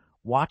elf,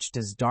 watched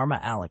as Dharma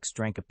Alex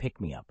drank a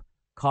pick-me-up,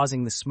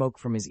 causing the smoke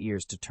from his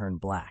ears to turn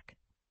black.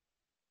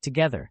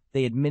 Together,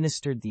 they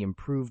administered the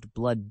improved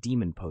blood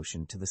demon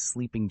potion to the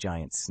sleeping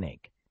giant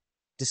snake.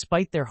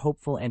 Despite their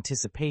hopeful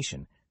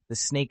anticipation, the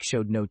snake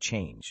showed no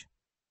change.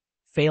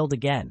 "Failed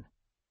again,"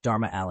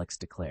 Dharma Alex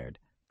declared,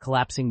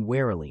 collapsing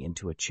warily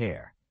into a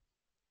chair.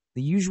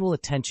 The usual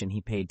attention he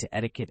paid to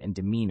etiquette and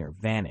demeanor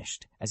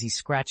vanished as he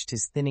scratched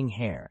his thinning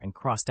hair and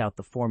crossed out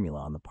the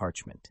formula on the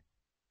parchment.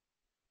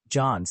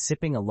 John,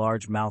 sipping a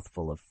large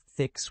mouthful of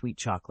thick, sweet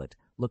chocolate,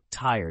 looked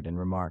tired and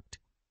remarked,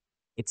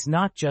 "It's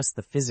not just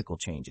the physical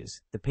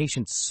changes. The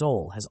patient's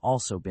soul has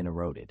also been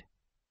eroded."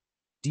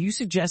 "Do you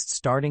suggest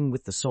starting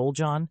with the soul,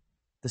 John?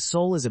 The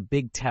soul is a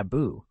big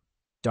taboo,"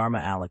 Dharma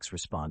Alex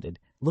responded,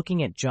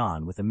 looking at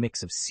John with a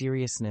mix of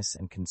seriousness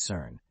and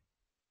concern.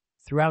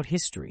 Throughout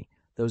history,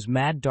 those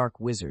mad dark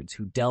wizards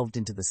who delved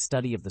into the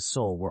study of the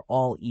soul were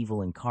all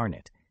evil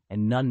incarnate,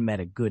 and none met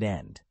a good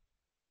end.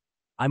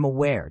 "I'm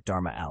aware,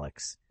 Dharma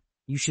Alex.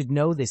 You should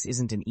know this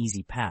isn't an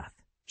easy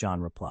path," John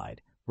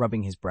replied,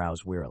 rubbing his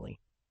brows wearily.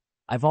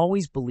 "I've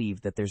always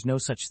believed that there's no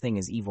such thing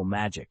as evil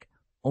magic,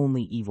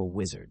 only evil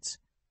wizards.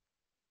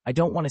 I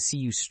don't want to see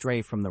you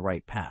stray from the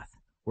right path.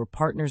 We're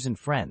partners and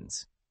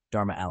friends,"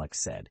 Dharma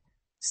Alex said,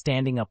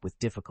 standing up with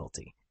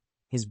difficulty.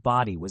 His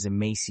body was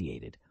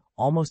emaciated,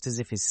 almost as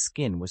if his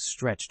skin was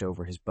stretched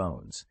over his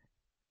bones.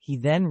 He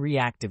then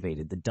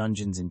reactivated the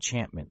dungeon's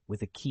enchantment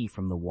with a key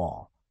from the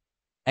wall.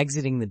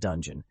 Exiting the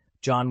dungeon,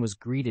 John was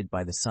greeted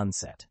by the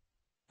sunset.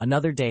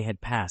 Another day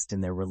had passed in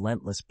their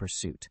relentless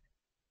pursuit.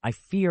 "I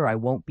fear I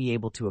won't be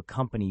able to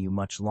accompany you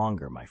much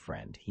longer, my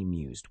friend," he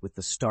mused, with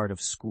the start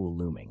of school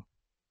looming.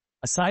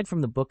 Aside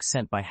from the book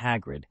sent by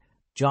Hagrid,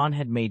 John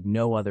had made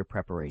no other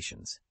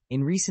preparations.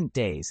 In recent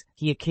days,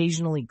 he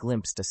occasionally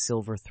glimpsed a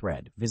silver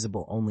thread,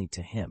 visible only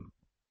to him.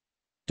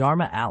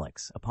 Dharma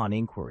Alex, upon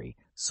inquiry,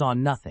 saw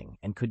nothing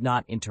and could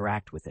not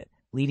interact with it,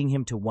 leading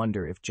him to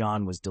wonder if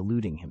John was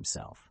deluding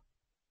himself.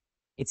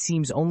 It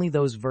seems only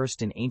those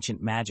versed in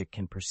ancient magic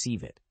can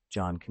perceive it,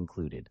 John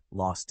concluded,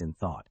 lost in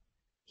thought.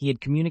 He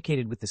had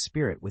communicated with the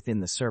spirit within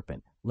the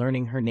serpent,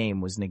 learning her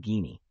name was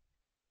Nagini.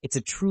 It's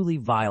a truly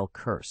vile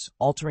curse,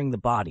 altering the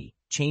body,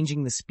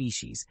 changing the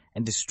species,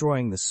 and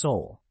destroying the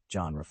soul,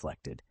 John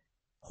reflected,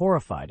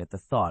 horrified at the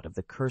thought of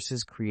the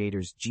curse's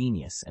creator's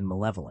genius and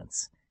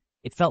malevolence.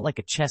 It felt like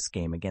a chess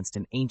game against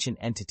an ancient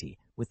entity,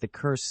 with the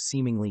curse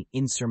seemingly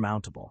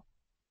insurmountable.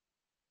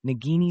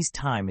 Nagini's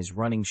time is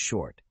running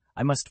short.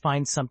 I must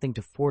find something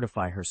to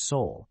fortify her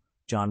soul,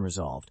 John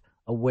resolved,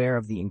 aware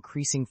of the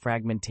increasing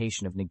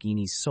fragmentation of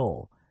Nagini's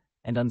soul,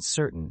 and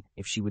uncertain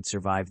if she would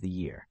survive the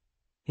year.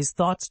 His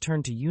thoughts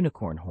turned to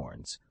unicorn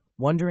horns,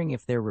 wondering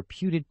if their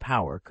reputed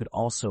power could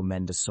also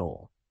mend a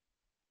soul.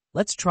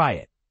 Let's try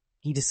it,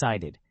 he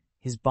decided,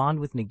 his bond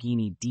with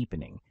Nagini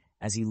deepening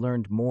as he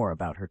learned more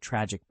about her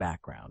tragic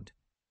background.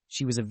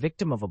 She was a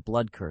victim of a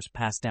blood curse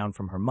passed down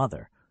from her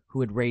mother,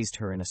 who had raised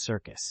her in a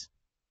circus.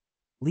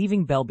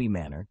 Leaving Belby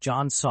Manor,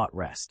 John sought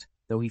rest,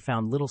 though he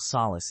found little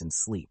solace in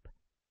sleep.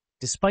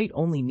 Despite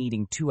only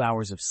needing 2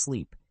 hours of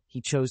sleep, he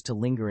chose to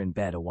linger in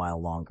bed a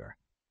while longer.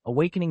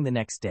 Awakening the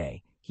next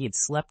day, he had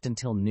slept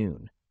until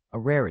noon, a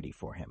rarity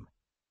for him.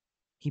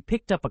 He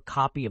picked up a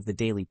copy of the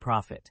Daily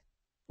Prophet,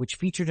 which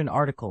featured an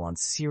article on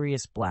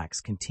Sirius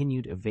Black's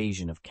continued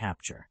evasion of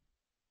capture.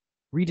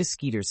 Rita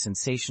Skeeter's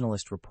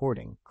sensationalist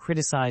reporting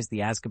criticized the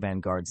Azkaban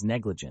Guard's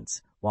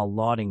negligence while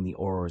lauding the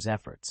Auror's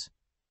efforts.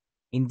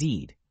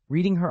 Indeed,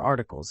 reading her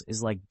articles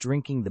is like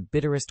drinking the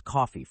bitterest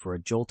coffee for a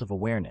jolt of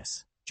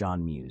awareness,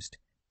 John mused,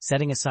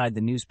 setting aside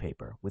the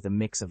newspaper with a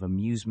mix of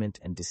amusement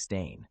and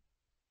disdain.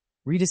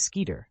 Rita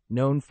Skeeter,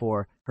 known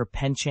for her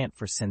penchant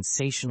for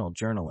sensational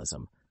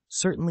journalism,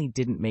 certainly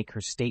didn't make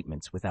her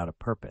statements without a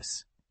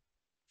purpose.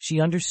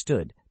 She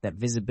understood that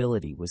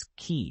visibility was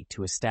key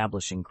to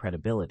establishing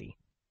credibility.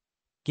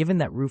 Given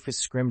that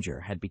Rufus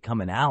Scrimgeour had become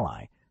an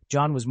ally,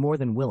 John was more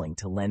than willing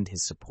to lend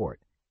his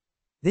support.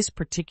 This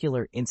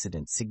particular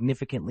incident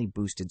significantly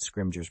boosted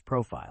Scrimgeour's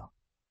profile.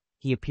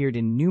 He appeared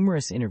in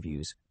numerous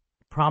interviews,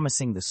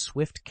 promising the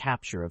swift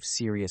capture of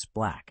Sirius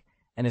Black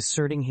and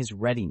asserting his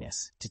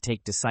readiness to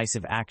take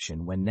decisive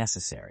action when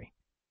necessary.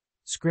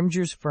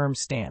 Scrimgeour's firm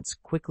stance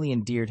quickly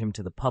endeared him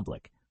to the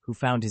public, who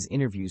found his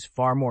interviews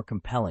far more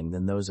compelling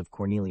than those of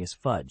Cornelius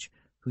Fudge,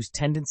 whose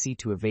tendency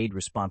to evade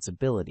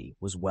responsibility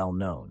was well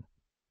known.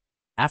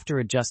 After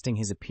adjusting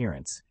his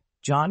appearance,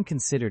 John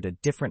considered a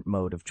different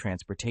mode of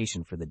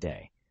transportation for the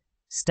day.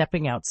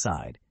 Stepping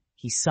outside,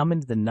 he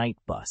summoned the night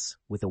bus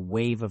with a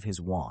wave of his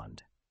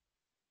wand.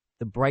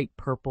 The bright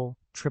purple,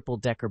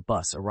 triple-decker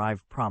bus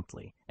arrived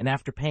promptly, and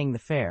after paying the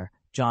fare,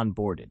 John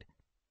boarded.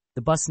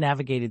 The bus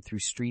navigated through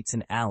streets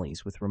and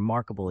alleys with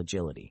remarkable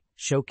agility,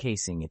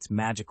 showcasing its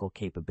magical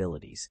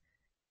capabilities.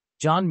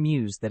 John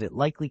mused that it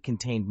likely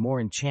contained more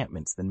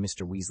enchantments than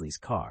Mr. Weasley's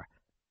car,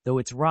 though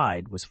its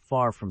ride was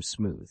far from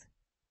smooth.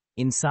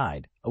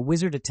 Inside, a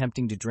wizard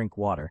attempting to drink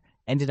water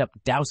ended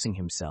up dousing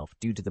himself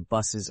due to the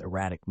bus's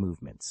erratic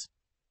movements.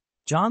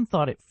 John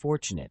thought it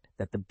fortunate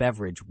that the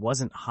beverage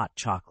wasn't hot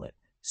chocolate,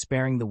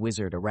 sparing the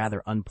wizard a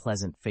rather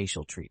unpleasant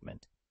facial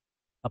treatment.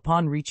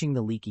 Upon reaching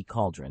the leaky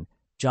cauldron,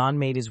 John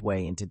made his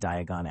way into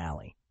Diagon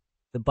Alley.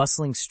 The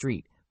bustling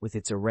street, with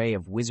its array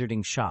of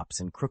wizarding shops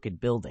and crooked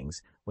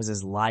buildings, was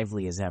as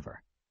lively as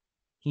ever.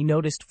 He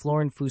noticed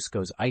Florin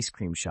Fusco's ice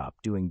cream shop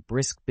doing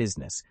brisk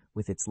business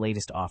with its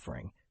latest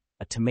offering,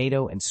 a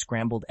tomato and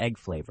scrambled egg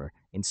flavor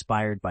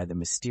inspired by the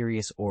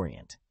mysterious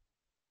Orient.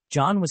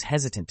 John was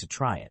hesitant to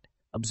try it,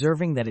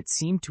 observing that it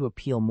seemed to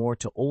appeal more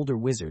to older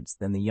wizards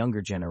than the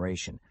younger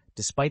generation,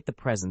 despite the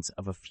presence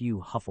of a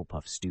few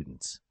Hufflepuff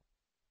students.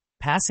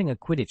 Passing a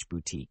Quidditch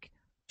boutique,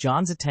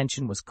 John's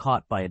attention was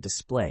caught by a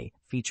display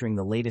featuring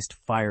the latest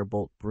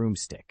Firebolt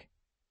broomstick.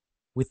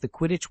 With the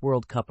Quidditch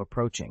World Cup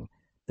approaching,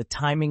 the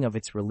timing of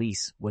its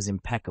release was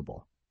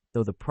impeccable,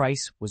 though the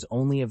price was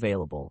only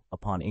available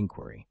upon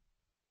inquiry.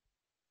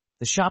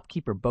 The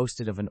shopkeeper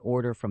boasted of an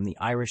order from the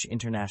Irish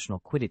international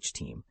Quidditch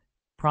team,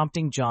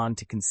 prompting John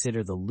to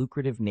consider the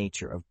lucrative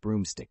nature of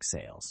broomstick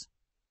sales.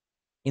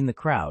 In the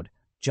crowd,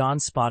 John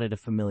spotted a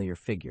familiar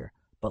figure,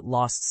 but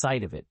lost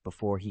sight of it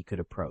before he could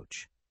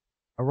approach.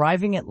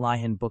 Arriving at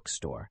Lyhan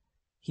Bookstore,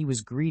 he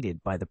was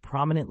greeted by the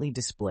prominently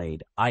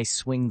displayed I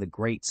Swing the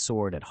Great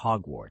Sword at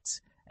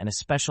Hogwarts and a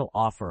special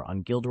offer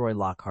on Gilderoy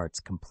Lockhart's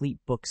complete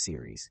book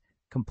series,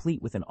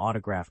 complete with an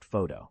autographed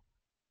photo.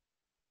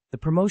 The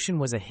promotion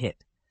was a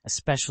hit,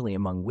 especially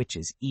among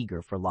witches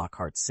eager for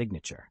Lockhart's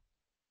signature.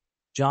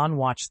 John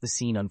watched the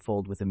scene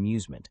unfold with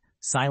amusement,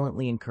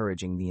 silently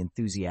encouraging the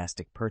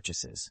enthusiastic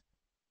purchases.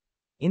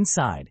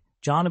 Inside,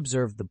 John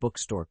observed the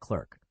bookstore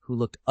clerk, who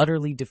looked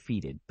utterly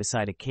defeated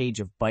beside a cage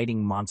of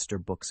biting monster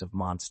books of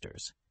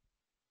monsters.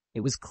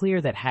 It was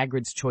clear that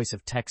Hagrid's choice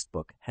of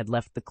textbook had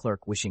left the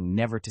clerk wishing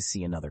never to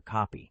see another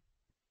copy.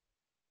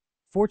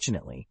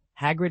 Fortunately,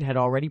 Hagrid had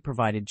already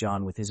provided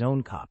John with his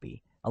own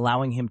copy,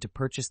 allowing him to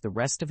purchase the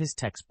rest of his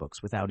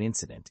textbooks without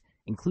incident,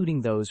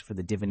 including those for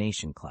the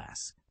divination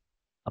class.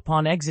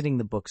 Upon exiting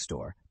the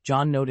bookstore,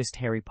 John noticed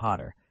Harry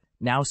Potter,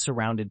 now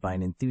surrounded by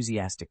an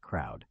enthusiastic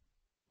crowd.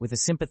 With a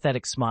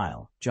sympathetic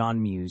smile,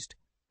 John mused,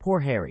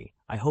 "Poor Harry,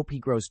 I hope he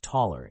grows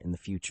taller in the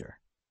future."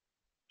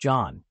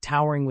 John,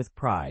 towering with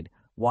pride,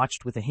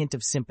 watched with a hint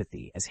of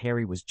sympathy as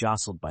Harry was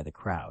jostled by the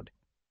crowd.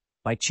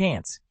 By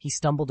chance, he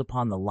stumbled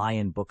upon the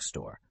Lion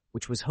bookstore,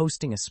 which was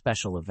hosting a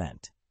special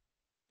event.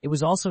 It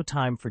was also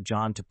time for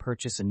John to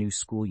purchase a new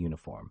school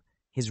uniform.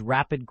 His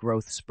rapid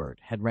growth spurt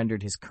had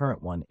rendered his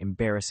current one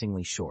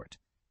embarrassingly short.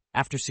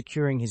 After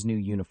securing his new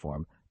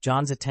uniform,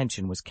 John's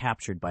attention was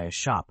captured by a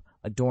shop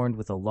adorned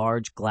with a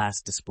large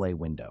glass display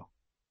window.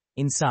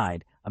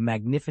 Inside, a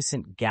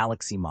magnificent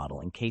galaxy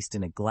model encased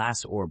in a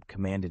glass orb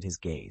commanded his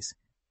gaze.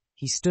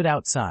 He stood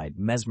outside,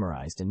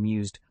 mesmerized, and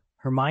mused,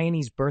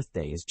 "Hermione's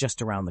birthday is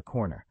just around the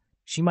corner.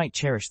 She might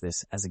cherish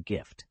this as a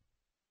gift."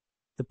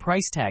 The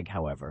price tag,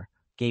 however,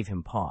 gave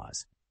him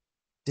pause.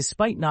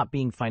 Despite not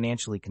being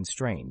financially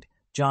constrained,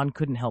 John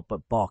couldn't help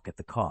but balk at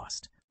the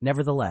cost.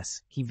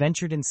 Nevertheless, he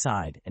ventured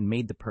inside and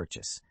made the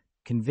purchase,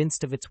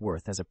 convinced of its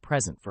worth as a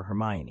present for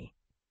Hermione.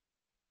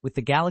 With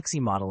the galaxy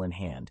model in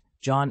hand,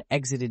 John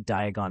exited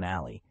Diagon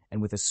Alley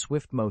and with a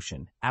swift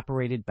motion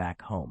apparated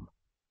back home.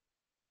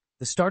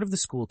 The start of the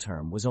school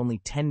term was only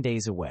 10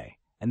 days away,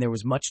 and there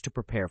was much to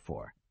prepare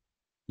for.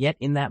 Yet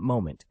in that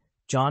moment,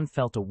 John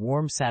felt a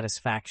warm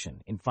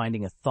satisfaction in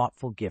finding a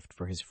thoughtful gift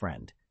for his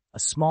friend, a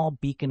small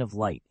beacon of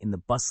light in the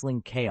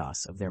bustling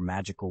chaos of their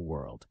magical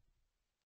world.